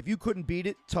 Like if you couldn't beat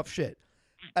it, tough shit.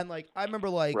 And like I remember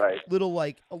like little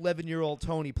like 11-year-old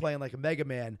Tony playing like a Mega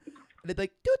Man. And they'd be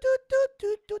like,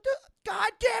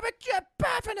 God damn it, you're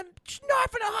baffing and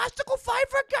snarfing a hosticle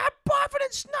fiver, God barfing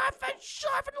and snarfing,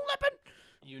 sharfing and lipping.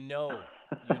 You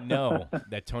know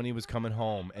that Tony was coming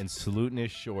home and saluting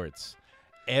his shorts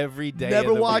every day.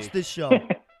 Never of the watched week this show.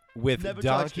 with Never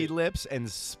Donkey touched it. Lips and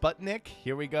Sputnik.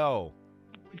 Here we go.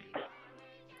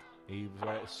 He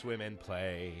swim and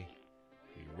play.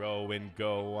 He row and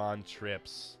go on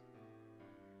trips.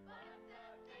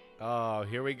 Oh,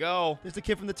 here we go. There's the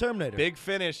kid from the Terminator. Big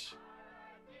finish.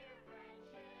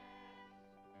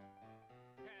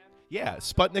 Yeah,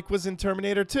 Sputnik was in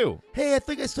Terminator 2. Hey, I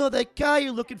think I saw that guy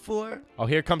you're looking for. Oh,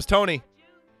 here comes Tony.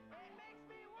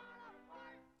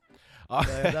 I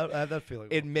have that feeling.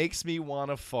 It makes me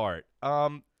want to fart.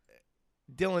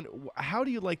 Dylan, how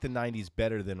do you like the 90s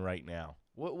better than right now?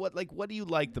 What do you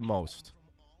like the most?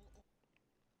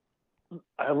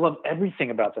 I love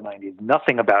everything about the 90s,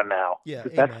 nothing about now. Yeah,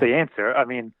 that's the answer. I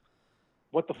mean,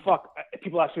 what the fuck?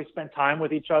 People actually spent time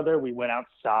with each other. We went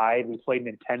outside. We played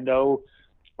Nintendo.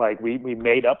 Like, we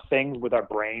made up things with our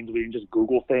brains. We didn't just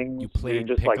Google things. You played we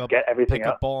didn't just, like, get everything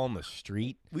pickup up. ball on the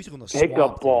street. We used to go on the swamp.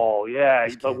 Pickup ball, yeah.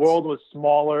 The world was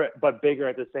smaller but bigger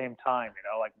at the same time, you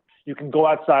know? Like, you can go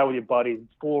outside with your buddies,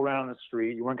 fool around the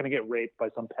street. You weren't going to get raped by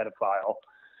some pedophile.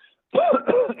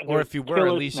 Or if you were,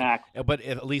 at least, snacks. but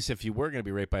at least if you were going to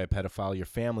be raped by a pedophile, your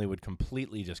family would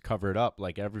completely just cover it up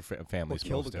like every family's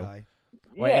kill supposed the to. guy.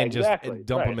 Right, Yeah, and just exactly.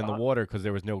 dump Right. them in the water because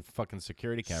there was no fucking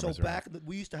security cameras So around.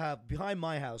 we used to have, behind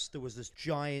my house, there was this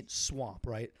giant swamp,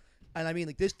 right? And I mean,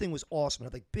 like, this thing was awesome. It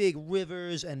had, like, big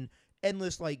rivers and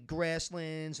endless, like,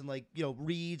 grasslands and, like,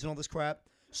 reeds and all this crap.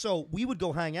 So we would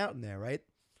go hang out in there, right?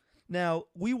 Now,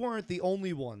 we weren't the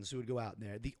only ones who would go out in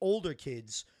there. The older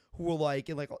kids who were, like,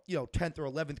 in, like, 10th or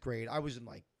 11th grade, I was in,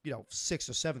 like, 6th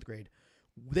or 7th grade,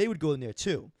 they would go in there,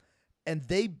 too. And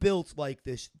they built, like,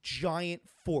 this giant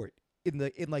fort in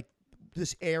like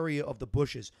this area of the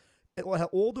bushes. It had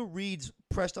all the reeds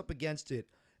pressed up against it,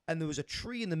 and there was a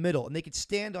tree in the middle, and they could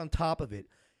stand on top of it.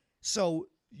 So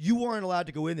you weren't allowed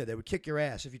to go in there. They would kick your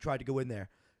ass if you tried to go in there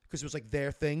because it was like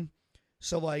their thing.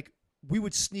 So like we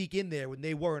would sneak in there when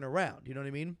they weren't around. You know what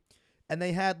I mean? And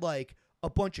they had like a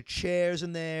bunch of chairs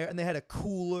in there, and they had a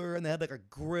cooler, and they had like a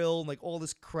grill, and like all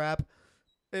this crap.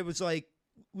 It was like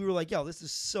we were like, yo, this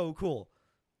is so cool.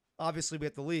 Obviously, we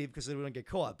have to leave because we don't get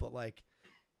caught. But like,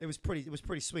 it was pretty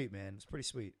sweet, man. It was pretty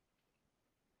sweet.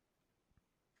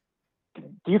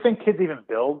 Do you think kids even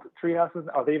build treehouses?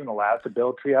 Are they even allowed to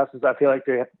build treehouses? I feel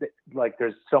like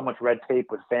there's so much red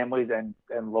tape with families and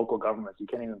local governments. You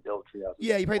can't even build treehouses.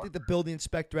 Yeah, you probably think the building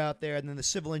inspector out there, and then the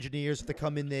civil engineers have to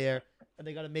come in there, and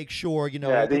they got to make sure,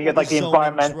 Yeah, then you get all like the zoning's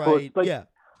environmental. right. Like, Yeah.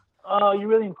 Oh, you're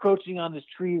really encroaching on this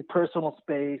tree's personal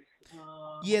space.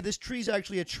 Yeah, this tree's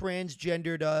actually a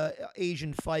transgendered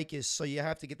Asian ficus, so you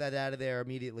have to get that out of there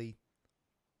immediately.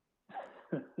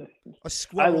 A I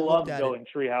squirrel love looked at building it.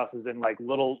 tree houses and like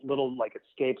little like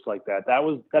escapes like that.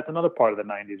 That's another part of the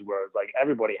 90s where it's like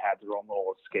everybody had their own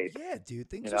little escape. Yeah, dude,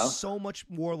 things you are know? so much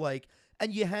more like,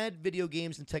 and you had video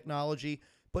games and technology,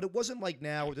 but it wasn't like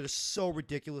now where they're so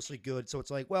ridiculously good. So it's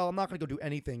like, well, I'm not going to go do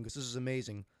anything because this is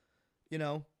amazing, you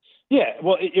know? Yeah,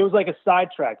 well, it was like a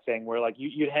sidetrack thing where like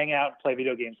you'd hang out and play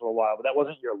video games for a while, but that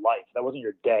wasn't your life. That wasn't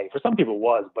your day. For some people it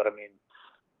was, but I mean,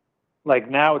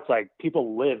 like now it's like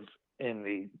people live in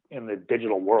the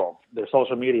digital world. Their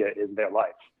social media is their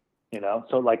life, you know?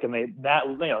 So like the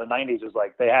 90s was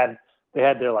like they had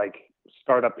their like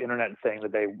startup internet thing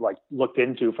that they like looked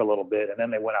into for a little bit, and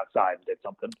then they went outside and did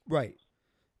something. Right.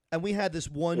 And we had this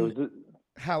one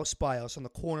house by us on the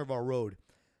corner of our road,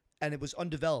 and it was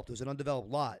undeveloped. It was an undeveloped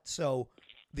lot. So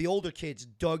the older kids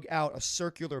dug out a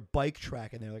circular bike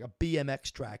track in there, like a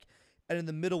BMX track. And in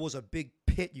the middle was a big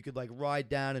pit you could like ride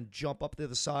down and jump up to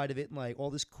the side of it and like all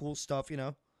this cool stuff, you know?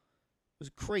 It was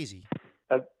crazy.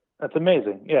 That's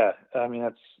amazing. Yeah. I mean,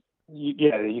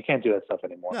 you can't do that stuff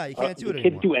anymore. No, you can't do it kids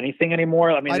anymore. do anything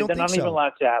anymore? I mean, I don't they're not think even so.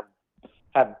 allowed to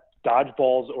have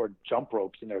dodgeballs or jump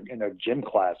ropes in their gym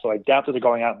class. So I doubt that they're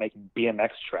going out and making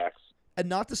BMX tracks. And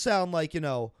not to sound like,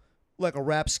 like a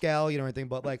rapscal, or anything,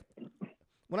 but like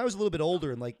when I was a little bit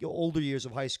older in like older years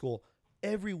of high school,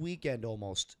 every weekend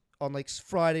almost on like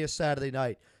Friday or Saturday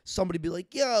night, somebody would be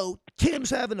like, yo,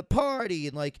 Tim's having a party.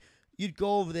 And like you'd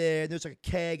go over there and there's like a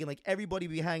keg and like everybody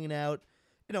would be hanging out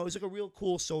you know, it was like a real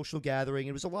cool social gathering.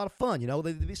 It was a lot of fun, you know.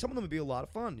 Some of them would be a lot of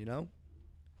fun, you know.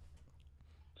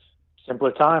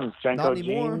 Simpler times. Not Jenko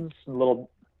anymore. jeans,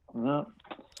 little.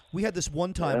 We had this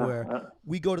one time Yeah, where yeah.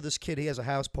 we go to this kid. He has a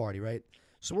house party, right?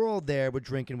 So we're all there. We're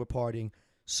drinking. We're partying.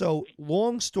 So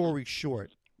long story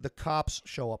short, the cops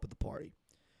show up at the party.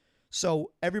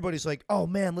 So everybody's like, "Oh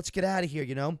man, let's get out of here,"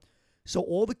 you know. So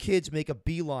all the kids make a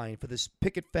beeline for this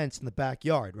picket fence in the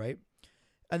backyard, right?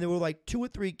 And there were like 2 or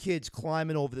 3 kids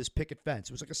climbing over this picket fence.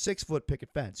 It was like a 6-foot picket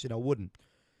fence, you know, wooden.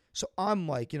 So I'm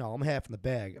like, you know, I'm half in the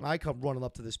bag, and I come running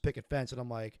up to this picket fence, and I'm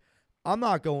like, I'm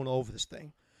not going over this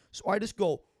thing. So I just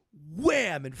go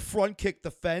wham and front kick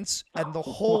the fence, and the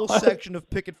whole section of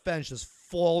picket fence just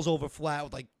falls over flat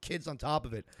with like kids on top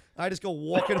of it. I just go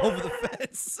walking over the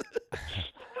fence.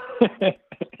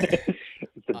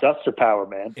 It's the duster power,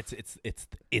 man.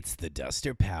 It's the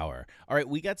duster power. All right,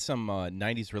 we got some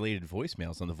 90s related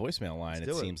voicemails on the voicemail line. Let's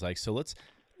It do it. seems like so. Let's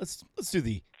do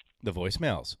the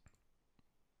voicemails.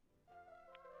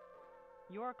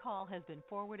 Your call has been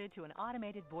forwarded to an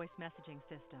automated voice messaging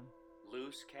system.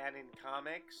 Loose Cannon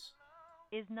Comics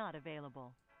Is not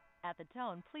available. At the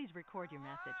tone, please record your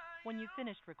message. When you've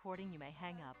finished recording, you may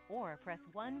hang up or press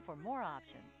 1 for more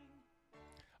options.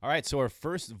 All right, so our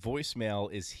first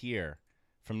voicemail is here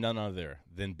from none other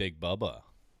than Big Bubba.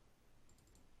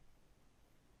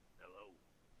 Hello.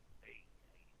 Hey.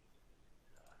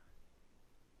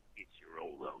 It's your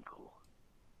old uncle,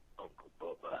 Uncle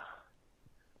Bubba.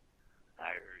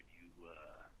 I heard you,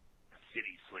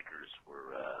 city slickers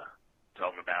were,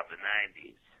 talking about the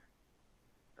 90s.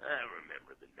 I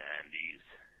remember the 90s.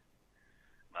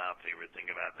 My favorite thing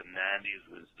about the 90s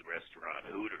was the restaurant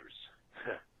Hooters.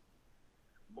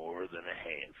 More than a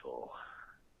handful.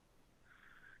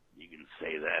 You can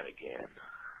say that again.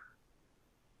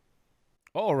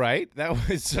 All right, that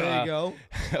was There you go.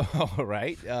 all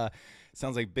right.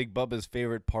 Sounds like Big Bubba's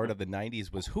favorite part of the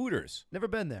 90s was Hooters. Never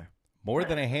been there. More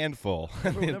than a handful.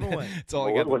 Never went. That's all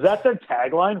I got. Was that their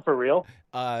tagline for real?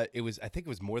 It was. I think it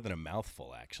was more than a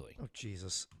mouthful, actually. Oh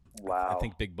Jesus! Wow. I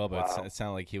think Big Bubba. Wow. It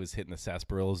sounded like he was hitting the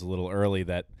sarsaparillas a little early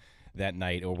that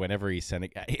night, or whenever he sent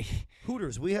it.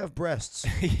 Hooters, we have breasts.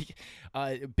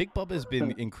 Big Bubba has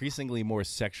been increasingly more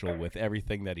sexual with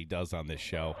everything that he does on this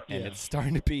show, and it's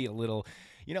starting to be a little.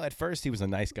 You know, at first he was a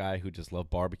nice guy who just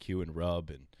loved barbecue and rub,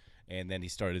 and then he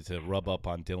started to rub up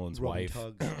on Dylan's Rub and wife,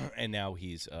 tug. and now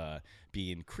he's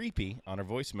being creepy on our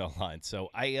voicemail line. So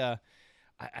I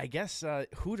guess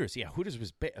Hooters. Yeah, Hooters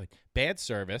was bad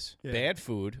service, Yeah. bad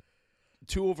food,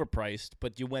 too overpriced.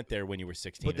 But you went there when you were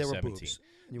 16 But or there were 17. boobs.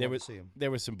 You There wanted was to see 'em.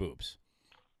 there was some boobs.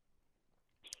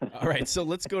 All right, so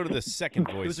let's go to the second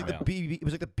voicemail. It was like the BB. It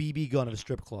was like the BB gun of the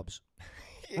strip clubs.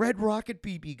 Red Rocket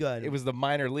BB gun. It was the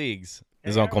minor leagues.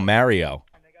 His Uncle Mario.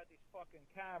 Fucking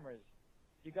cameras.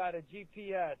 You got a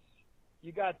GPS.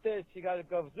 You got this. You got a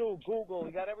Google.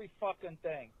 You got every fucking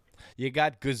thing. You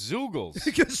got gazoogles.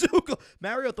 Kazoo.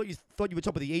 Mario thought you were talking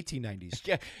about the 1890s.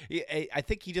 Yeah, I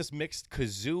think he just mixed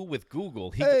kazoo with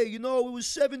Google. Hey, you know, it was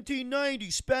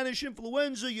 1790, Spanish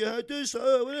influenza. You had this.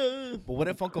 But what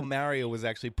if Uncle Mario was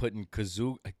actually putting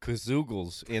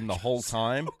kazoogles in the whole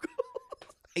time?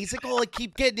 He's like, oh, I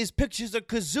keep getting his pictures of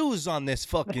kazoos on this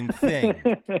fucking thing.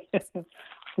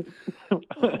 Oh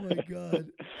my God.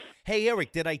 Hey,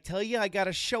 Eric, did I tell you I got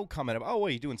a show coming up? Oh, what,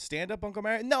 are you doing stand-up, Uncle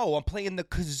Mario? No, I'm playing the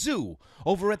kazoo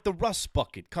over at the Rust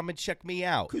Bucket. Come and check me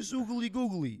out. Kazoogly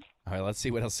googly. All right, let's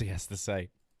see what else he has to say.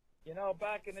 You know,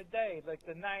 back in the day, like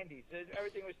the 90s,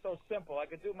 everything was so simple. I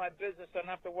could do my business. I don't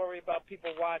have to worry about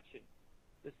people watching.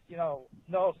 This, you know,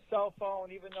 no cell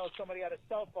phone. Even though somebody had a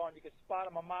cell phone, you could spot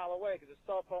them a mile away because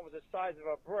the cell phone was the size of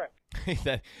a brick.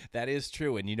 that is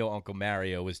true, and you know Uncle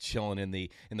Mario was chilling in the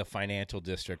financial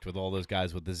district with all those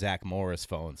guys with the Zach Morris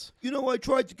phones. You know, I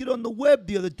tried to get on the web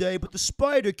the other day, but the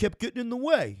spider kept getting in the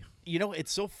way. You know,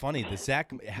 it's so funny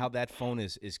how that phone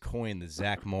is coined the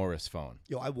Zach Morris phone.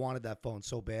 Yo, I wanted that phone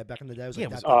so bad back in the day. I was Yeah,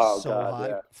 like, it that was- thing's so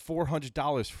hot.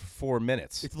 $400 for 4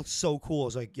 minutes. It looked so cool. I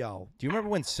was like, yo. Do you remember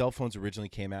when cell phones originally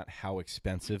came out? How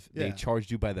expensive they Yeah. charged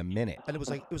you by the minute? And it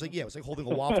was like holding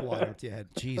a waffle wire up to your head.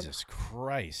 Jesus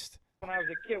Christ! When I was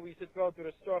a kid, we used to throw through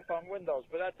the storefront windows,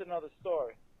 but that's another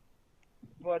story.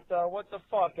 But what the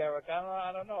fuck, Eric?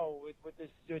 I don't know with the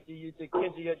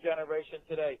kids of your generation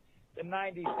today. The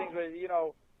 90s things were, you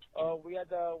know, we had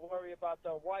to worry about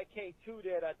the YK2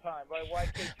 there that time, right?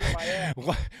 YK2 my ass.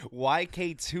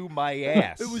 YK2 my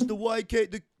ass. It was the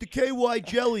KY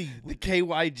jelly. The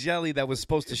KY jelly that was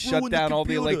supposed to shut ruined the down all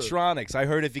the computer. electronics. I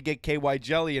heard if you get KY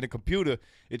jelly in a computer,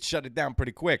 it shut it down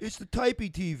pretty quick. It's the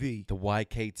Typey TV. The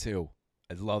YK2.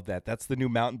 I love that. That's the new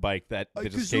mountain bike that I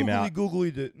just came out.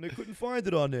 Googled it, and I couldn't find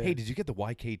it on there. Hey, did you get the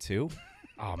YK2?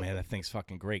 Oh man, that thing's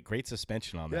fucking great. Great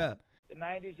suspension on that. The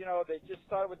 90s, you know, they just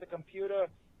started with the computer.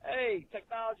 Hey,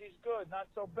 technology's good, not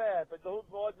so bad, but the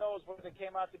Lord knows what it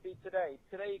came out to be today.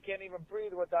 Today you can't even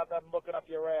breathe without them looking up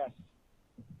your ass.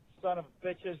 Son of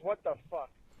bitches, what the fuck?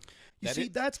 You see,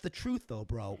 that's the truth, though,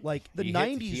 bro. Like, the He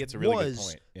 90s hits a really good was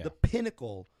point. Yeah. the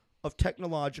pinnacle of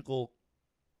technological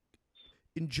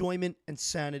enjoyment and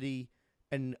sanity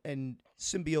and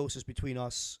symbiosis between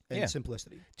us and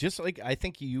simplicity. Just like I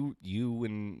think you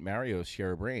and Mario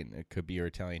share a brain. It could be your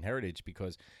Italian heritage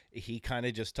because he kind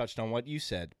of just touched on what you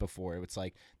said before. It's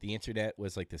like the internet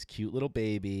was like this cute little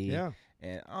baby. Yeah.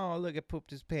 And, oh, look, it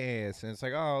pooped his pants. And it's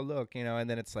like, oh, look, you know, and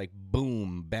then it's like,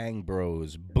 boom, Bang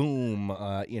Bros, boom,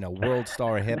 you know, World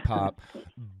Star Hip Hop,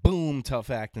 boom,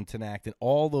 Tough Actin' Tinactin',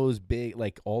 all those big,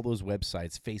 like, all those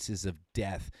websites, Faces of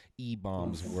Death,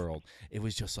 E-Bombs World. It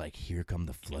was just like, here come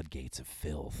the floodgates of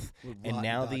filth. And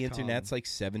now the internet's like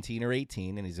 17 or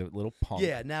 18, and he's a little punk.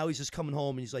 Yeah, now he's just coming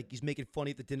home, and he's like, he's making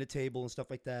funny at the dinner table and stuff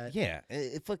like that. Yeah,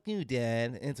 fuck you,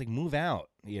 Dad. And it's like, move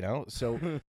out, you know? So...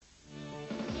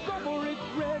 Go for it,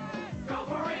 red. Go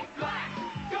for it, black.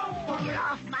 Go for it.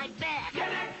 Off my back.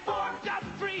 Connect 4. Got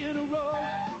 3 in a row.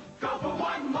 Go for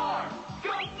one more.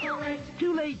 Go for it.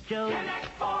 Too late, Joe. Connect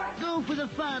 4. Go for the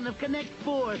fun of Connect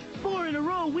 4. 4 in a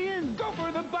row wins. Go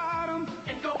for the bottom.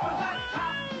 And go for the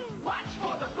top. Watch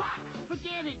for the block.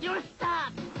 Forget it. You're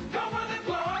stuck. Go for the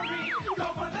glory. Go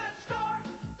for the star.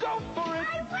 Go for it.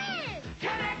 I win.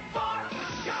 Connect 4.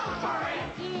 Go for it.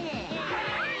 Yeah.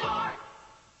 Connect 4.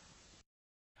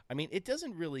 I mean, it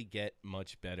doesn't really get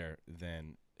much better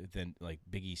than like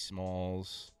Biggie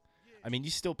Smalls. I mean, you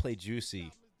still play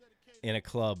Juicy in a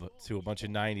club to a bunch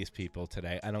of 90s people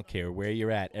today. I don't care where you're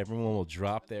at. Everyone will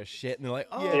drop their shit and they're like,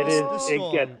 oh,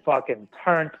 It gets fucking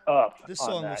turned up. This on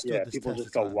song that. withstood Yeah, this people test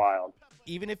just of go time. wild.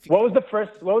 Even if What was the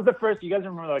first? You guys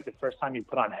remember like the first time you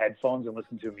put on headphones and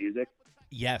listened to music?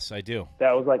 Yes, I do.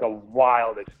 That was like a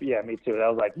wild experience. Yeah, me too. That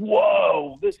was like,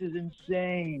 whoa, this is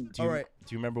insane. Do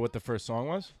you remember what the first song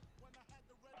was?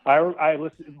 I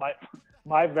listened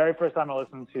my very first time I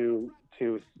listened to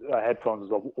headphones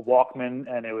was a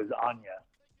Walkman, and it was Anya.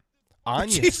 Anya.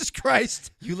 Jesus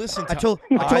Christ! You listened I to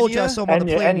told you I saw him on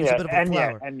the plane. He's a bit of a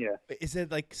flower. Anya. Is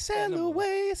it like sail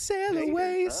away, sail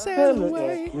away, sail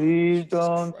away? Please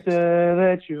don't say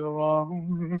that you're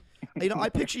wrong. You know, I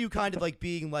picture you kind of like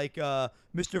being like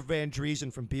Mr. Van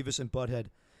Driesen from Beavis and Butthead.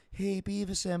 Hey,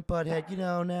 Beavis and Butthead, you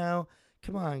know now,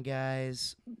 come on,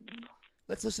 guys.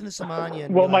 Let's listen to some Anya.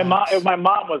 Well, my mom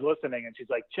was listening, and she's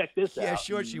like, "Check this out." Yeah,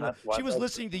 sure she was. That's why- She was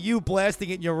listening to you blasting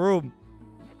it in your room.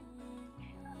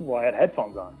 Well, I had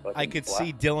headphones on. So I could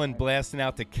see Dylan blasting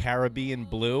out the Caribbean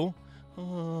Blue.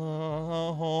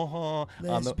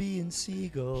 Lesbian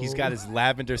seagull. He's got his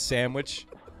lavender sandwich.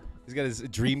 He's got his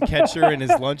dream catcher in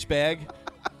his lunch bag.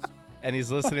 And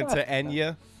he's listening to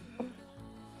Enya.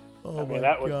 Oh, my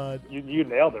that was, God. You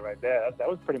nailed it right there. That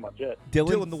was pretty much it.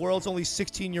 Dylan, the world's only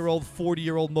 16-year-old,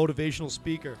 40-year-old motivational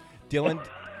speaker. Dylan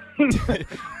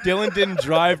didn't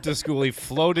drive to school. He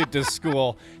floated to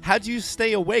school. How'd you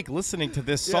stay awake listening to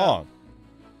this song?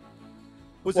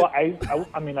 I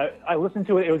listened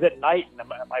to it. It was at night, and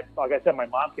like I said, my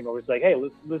mom came over. It's like, hey,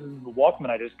 this is the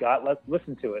Walkman I just got. Let's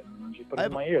listen to it. And she put it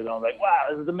in my ears, and I was like, wow,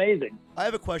 this is amazing. I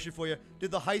have a question for you. Did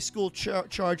the high school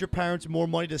charge your parents more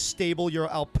money to stable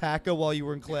your alpaca while you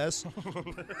were in class?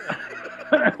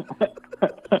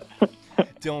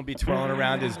 Dylan be twirling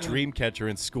around his dream catcher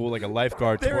in school like a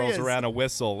lifeguard There he twirls is. around a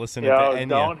whistle listening to Enya.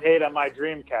 Don't hate on my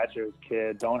dream catchers,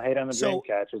 kid. Don't hate on the dream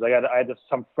catchers. I had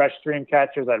some fresh dream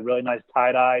catchers. I had really nice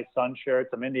tie-dye, sun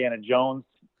shirts, some Indiana Jones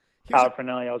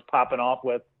paraphernalia I was popping off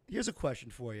with. Here's a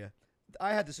question for you.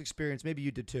 I had this experience. Maybe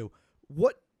you did too.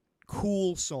 What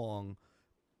cool song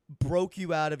broke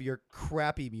you out of your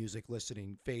crappy music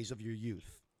listening phase of your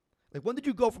youth? Like, when did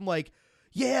you go from like,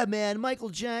 yeah, man, Michael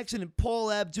Jackson and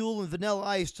Paul Abdul and Vanilla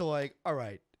Ice to like, all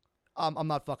right, I'm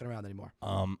not fucking around anymore.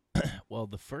 Well,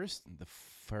 the first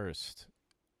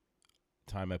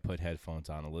time I put headphones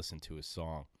on and listened to a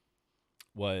song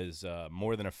was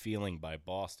More Than a Feeling by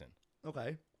Boston.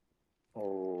 Okay.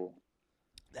 Oh.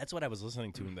 That's what I was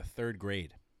listening to in the third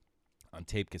grade on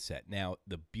tape cassette. Now,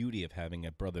 the beauty of having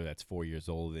a brother that's 4 years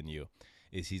older than you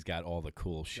is he's got all the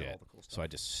cool shit. all the cool stuff. So I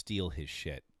just steal his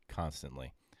shit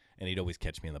constantly. And he'd always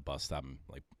catch me in the bus stop and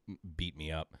like beat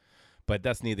me up. But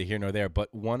that's neither here nor there.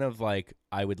 But one of like,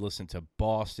 I would listen to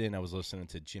Boston. I was listening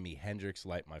to Jimi Hendrix,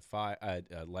 Light My Fire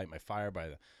by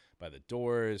the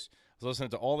Doors. I was listening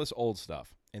to all this old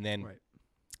stuff. And then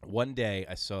one day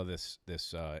I saw this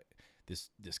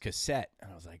cassette,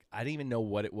 and I was like, I didn't even know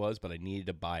what it was, but I needed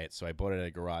to buy it. So I bought it at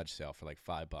a garage sale for like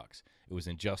 $5. It was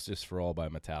Injustice for All by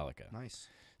Metallica. Nice.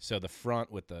 So the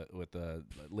front with the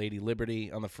Lady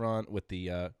Liberty on the front with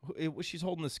the she's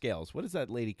holding the scales. What is that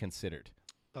lady considered?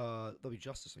 That'll be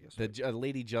Justice, I guess. The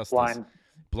Lady Justice. Lady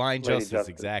Blind Justice, Justice,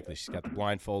 exactly. She's got the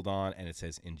blindfold on, and it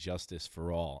says "Injustice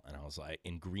for All," and I was like,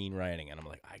 in green writing, and I'm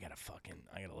like, I gotta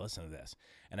listen to this,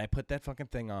 and I put that fucking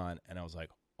thing on, and I was like,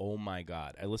 oh my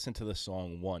god! I listened to the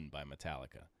song "One" by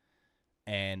Metallica,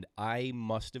 and I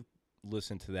must have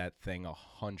listened to that thing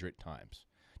 100 times,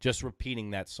 just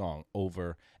repeating that song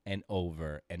over and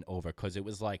over and over, because it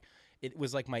was like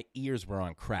my ears were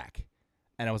on crack,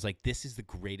 and I was like, this is the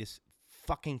greatest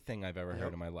fucking thing I've ever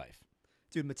heard in my life.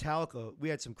 Dude, Metallica, we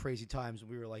had some crazy times when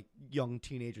we were like young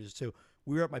teenagers too.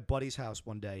 We were at my buddy's house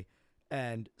one day,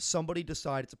 and somebody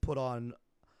decided to put on,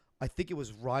 I think it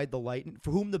was Ride the Lightning,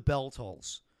 For Whom the Bell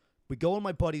Tolls. We go in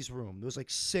my buddy's room. There was like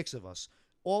 6 of us.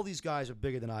 All these guys are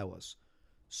bigger than I was.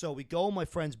 So we go in my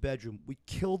friend's bedroom. We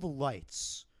kill the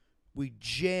lights. We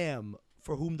jam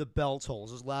For Whom the Bell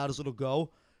Tolls as loud as it'll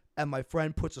go, and my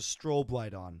friend puts a strobe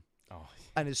light on. Oh.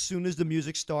 And as soon as the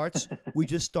music starts, we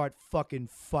just start fucking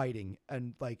fighting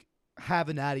and like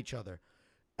having at each other.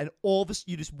 And all this,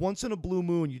 you just once in a blue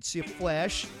moon, you'd see a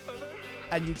flash,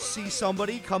 and you'd see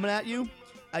somebody coming at you,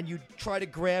 and you'd try to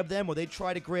grab them, or they'd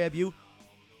try to grab you.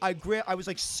 I was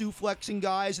like suplexing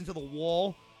guys into the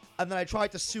wall, and then I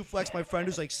tried to suplex my friend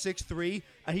who's like 6'3",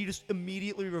 and he just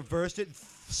immediately reversed it, and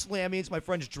slammed me into my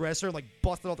friend's dresser, and like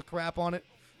busted all the crap on it.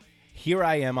 Here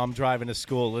I am, I'm driving to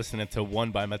school listening to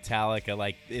One by Metallica,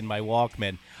 like in my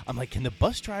Walkman. I'm like, can the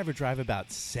bus driver drive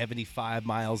about 75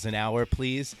 miles an hour,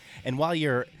 please? And while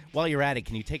you're at it,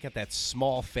 can you take out that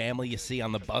small family you see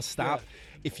on the bus stop? Yeah.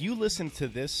 If you listen to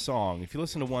this song, if you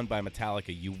listen to One by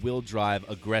Metallica, you will drive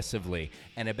aggressively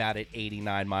and about at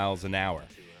 89 miles an hour.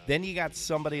 Then you got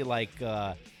somebody like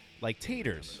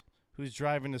Taters, who's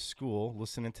driving to school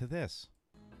listening to this.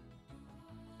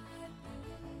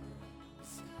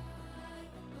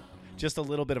 Just a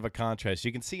little bit of a contrast.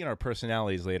 You can see in our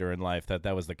personalities later in life that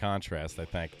was the contrast, I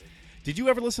think. Did you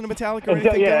ever listen to Metallica or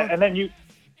anything? Yeah, and then you...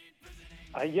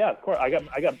 yeah, of course. I got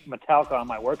Metallica on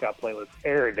my workout playlist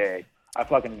every day. I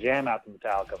fucking jam out to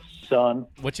Metallica, son.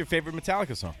 What's your favorite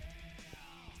Metallica song?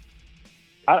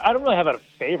 I don't really have a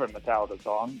favorite Metallica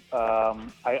song. I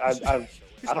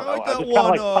don't know.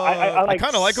 I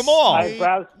kind of like them all.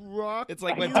 Rock. It's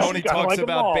like when Tony talks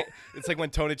about. It's like when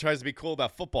Tony tries to be cool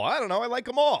about football. I don't know. I like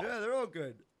them all. Yeah, they're all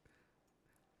good.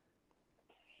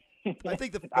 I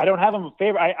think I don't have a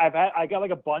favorite. I got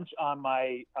like a bunch on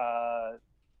my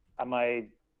my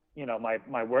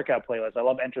workout playlist. I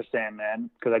love Enter Sandman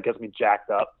because that gets me jacked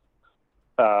up.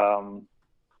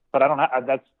 But I don't have.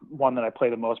 That's one that I play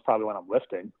the most probably when I'm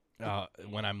lifting.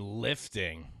 When I'm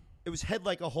lifting. It was Head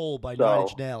Like a Hole by 9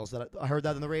 Inch Nails. That I heard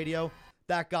that on the radio.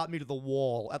 That got me to the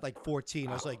wall at like 14.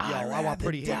 I was like, yo, I want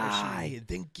Pretty Hate Machine.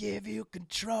 Then give you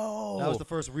control. That was the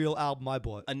first real album I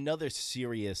bought. Another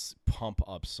serious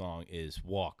pump-up song is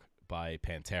Walk by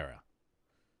Pantera.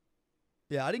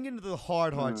 Yeah, I didn't get into the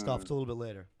hard stuff till a little bit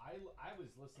later. I was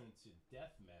listening to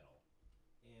death metal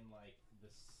in like the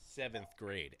 7th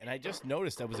grade, and I just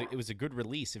noticed it was a good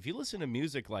release. If you listen to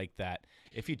music like that,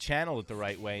 if you channel it the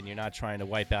right way and you're not trying to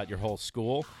wipe out your whole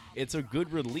school, it's a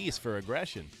good release for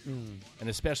aggression. And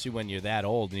especially when you're that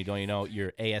old and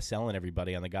you're ASLing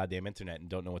everybody on the goddamn internet and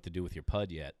don't know what to do with your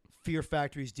PUD yet. Fear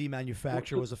Factory's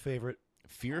Demanufacture was a favorite.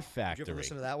 Fear Factory. Did you ever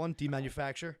listen to that one,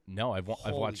 Demanufacture? No, I've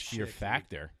watched Fear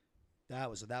Factor. That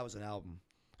was an album.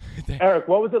 Eric,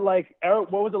 what was it like?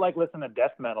 Listening to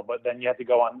death metal, but then you had to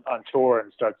go on tour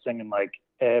and start singing like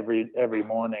every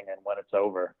morning and when it's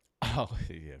over. Oh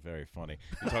yeah, very funny.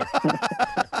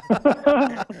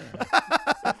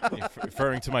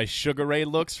 Referring to my Sugar Ray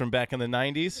looks from back in the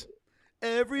 90s.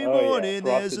 Every morning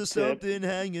there's something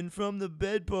hanging from the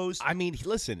bedpost. I mean,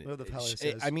 listen.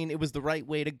 It was the right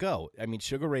way to go. I mean,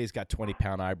 Sugar Ray's got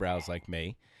 20-pound eyebrows like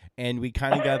me. And we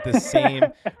kind of got the same.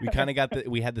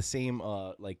 We had the same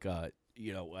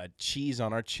cheese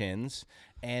on our chins,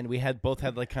 and we both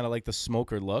had like kind of like the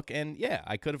smoker look. And yeah,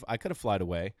 I could have flied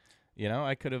away.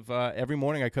 I could have every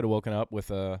morning I could have woken up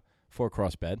with a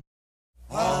 4-cross bed.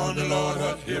 On the Lord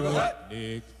Hut, here a hut,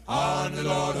 Nick. On the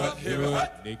Lord Hut, here a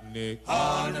hut, Nick.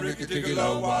 On the Ricky Ticky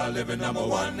Low, while living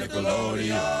 #1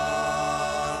 Nickelodeon.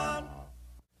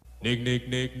 Nick.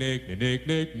 Nickelodeon.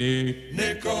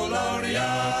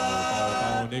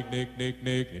 Nick.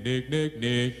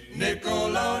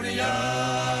 Nickelodeon.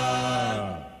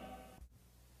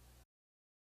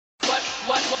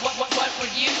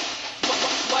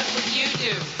 What would you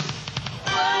do?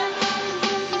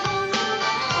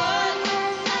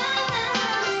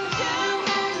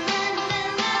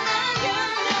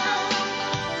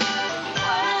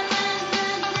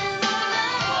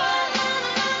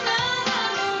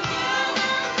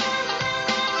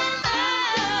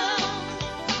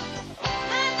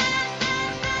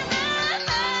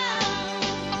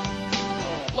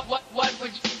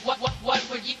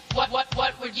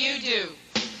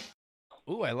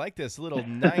 Ooh, I like this little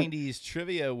 90s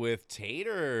trivia with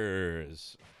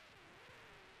taters.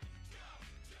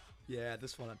 Yeah,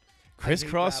 this one.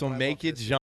 Crisscross will make you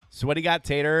jump. So what do you got,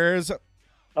 taters?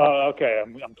 Oh, okay.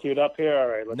 I'm queued up here. All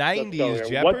right. Let's go 90s here.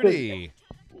 Jeopardy.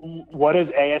 What does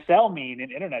ASL mean in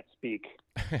internet speak?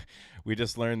 We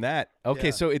just learned that. Okay,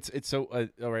 Yeah. so it's so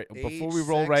all right. Age, Before we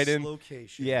roll sex, right in,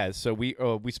 location. yeah. So we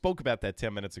spoke about that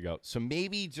 10 minutes ago. So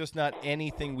maybe just not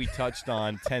anything we touched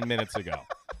on 10 minutes ago.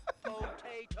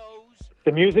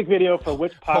 The music video for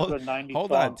which popular Hold- 90s hold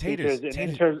song on, Taters, features an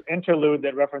Taters. interlude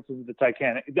that references the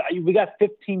Titanic? We got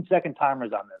 15-second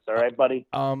timers on this, all right, buddy?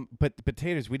 But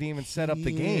taters, we didn't even set up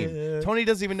the game. Yeah. Tony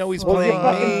doesn't even know he's Well,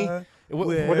 playing me.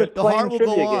 We're just the playing heart will go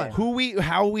trivia on. game.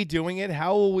 How are we doing it?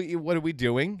 What are we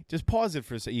doing? Just pause it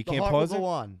for a second. You The can't heart pause will it. go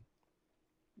on.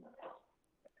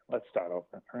 Let's start over,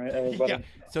 all right, everybody? Yeah.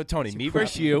 So Tony, Some me crap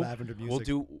versus you. lavender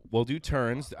music. We'll do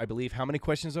turns. I believe. How many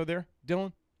questions are there,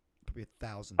 Dylan? Probably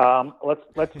 1,000.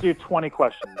 Let's do 20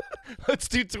 questions. Let's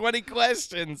do 20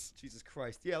 questions. Jesus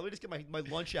Christ. Yeah, let me just get my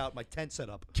lunch out, my tent set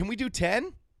up. Can we do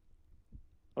 10?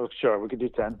 Oh, sure, we could do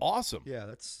 10. Awesome. Yeah,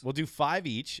 that's. We'll do 5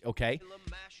 each. Okay.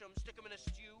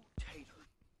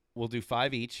 We'll do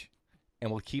 5 each,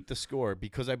 and we'll keep the score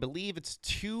because I believe it's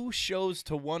 2 shows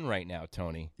to 1 right now,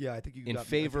 Tony. Yeah, I think you in got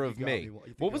favor I of think you got me. one. You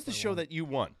think What you was got the my show one. that you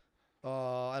won?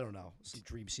 I don't know. Some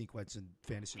dream sequence in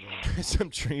Fantasy Land. Some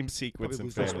dream sequence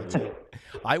in Probably lose this fantasy.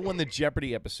 one, I won the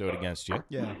Jeopardy episode against you.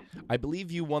 Yeah. I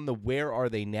believe you won the Where Are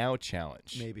They Now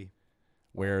challenge. Maybe.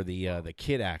 Where the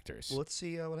kid actors. Well, let's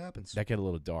see what happens. That get a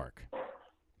little dark.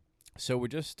 So we're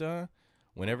just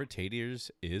whenever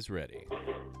Taters is ready.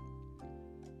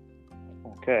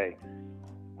 Okay.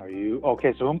 Are you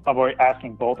okay? So I'm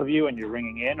asking both of you, and you're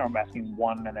ringing in, or I'm asking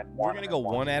one and then one. We're gonna go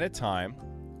one at a time.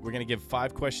 We're gonna give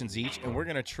 5 questions each, and we're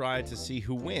gonna try to see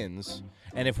who wins.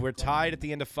 And if we're tied at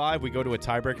the end of 5, we go to a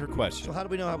tiebreaker question. So how do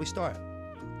we know how we start?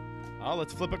 Oh,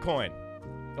 let's flip a coin.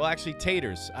 Well, actually,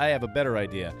 Taters, I have a better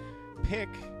idea. Pick.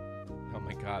 Oh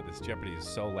my God, this Jeopardy is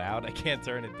so loud. I can't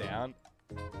turn it down.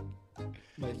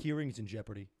 My hearing's in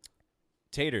jeopardy.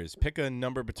 Taters, pick a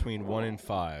number between 1 and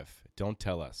 5. Don't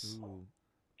tell us. Ooh.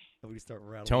 We start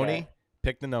rattling. Tony,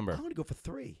 pick the number. I'm gonna go for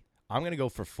 3. I'm gonna go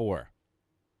for 4.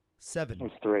 7. It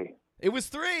was 3. It was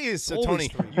 3. So Always Tony,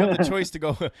 3. you have the choice to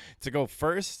go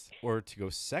first or to go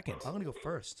second. I'm gonna go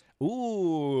first.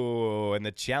 Ooh, and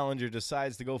the challenger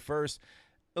decides to go first.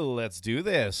 Let's do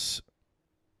this.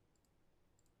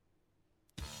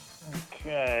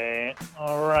 Okay.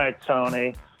 All right,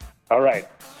 Tony. All right.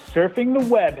 Surfing the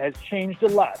web has changed a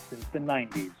lot since the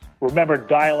 90s. Remember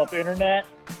dial-up internet?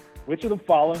 Which of the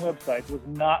following websites was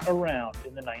not around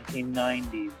in the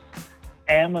 1990s?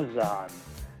 Amazon,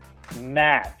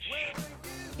 Match,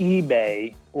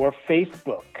 eBay, or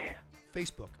Facebook?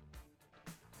 Facebook.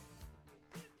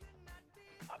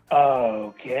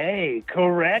 Okay,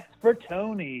 correct for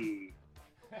Tony.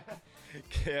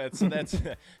 Yeah, so that's.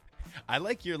 I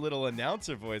like your little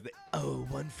announcer voice. Oh,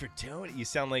 one for Tony. You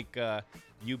sound like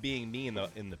you being me in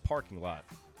the parking lot.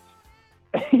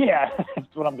 Yeah,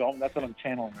 that's what I'm going. That's what I'm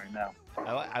channeling right now.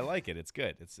 I like it. It's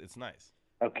good. It's nice.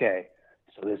 Okay,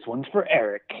 so this one's for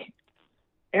Eric.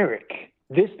 Eric,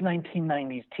 this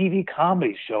 1990s TV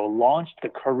comedy show launched the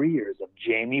careers of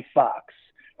Jamie Foxx,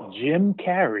 Jim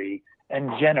Carrey, and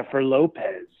Jennifer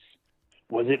Lopez.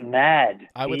 Was it Mad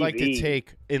I would like to TV?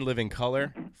 take In Living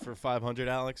Color for 500,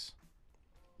 Alex.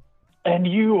 And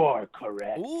you are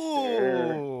correct.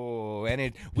 Sir. Ooh,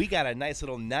 and we got a nice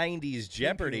little 90s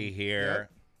Jeopardy here.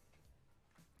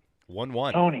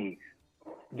 1-1. Tony,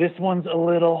 this one's a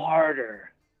little harder.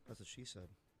 That's what she said.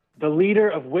 The leader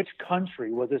of which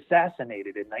country was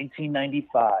assassinated in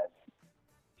 1995?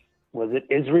 Was it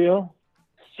Israel,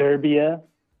 Serbia,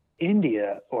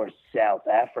 India, or South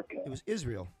Africa? It was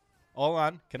Israel. Hold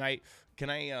on. Can I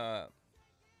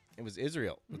it was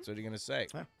Israel. That's what you're going to say.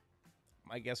 Huh.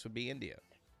 My guess would be India.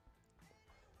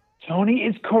 Tony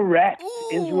is correct. Ooh.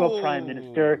 Israel Prime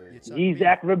Minister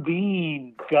Yitzhak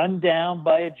Rabin gunned down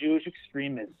by a Jewish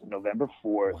extremist on November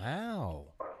 4th. Wow.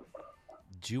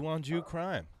 Jew on Jew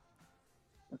crime.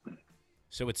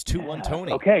 So it's 2-1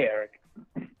 Tony. Okay, Eric.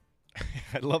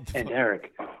 I love the And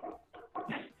Eric.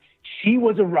 She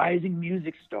was a rising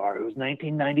music star whose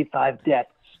 1995 death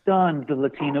stunned the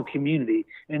Latino community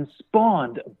and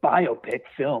spawned a biopic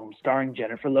film starring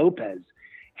Jennifer Lopez.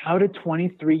 How did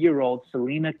 23-year-old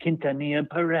Selena Quintanilla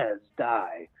Perez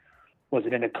die? Was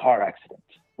it in a car accident?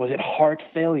 Was it heart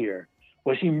failure?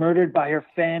 Was she murdered by her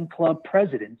fan club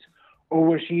president? Or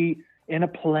was she in a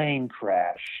plane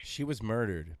crash? She was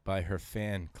murdered by her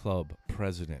fan club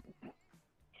president.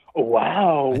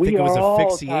 Wow, I we think it was are all tied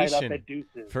up asphyxiation at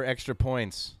deuces. for extra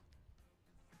points.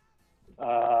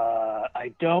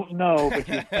 I don't know, but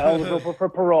she's eligible for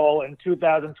parole in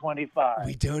 2025.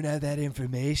 We don't have that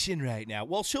information right now.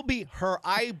 Well, her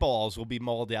eyeballs will be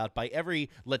mauled out by every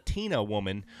Latina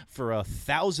woman for a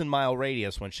 1,000-mile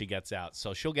radius when she gets out.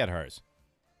 So she'll get hers.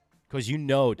 Because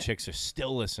chicks are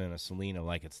still listening to Selena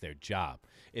like it's their job.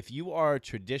 If you are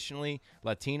traditionally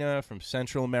Latina from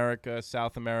Central America,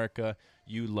 South America,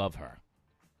 you love her.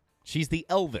 She's the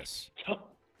Elvis.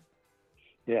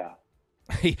 Yeah.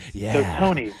 Yeah. So,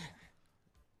 Tony.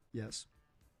 Yes.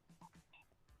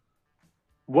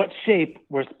 What shape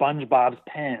were SpongeBob's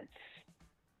pants?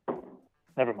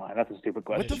 Never mind. That's a stupid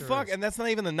question. What the fuck? And that's not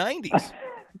even the 90s.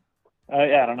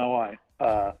 Yeah, I don't know why.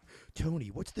 Tony,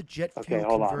 what's the jet Okay, fuel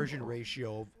hold on. conversion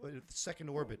ratio of the second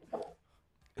orbit?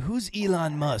 Who's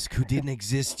Elon Musk who didn't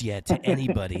exist yet to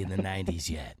anybody in the 90s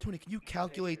yet? Tony, can you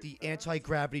calculate the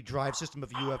anti-gravity drive system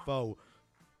of a UFO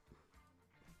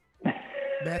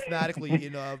mathematically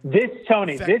in This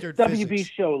vectored WB physics?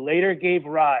 show later gave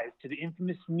rise to the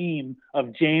infamous meme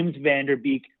of James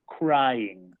Vanderbeek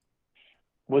crying.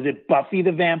 Was it Buffy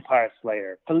the Vampire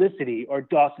Slayer, Felicity, or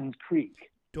Dawson's Creek?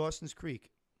 Dawson's Creek.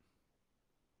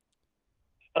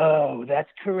 Oh, that's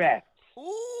correct. Ooh.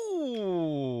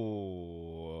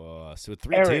 So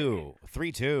 3-2.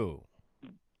 Eric. 3-2.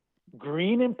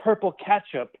 Green and purple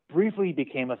ketchup briefly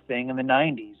became a thing in the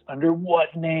 90s. Under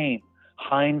what name?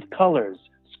 Heinz Colors,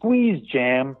 Squeeze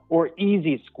Jam, or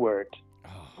Easy Squirt?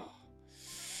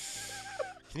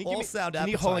 Can you All give me, sound can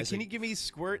you, hold on, appetizing. can you give me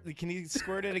squirt? Can you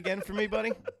squirt it again for me,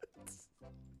 buddy?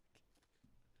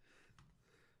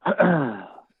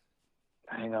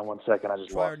 Hang on one second. I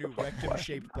just Try our lost new the fucking question.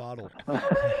 rectum-shaped bottle.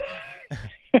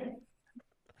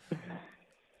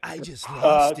 I just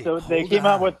lost it. So they Hold came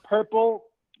out on. with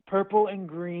purple and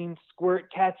green squirt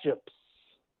ketchups.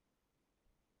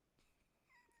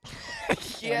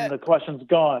 Yeah. And the question's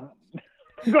gone.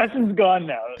 The question's gone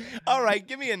now. All right,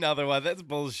 give me another one. That's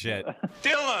bullshit.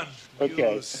 Dylan!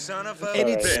 Okay. You son of a And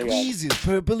it Alright, hang on. squeezes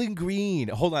purple and green.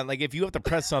 Hold on, like if you have to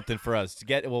press something for us to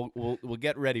get, we'll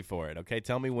get ready for it. Okay,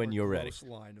 tell me when you're ready. Gross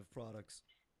line of products.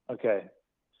 Okay.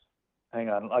 Hang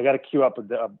on. I got to queue up with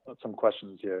some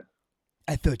questions here.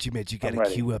 I thought you meant you got I'm to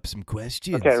ready. queue up some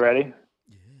questions. Okay, ready?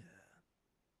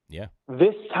 Yeah.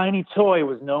 This tiny toy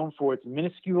was known for its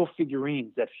minuscule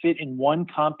figurines that fit in one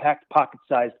compact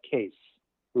pocket-sized case.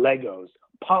 Legos,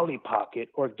 Polly Pocket,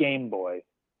 or Game Boy.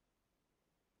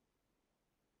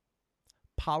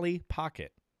 Polly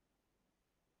Pocket.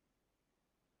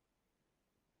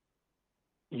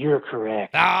 You're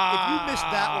correct. If you missed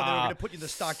that one, they were going to put you in the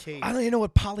stockade. I don't even know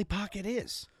what Polly Pocket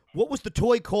is. What was the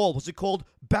toy called? Was it called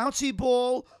Bouncy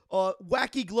Ball,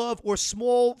 Wacky Glove, or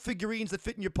Small Figurines that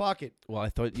fit in your pocket? Well, I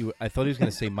thought he was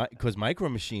going to say because Micro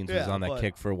Machines was Yeah, on that but-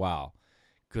 kick for a while.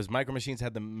 Because Micro Machines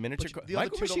had the miniature. But the other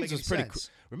Micro two don't Machines make was any pretty cool.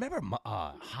 sense. Remember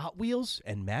Hot Wheels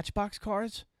and Matchbox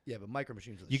cars? Yeah, but Micro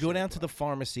Machines are the You go shit, down to bro. the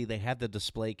pharmacy, they had the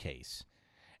display case.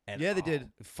 And, Yeah, they did.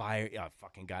 Fire, yeah,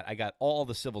 fucking God. I got all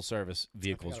the civil service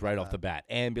vehicles forgot right about off the bat.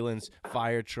 Ambulance,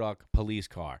 fire truck, police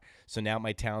car. So now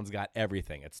my town's got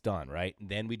everything. It's done, right? And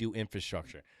then we do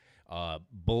infrastructure.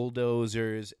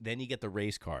 Bulldozers. Then you get the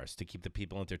race cars to keep the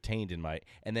people entertained and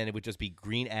then it would just be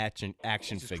green action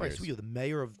Jesus figures. Christ, were you the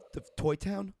mayor of the Toy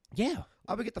Town? Yeah.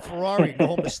 I would get the Ferrari and go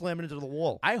home to slam it into the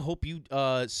wall. I hope you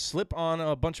slip on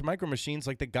a bunch of Micro Machines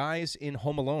like the guys in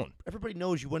Home Alone. Everybody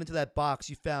knows you went into that box,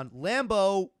 you found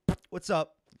Lambo. What's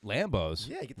up? Lambos.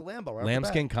 Yeah, you get the Lambo. Right off the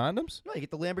Lambskin bat. condoms? No, you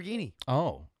get the Lamborghini.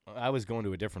 Oh, I was going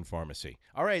to a different pharmacy.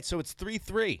 All right, so it's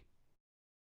 3-3.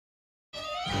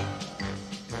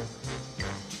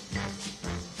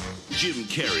 Jim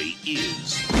Carrey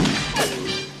is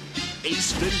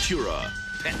Ace Ventura,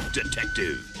 Pet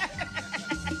Detective.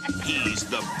 He's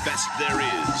the best there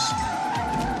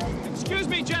is. Excuse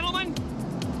me, gentlemen.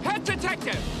 Pet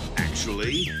detective.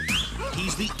 Actually,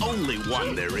 he's the only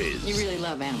one there is. You really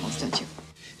love animals, don't you?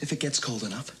 If it gets cold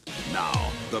enough. Now,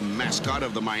 the mascot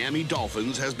of the Miami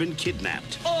Dolphins has been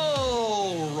kidnapped.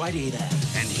 Oh, righty then.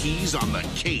 And he's on the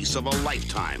case of a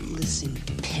lifetime. Listen,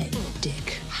 Pet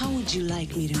Dick, how would you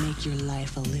like me to make your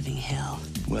life a living hell?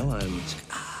 Well, I'm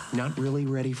not really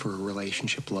ready for a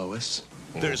relationship, Lois.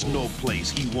 There's no place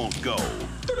he won't go.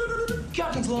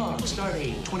 Captain's log,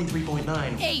 stardate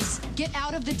 23.9. Ace, get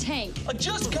out of the tank. I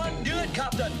just can't do it,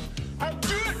 Captain. I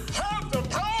don't have the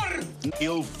power.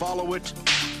 He'll follow it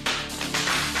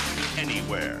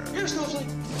anywhere. Here, Snowflake.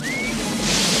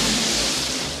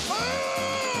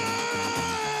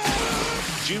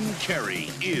 Jim Carrey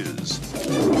is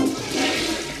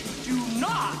Do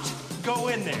not go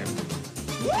in there.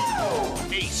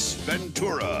 Woo! Ace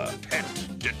Ventura, Pet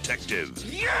Detective.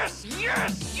 Yes,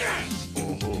 yes, yes.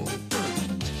 Oh.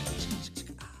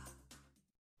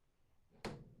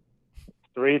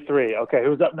 3-3. Okay,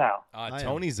 who's up now?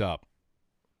 Tony's up.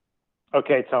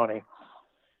 Okay, Tony.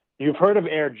 You've heard of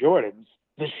Air Jordans,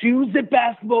 the shoes that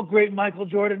basketball great Michael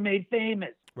Jordan made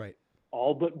famous. Right.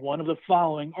 All but one of the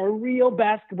following are real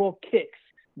basketball kicks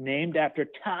named after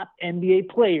top NBA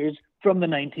players from the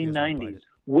 1990s.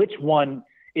 Which one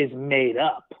is made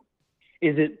up?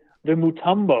 Is it the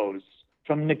Mutombos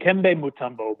from Nakembe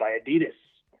Mutombo by Adidas?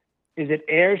 Is it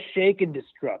Air Shake and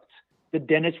Destruct, the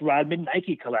Dennis Rodman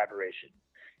Nike collaboration?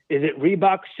 Is it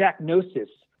Reebok Shacknosis,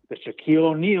 the Shaquille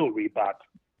O'Neal Reebok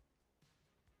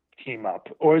team up?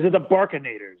 Or is it the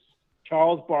Barkinators,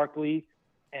 Charles Barkley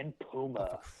and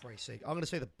Puma? For Christ's sake. I'm going to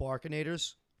say the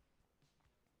Barkinators.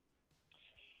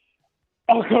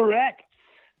 Oh, correct.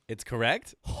 It's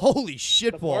correct? Holy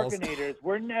shit The balls. Barkinators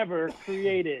were never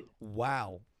created.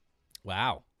 Wow.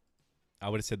 Wow. I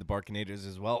would have said the Barkinators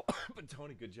as well. But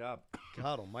Tony, good job.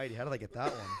 God almighty. How did I get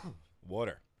that one?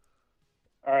 Water.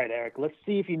 All right, Eric, let's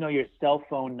see if you know your cell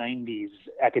phone 90s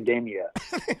academia.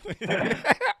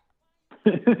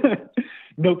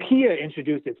 Nokia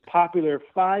introduced its popular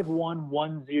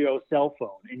 5110 cell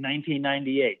phone in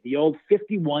 1998, the old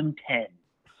 5110,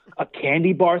 a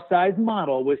candy bar-sized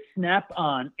model with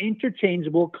snap-on,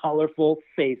 interchangeable, colorful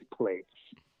faceplates.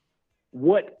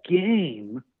 What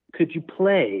game could you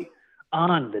play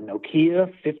on the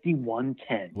Nokia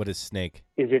 5110? What is Snake?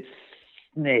 Is it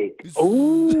Snake?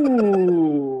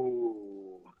 Ooh.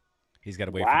 He's got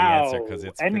to wait for the answer because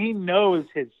it's... And he knows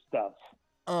his stuff.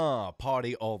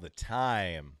 Party all the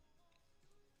time.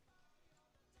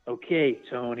 Okay,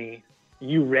 Tony.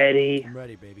 You ready? I'm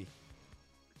ready, baby.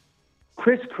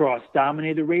 Crisscross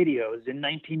dominated the radios in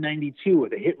 1992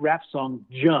 with a hit rap song,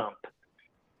 Jump.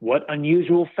 What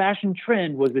unusual fashion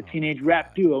trend was the teenage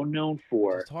rap duo known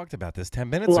for? We talked about this 10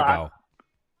 minutes ago.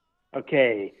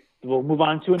 Okay, we'll move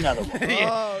on to another one.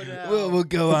 Oh, no. We'll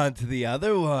go on to the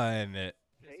other one.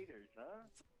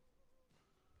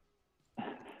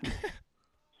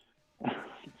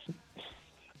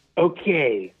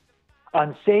 Okay,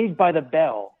 on Saved by the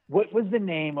Bell, what was the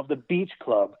name of the beach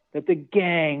club that the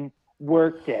gang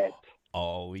worked at?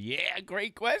 Oh, yeah,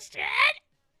 great question.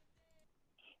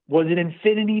 Was it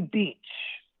Infinity Beach?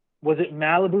 Was it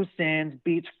Malibu Sands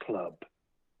Beach Club?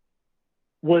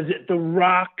 Was it The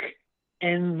Rock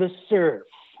and the Surf?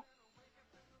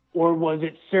 Or was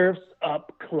it Surf's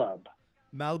Up Club?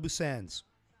 Malibu Sands.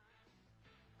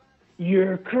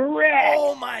 You're correct.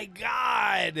 Oh, my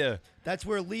God. That's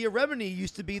where Leah Remini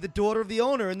used to be the daughter of the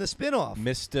owner in the spinoff.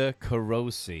 Mr.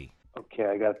 Carosi. Okay,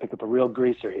 I got to pick up a real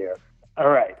greaser here. All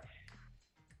right.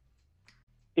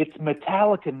 It's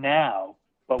Metallica now,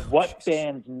 but what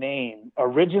band's name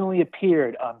originally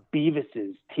appeared on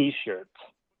Beavis's T-shirt?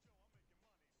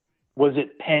 Was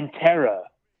it Pantera?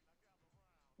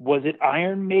 Was it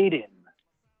Iron Maiden?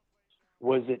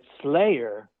 Was it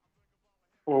Slayer?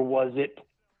 Or was it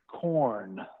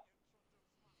Korn?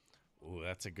 Ooh,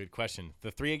 that's a good question.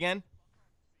 The three again?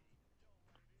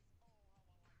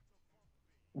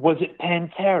 Was it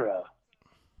Pantera?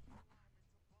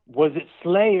 Was it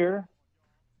Slayer?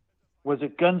 Was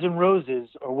it Guns N' Roses?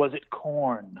 Or was it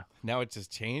Korn? Now it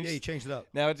just changed? Yeah, you changed it up.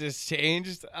 Now it just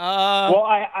changed? Well,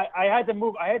 I had to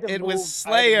move. It was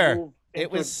Slayer. It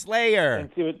was Slayer.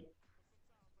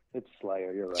 It's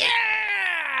Slayer. You're right.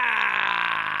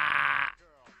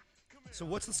 So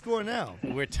what's the score now?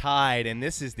 We're tied, and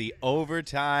this is the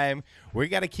overtime. We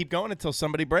got to keep going until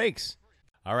somebody breaks.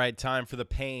 All right, time for the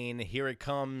pain. Here it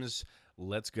comes.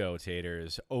 Let's go,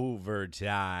 Taters.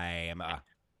 Overtime.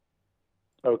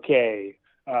 Okay.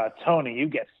 Tony, you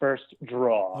get first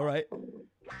draw. All right.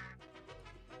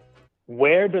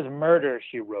 Where does Murder,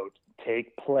 She Wrote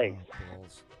take place?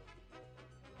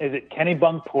 Is it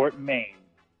Kennebunkport, Maine,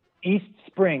 East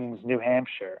Springs, New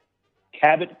Hampshire,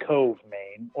 Cabot Cove,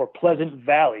 Maine, or Pleasant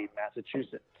Valley,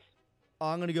 Massachusetts?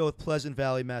 I'm going to go with Pleasant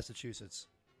Valley, Massachusetts.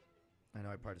 I know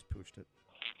I probably just pooched it.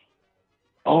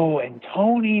 Oh, and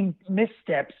Tony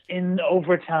missteps in the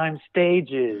overtime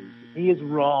stages. He is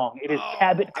wrong. It is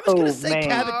Cabot Cove, I was going to say Maine.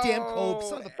 Cabot damn Cove,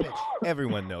 son of a bitch.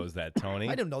 Everyone knows that, Tony.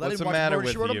 I didn't know that. What's I the didn't watch matter Murder,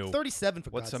 with She Wrote. you? I'm 37 for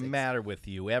What's the God's sakes. matter with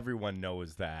you? Everyone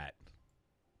knows that.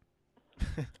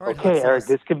 All right, Okay, Eric,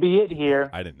 this could be it here.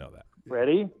 I didn't know that.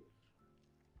 Ready?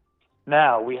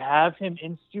 Now, we have him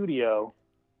in studio,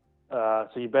 so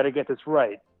you better get this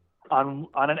right. On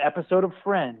an episode of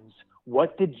Friends,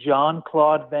 what did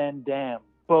Jean-Claude Van Damme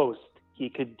boast he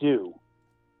could do?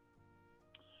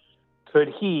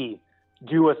 Could he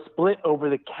do a split over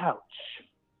the couch?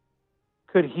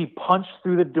 Could he punch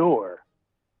through the door?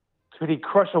 Could he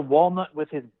crush a walnut with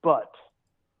his butt?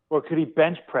 Or could he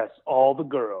bench press all the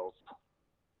girls?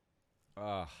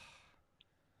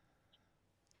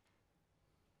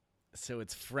 So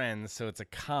it's Friends, so it's a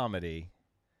comedy.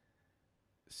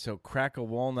 So crack a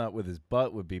walnut with his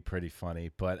butt would be pretty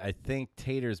funny, but I think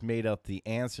Tater's made up the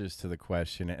answers to the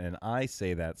question, and I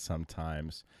say that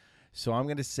sometimes. So I'm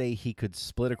going to say he could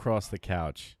split across the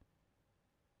couch.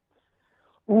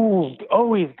 Ooh,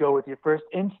 always go with your first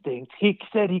instinct. He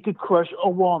said he could crush a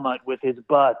walnut with his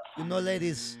butt. You know,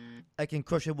 ladies, I can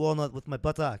crush a walnut with my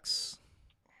buttocks.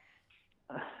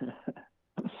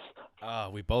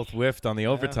 We both whiffed on the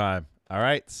overtime. All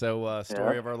right, so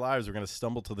story of our lives. We're going to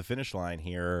stumble to the finish line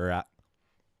here.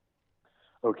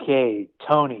 Okay,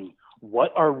 Tony,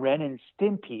 what are Ren and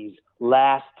Stimpy's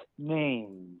last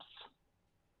names?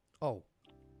 Oh.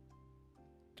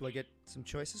 Do I get some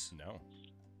choices? No.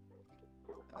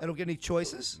 I don't get any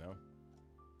choices? No.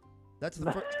 That's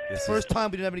the first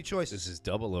time we didn't have any choices. This is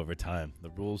double overtime.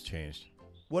 The rules changed.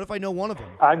 What if I know one of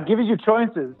them? I'm giving you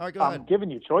choices. All right, go I'm ahead.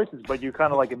 giving you choices, but you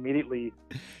kind of like immediately.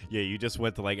 Yeah, you just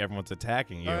went to like everyone's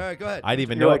attacking you. All right, go ahead. I didn't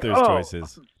even You're know like, if there's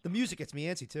choices. The music gets me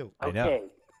antsy, too. I know. Okay.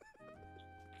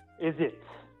 Is it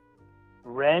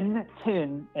Ren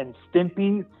Tin and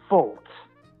Stimpy Folt?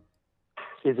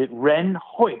 Is it Ren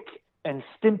Hoik and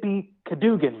Stimpy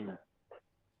Cadogan?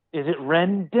 Is it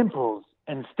Ren Dimples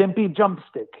and Stimpy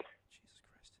Jumpstick?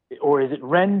 Or is it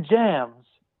Ren Jams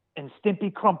and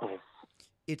Stimpy Crumples?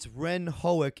 It's Ren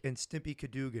Hoek and Stimpy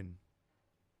Cadogan.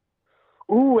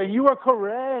 Ooh, and you are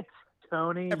correct,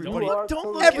 Tony.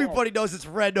 Everybody knows it's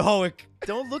Ren Hoek.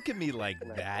 Don't look at me like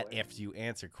that after you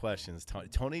answer questions, Tony.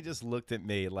 Tony just looked at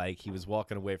me like he was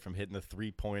walking away from hitting the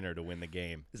three-pointer to win the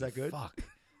game. Is that good? Fuck.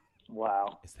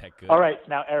 Wow. Is that good? All right,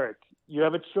 now Eric, you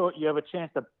have a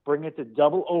chance to bring it to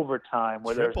double overtime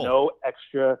where Triple. there's no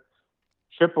extra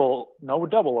no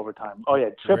double overtime. Oh yeah,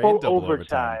 triple double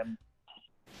overtime.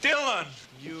 Dylan,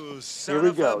 you son Here we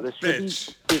of go. a This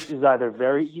bitch. is either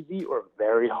very easy or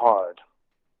very hard.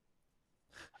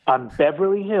 On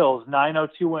Beverly Hills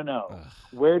 90210,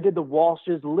 where did the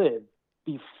Walshes live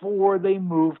before they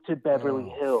moved to Beverly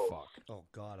Hills? Fuck. Oh,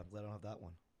 God, I'm glad I don't have that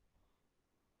one.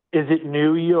 Is it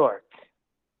New York?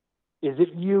 Is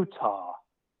it Utah?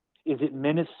 Is it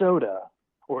Minnesota?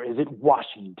 Or is it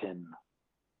Washington?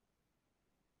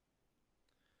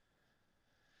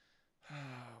 Oh,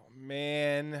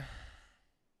 man.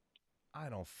 I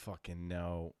don't fucking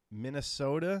know.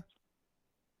 Minnesota?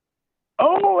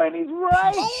 Oh, and he's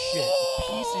right.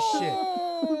 Piece of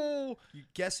shit. You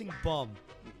guessing bum.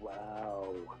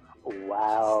 Wow.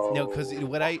 No, because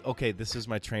this is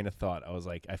my train of thought. I was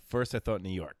like, at first I thought New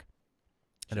York.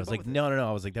 And I was like, no.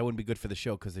 I was like, that wouldn't be good for the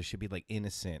show because they should be like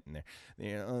innocent in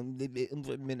there.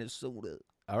 Minnesota.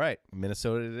 All right,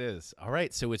 Minnesota it is. All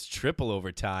right, so it's triple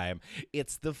overtime.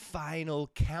 It's the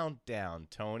final countdown,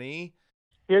 Tony.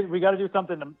 Here, we got to do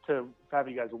something to have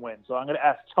you guys win. So I'm going to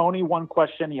ask Tony one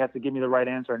question. You have to give me the right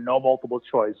answer, no multiple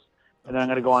choice. And then I'm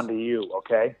going to go on to you,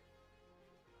 okay?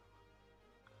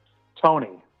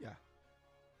 Tony. Yeah.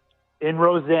 In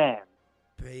Roseanne.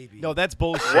 Baby. No, that's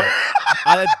bullshit.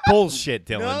 That's bullshit,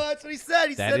 Dylan. No, that's what he said.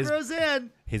 He said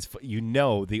Roseanne.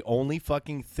 The only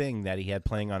fucking thing that he had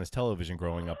playing on his television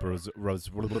growing up was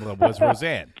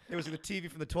Roseanne. It was the TV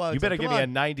from the Twilight. You better Zone. give me a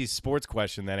 '90s sports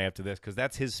question then after this, because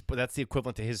that's the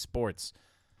equivalent to his sports.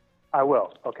 I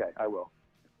will. Okay, I will.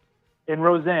 In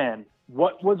Roseanne,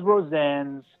 what was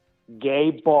Roseanne's gay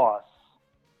boss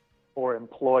or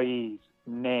employee's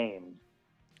name?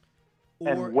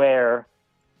 And where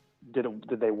did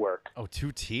they work? Oh,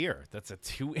 two-tier. That's a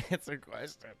two-answer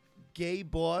question. Gay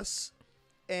boss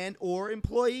and or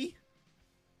employee?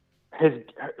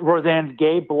 Roseanne's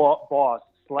gay boss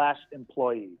 /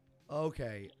 employee.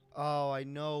 Okay. Oh, I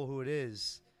know who it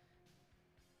is.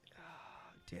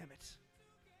 Damn it.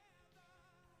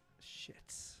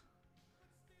 Shit.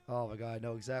 Oh, my God. I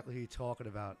know exactly who you're talking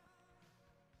about.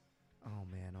 Oh,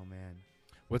 man.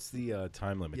 What's the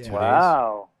time limit? Yeah. 2 days?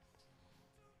 Wow.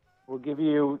 We'll give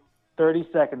you 30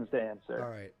 seconds to answer. All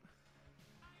right.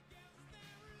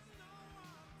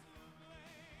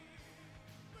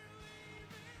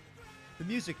 The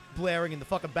music blaring in the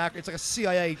fucking background. It's like a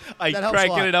CIA. I that helps a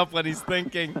cranking lot. it up when he's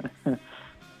thinking.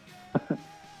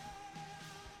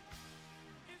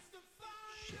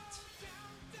 Shit.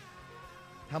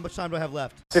 How much time do I have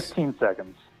left? 15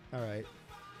 seconds. All right.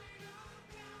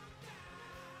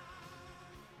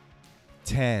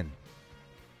 10,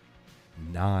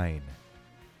 9,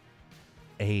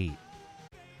 8,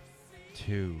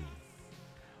 2,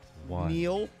 1.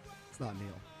 Neil? It's not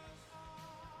Neil.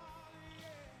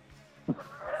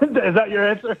 Is that your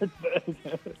answer?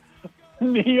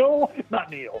 Neil? Not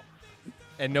Neil.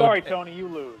 And no, Sorry, Tony, you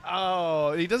lose.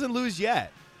 Oh, he doesn't lose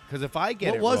yet. Because if I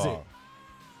get What it was wrong,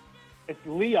 It's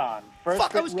Leon. First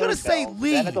Fuck, I at was gonna say Roseville,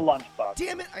 Lee. Then at the lunchbox.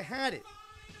 Damn it, I had it.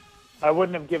 I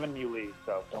wouldn't have given you Lee,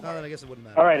 so don't Oh, worry. then I guess it wouldn't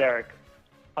matter. All right, Eric.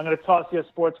 I'm going to toss you a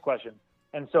sports question.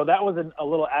 And so that was a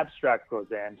little abstract,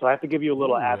 Roseanne. So I have to give you a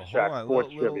little abstract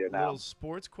sports trivia now. Little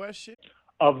sports question?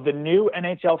 Of the new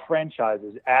NHL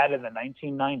franchises added in the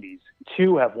 1990s,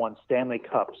 2 have won Stanley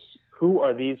Cups. Who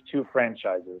are these 2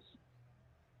 franchises?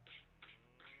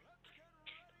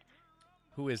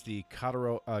 Who is the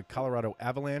Colorado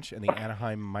Avalanche and the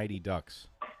Anaheim Mighty Ducks?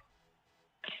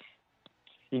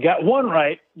 You got one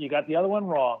right. You got the other one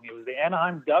wrong. It was the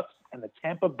Anaheim Ducks and the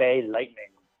Tampa Bay Lightning.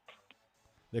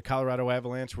 The Colorado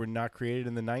Avalanche were not created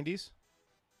in the 90s?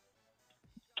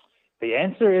 The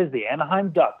answer is the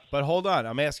Anaheim Ducks. But hold on.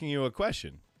 I'm asking you a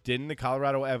question. Didn't the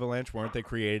Colorado Avalanche, weren't they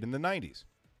created in the 90s?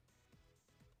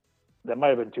 That might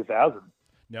have been 2000.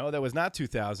 No, that was not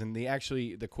 2000.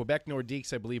 The Quebec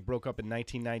Nordiques, I believe, broke up in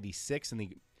 1996,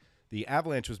 and the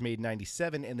Avalanche was made in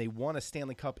 97, and they won a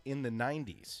Stanley Cup in the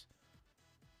 90s.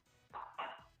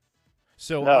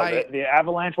 So no, the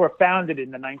Avalanche were founded in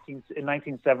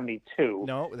 1972.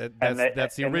 No,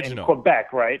 that's the original. In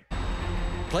Quebec, right?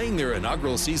 Playing their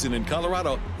inaugural season in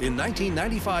Colorado in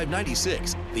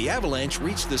 1995-96, the Avalanche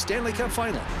reached the Stanley Cup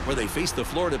Final, where they faced the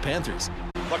Florida Panthers.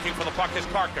 Looking for the puck is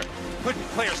Parker. Good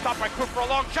clear. Stop by Crook for a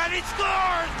long shot. He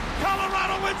scores!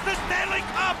 Colorado wins the Stanley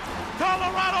Cup!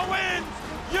 Colorado wins!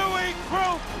 Ewing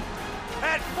Crook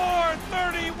at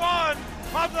 4:31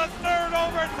 of the third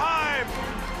overtime.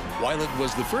 While it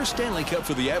was the first Stanley Cup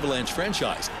for the Avalanche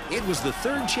franchise, it was the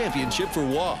third championship for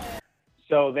WA.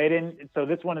 So they didn't. So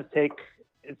this one is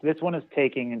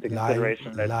taking into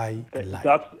consideration that the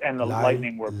Ducks and the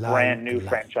Lightning were brand new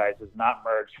franchises, not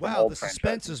merged from Wow, old the franchises.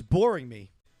 suspense is boring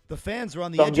me. The fans are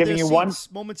on the So I'm edge of their giving you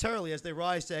seats momentarily as they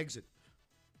rise to exit.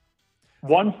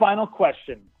 One final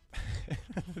question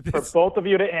for both of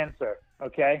you to answer,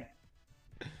 okay?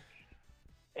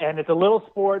 And it's a little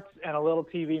sports and a little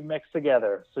TV mixed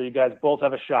together, so you guys both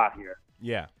have a shot here.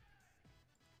 Yeah.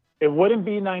 It wouldn't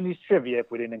be 90s trivia if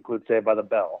we didn't include Saved by the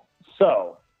Bell.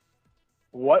 So,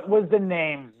 what was the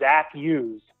name Zach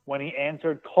used when he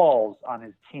answered calls on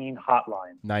his teen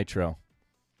hotline? Nitro.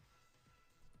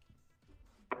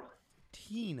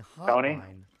 Teen hotline? Tony?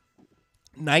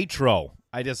 Nitro.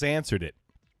 I just answered it.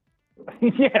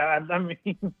 Yeah, I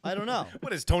mean... I don't know.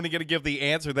 What, is Tony going to give the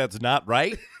answer that's not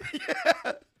right?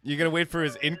 Yeah. You going to wait for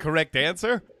his incorrect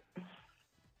answer?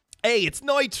 Hey, it's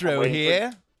Nitro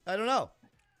here. I don't know.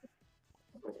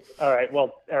 All right,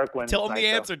 well, Eric wins. Tell him the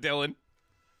Nitro. answer, Dylan.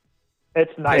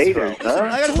 It's Nitro. Listen,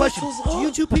 I got a question. Do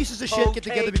you two pieces of shit get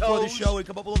together before the show and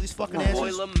come up with all these fucking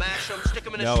answers? Boil 'em, mash 'em, stick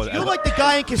 'em in a No, stew. You're like the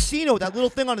guy in Casino with that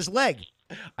little thing on his leg.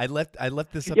 I left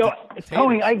this up Yo, to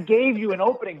Tony, I gave you an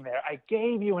opening there. I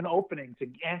gave you an opening to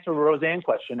answer a Roseanne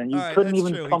question, and you All right, couldn't that's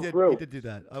even true. come through. He did do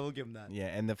that. I will give him that. Yeah,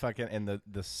 and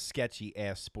the sketchy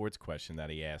ass sports question that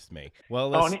he asked me.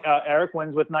 Well, Tony, Eric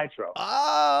wins with Nitro.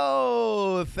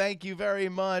 Oh, thank you very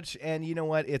much. And you know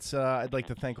what? It's I'd like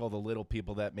to thank all the little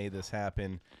people that made this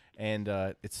happen. And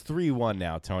it's 3-1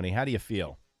 now, Tony. How do you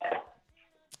feel?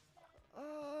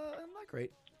 Not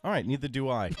great. All right, neither do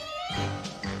I.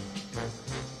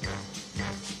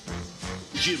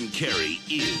 Jim Carrey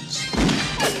is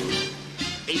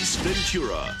Ace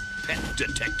Ventura, Pet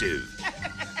Detective.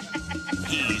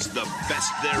 He's the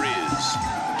best there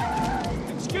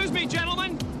is. Excuse me,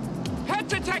 gentlemen. Pet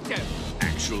detective.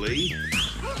 Actually,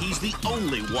 he's the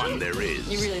only one there is.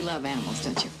 You really love animals,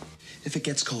 don't you? If it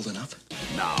gets cold enough.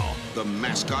 Now, the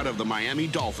mascot of the Miami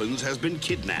Dolphins has been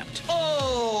kidnapped.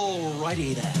 Oh,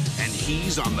 righty then. And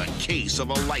he's on the case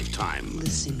of a lifetime.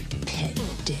 Listen, Pet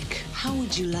Dick, how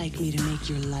would you like me to make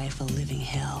your life a living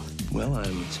hell? Well,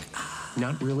 I'm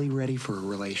not really ready for a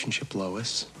relationship,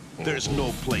 Lois. There's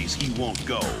no place he won't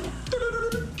go.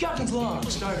 Captain's log,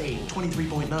 starting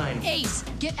 23.9. Ace,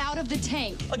 get out of the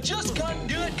tank. I just can't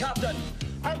do it, Captain.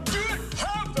 I don't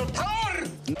have the power.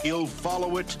 He'll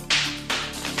follow it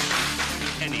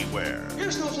anywhere.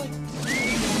 Here's Snowflake.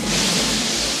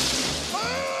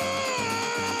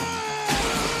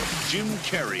 Jim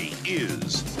Carrey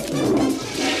is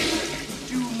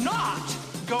Do not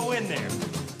go in there.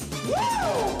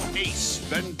 Woo! Ace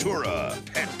Ventura,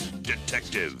 Pet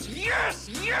Detective. Yes,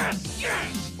 yes,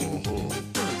 yes.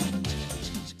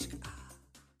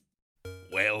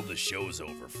 Well, the show's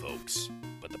over, folks,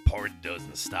 but the party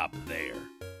doesn't stop there.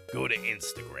 Go to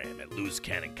Instagram at Loose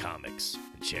Cannon Comics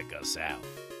and check us out.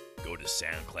 Go to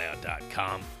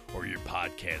SoundCloud.com or your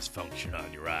podcast function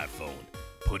on your iPhone.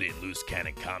 Put in Loose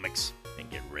Cannon Comics and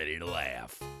get ready to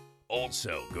laugh.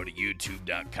 Also, go to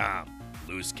YouTube.com,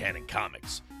 Loose Cannon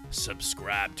Comics.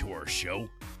 Subscribe to our show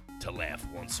to laugh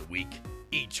once a week,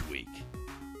 each week.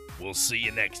 We'll see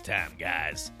you next time,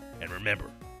 guys. And remember,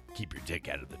 keep your dick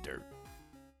out of the dirt.